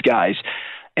pummel these guys.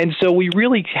 And so we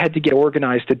really had to get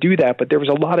organized to do that. But there was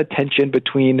a lot of tension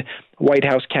between White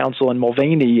House counsel and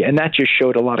Mulvaney, and that just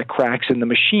showed a lot of cracks in the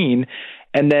machine.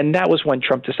 And then that was when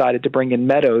Trump decided to bring in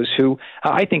Meadows, who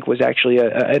I think was actually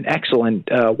an excellent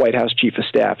White House chief of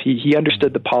staff. He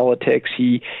understood the politics.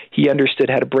 He understood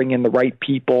how to bring in the right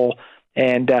people.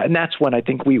 And that's when I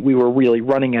think we were really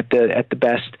running at the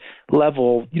best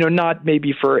level, not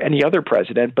maybe for any other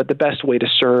president, but the best way to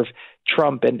serve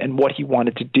Trump and what he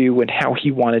wanted to do and how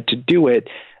he wanted to do it.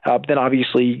 Then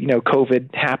obviously,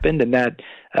 COVID happened, and that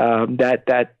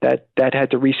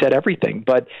had to reset everything.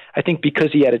 But I think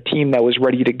because he had a team that was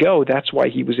ready to go, that's why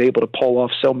he was able to pull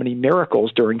off so many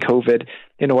miracles during COVID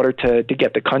in order to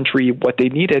get the country what they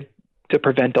needed to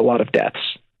prevent a lot of deaths.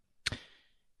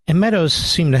 And Meadows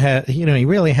seemed to have, he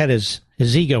really had his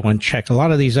ego in check. A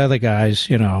lot of these other guys,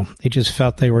 they just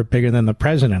felt they were bigger than the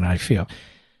president, I feel.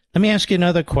 Let me ask you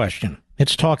another question.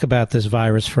 Let's talk about this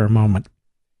virus for a moment.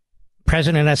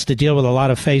 President has to deal with a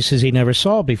lot of faces he never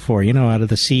saw before, out of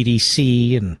the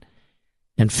CDC and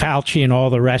Fauci and all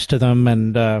the rest of them.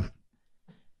 And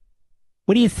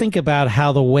what do you think about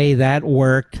how the way that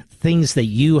worked, things that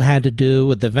you had to do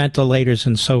with the ventilators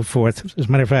and so forth? As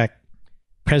a matter of fact,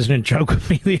 President joked with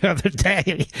me the other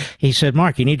day. He said,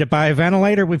 Mark, you need to buy a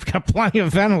ventilator? We've got plenty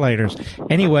of ventilators.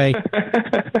 Anyway,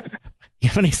 you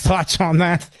have any thoughts on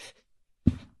that?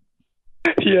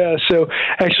 Yeah, so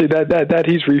actually that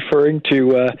he's referring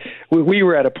to, we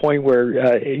were at a point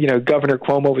where, Governor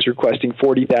Cuomo was requesting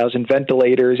 40,000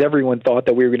 ventilators. Everyone thought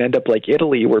that we were going to end up like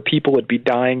Italy, where people would be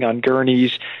dying on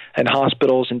gurneys and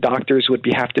hospitals and doctors would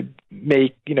have to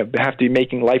be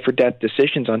making life or death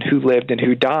decisions on who lived and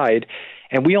who died.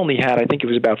 And we only had, I think it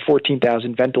was about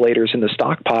 14,000 ventilators in the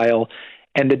stockpile.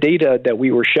 And the data that we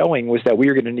were showing was that we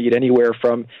were going to need anywhere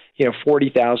from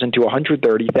 40,000 to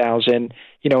 130,000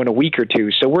 in a week or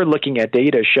two. So we're looking at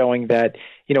data showing that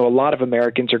a lot of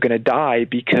Americans are going to die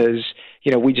because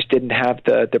we just didn't have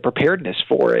the preparedness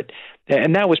for it.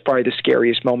 And that was probably the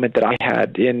scariest moment that I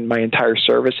had in my entire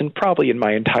service and probably in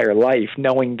my entire life,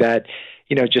 knowing that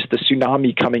just the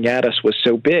tsunami coming at us was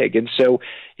so big. And so,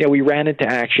 we ran into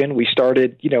action. We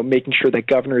started, making sure that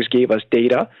governors gave us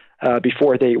data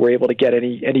before they were able to get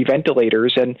any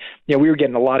ventilators. And, we were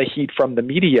getting a lot of heat from the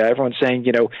media. Everyone's saying,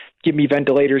 give me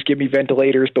ventilators,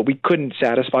 but we couldn't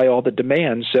satisfy all the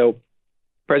demands. So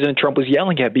President Trump was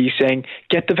yelling at me saying,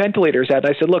 get the ventilators out.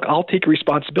 And I said, look, I'll take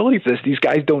responsibility for this. These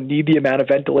guys don't need the amount of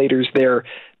ventilators they're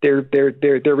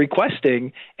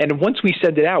requesting. And once we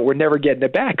send it out, we're never getting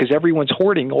it back because everyone's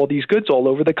hoarding all these goods all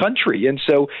over the country. And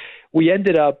so we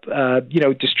ended up,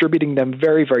 distributing them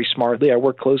very, very smartly. I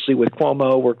worked closely with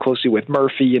Cuomo, worked closely with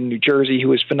Murphy in New Jersey, who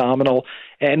was phenomenal.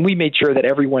 And we made sure that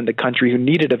everyone in the country who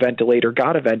needed a ventilator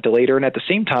got a ventilator. And at the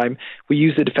same time, we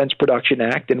used the Defense Production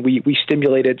Act and we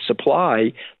stimulated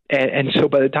supply. And so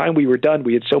by the time we were done,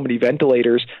 we had so many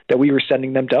ventilators that we were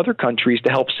sending them to other countries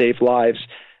to help save lives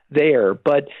there.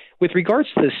 But with regards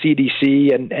to the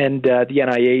CDC and the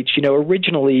NIH,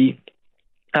 originally,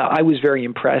 I was very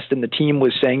impressed, and the team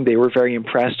was saying they were very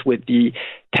impressed with the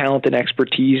talent and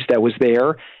expertise that was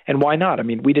there. And why not? I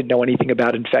mean, we didn't know anything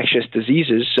about infectious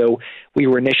diseases, so we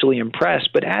were initially impressed.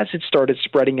 But as it started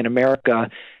spreading in America,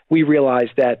 we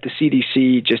realized that the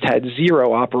CDC just had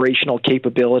zero operational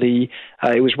capability.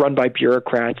 It was run by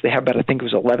bureaucrats. They have about, I think it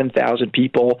was 11,000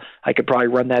 people. I could probably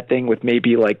run that thing with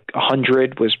maybe like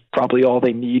 100 was probably all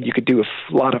they need. You could do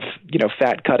a lot of,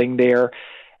 fat cutting there.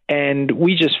 And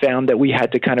we just found that we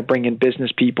had to kind of bring in business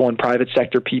people and private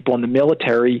sector people in the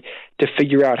military to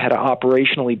figure out how to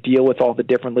operationally deal with all the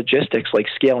different logistics, like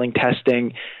scaling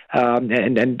testing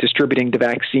and distributing the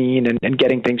vaccine and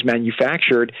getting things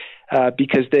manufactured,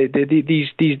 because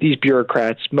these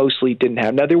bureaucrats mostly didn't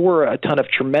have. Now, there were a ton of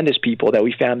tremendous people that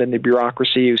we found in the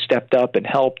bureaucracy who stepped up and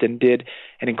helped and did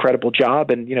an incredible job.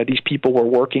 And, these people were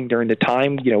working during the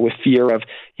time, with fear of,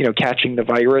 catching the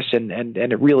virus. And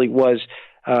it really was,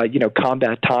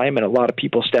 combat time, and a lot of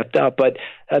people stepped up. But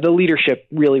the leadership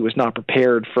really was not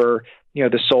prepared for,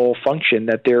 the sole function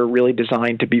that they're really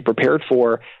designed to be prepared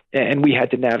for. And we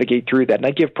had to navigate through that. And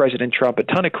I give President Trump a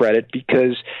ton of credit,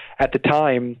 because at the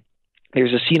time,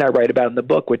 there's a scene I write about in the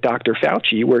book with Dr.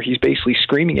 Fauci where he's basically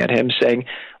screaming at him saying,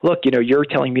 look, you're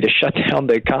telling me to shut down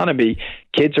the economy.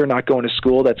 Kids are not going to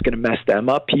school. That's going to mess them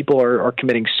up. People are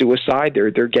committing suicide.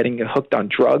 They're getting hooked on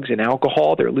drugs and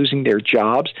alcohol. They're losing their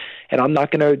jobs. And I'm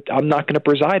not going to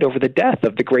preside over the death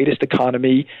of the greatest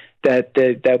economy that's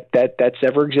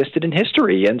ever existed in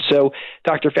history. And so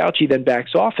Dr. Fauci then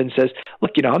backs off and says,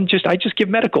 look, I just give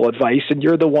medical advice, and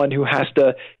you're the one who has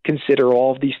to consider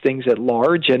all of these things at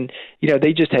large. And,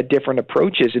 they just had different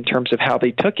approaches in terms of how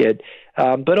they took it.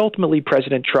 But ultimately,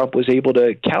 President Trump was able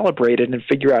to calibrate it and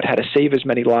figure out how to save as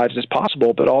many lives as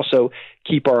possible, but also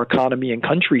keep our economy and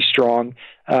country strong.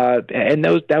 And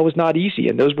that was not easy.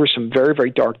 And those were some very,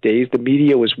 very dark days. The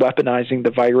media was weaponizing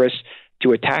the virus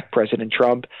to attack President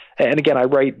Trump. And again, I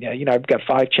write, I've got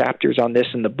 5 chapters on this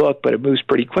in the book, but it moves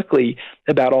pretty quickly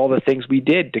about all the things we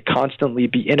did to constantly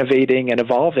be innovating and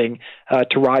evolving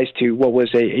to rise to what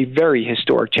was a very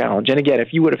historic challenge. And again, if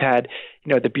you would have had,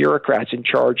 the bureaucrats in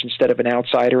charge instead of an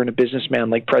outsider and a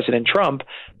businessman like President Trump,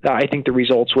 I think the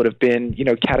results would have been,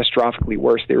 catastrophically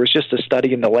worse. There was just a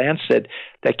study in the Lancet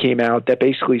that came out that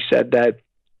basically said that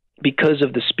because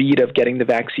of the speed of getting the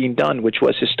vaccine done, which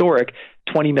was historic,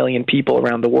 20 million people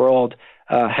around the world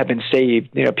have been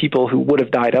saved, people who would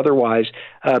have died otherwise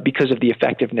because of the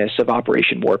effectiveness of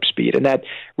Operation Warp Speed. And that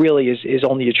really is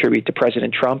only a tribute to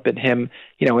President Trump and him,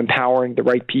 empowering the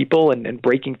right people and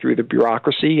breaking through the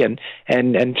bureaucracy and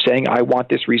saying, I want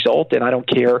this result, and I don't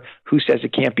care who says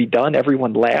it can't be done.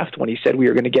 Everyone laughed when he said we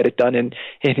were going to get it done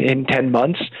in 10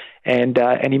 months, and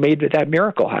he made that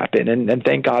miracle happen, and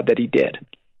thank God that he did.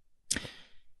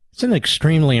 It's an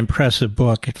extremely impressive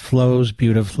book. It flows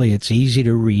beautifully. It's easy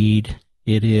to read.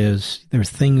 There's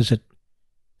things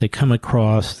that come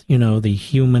across, the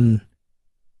human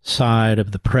side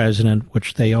of the president,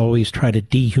 which they always try to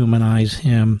dehumanize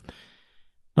him.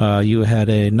 You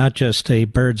had not just a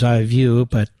bird's eye view,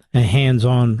 but a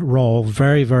hands-on role.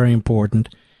 Very, very important.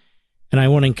 And I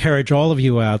want to encourage all of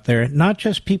you out there, not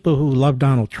just people who love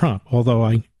Donald Trump, although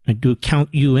I do count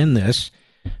you in this,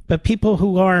 but people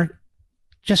who are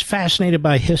just fascinated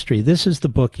by history. This is the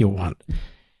book you want.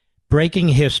 Breaking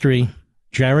History,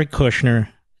 Jared Kushner.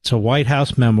 It's a White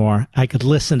House memoir. I could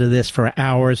listen to this for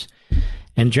hours.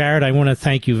 And Jared, I want to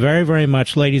thank you very, very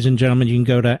much. Ladies and gentlemen, you can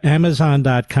go to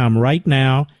Amazon.com right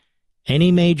now,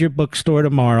 any major bookstore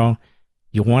tomorrow.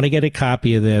 You want to get a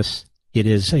copy of this. It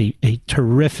is a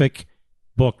terrific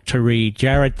book to read.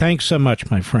 Jared, thanks so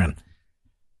much, my friend.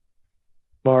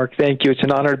 Mark, thank you. It's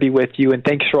an honor to be with you, and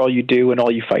thanks for all you do and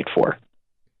all you fight for.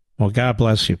 Well, God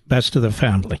bless you. Best to the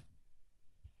family.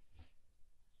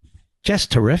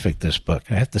 Just terrific, this book,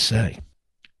 I have to say.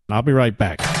 I'll be right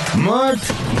back. Mark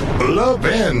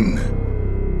Levin.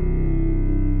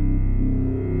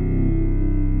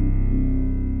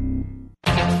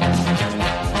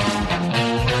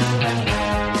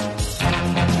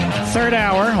 Third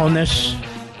hour on this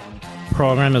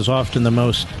program is often the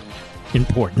most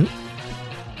important.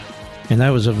 And that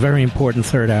was a very important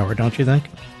third hour, don't you think?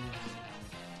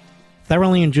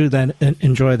 Thoroughly enjoyed that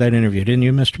interview, didn't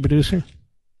you, Mr. Producer?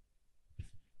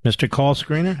 Mr. Call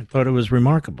Screener? I thought it was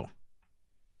remarkable.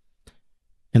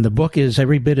 And the book is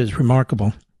every bit as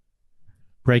remarkable.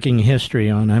 Breaking History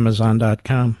on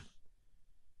Amazon.com.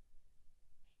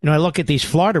 I look at these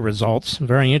Florida results,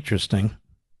 very interesting.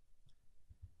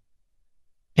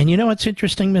 And you know what's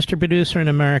interesting, Mr. Producer? In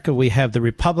America, we have the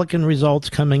Republican results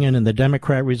coming in and the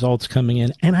Democrat results coming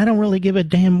in, and I don't really give a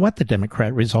damn what the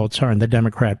Democrat results are in the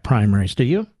Democrat primaries, do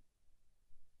you?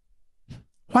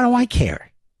 Why do I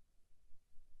care?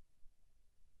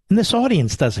 And this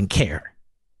audience doesn't care.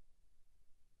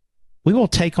 We will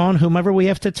take on whomever we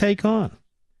have to take on.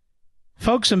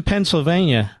 Folks in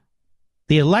Pennsylvania,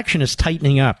 the election is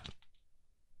tightening up.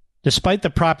 Despite the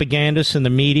propagandists in the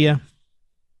media,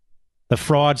 the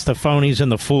frauds, the phonies,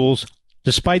 and the fools,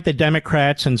 despite the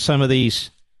Democrats and some of these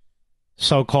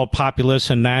so-called populists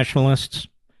and nationalists,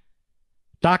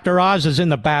 Dr. Oz is in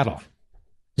the battle.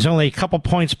 He's only a couple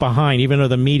points behind, even though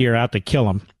the media are out to kill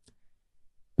him.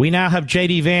 We now have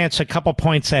J.D. Vance a couple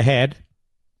points ahead.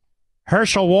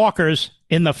 Herschel Walker's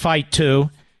in the fight, too.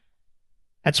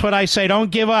 That's what I say.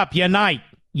 Don't give up. Unite.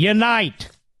 Unite.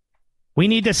 We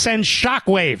need to send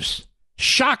shockwaves.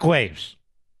 Shockwaves.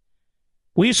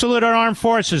 We salute our armed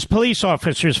forces, police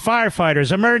officers,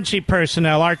 firefighters, emergency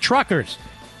personnel, our truckers,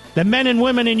 the men and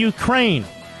women in Ukraine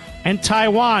and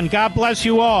Taiwan. God bless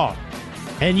you all.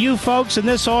 And you folks in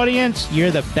this audience,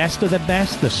 you're the best of the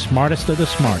best, the smartest of the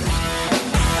smartest.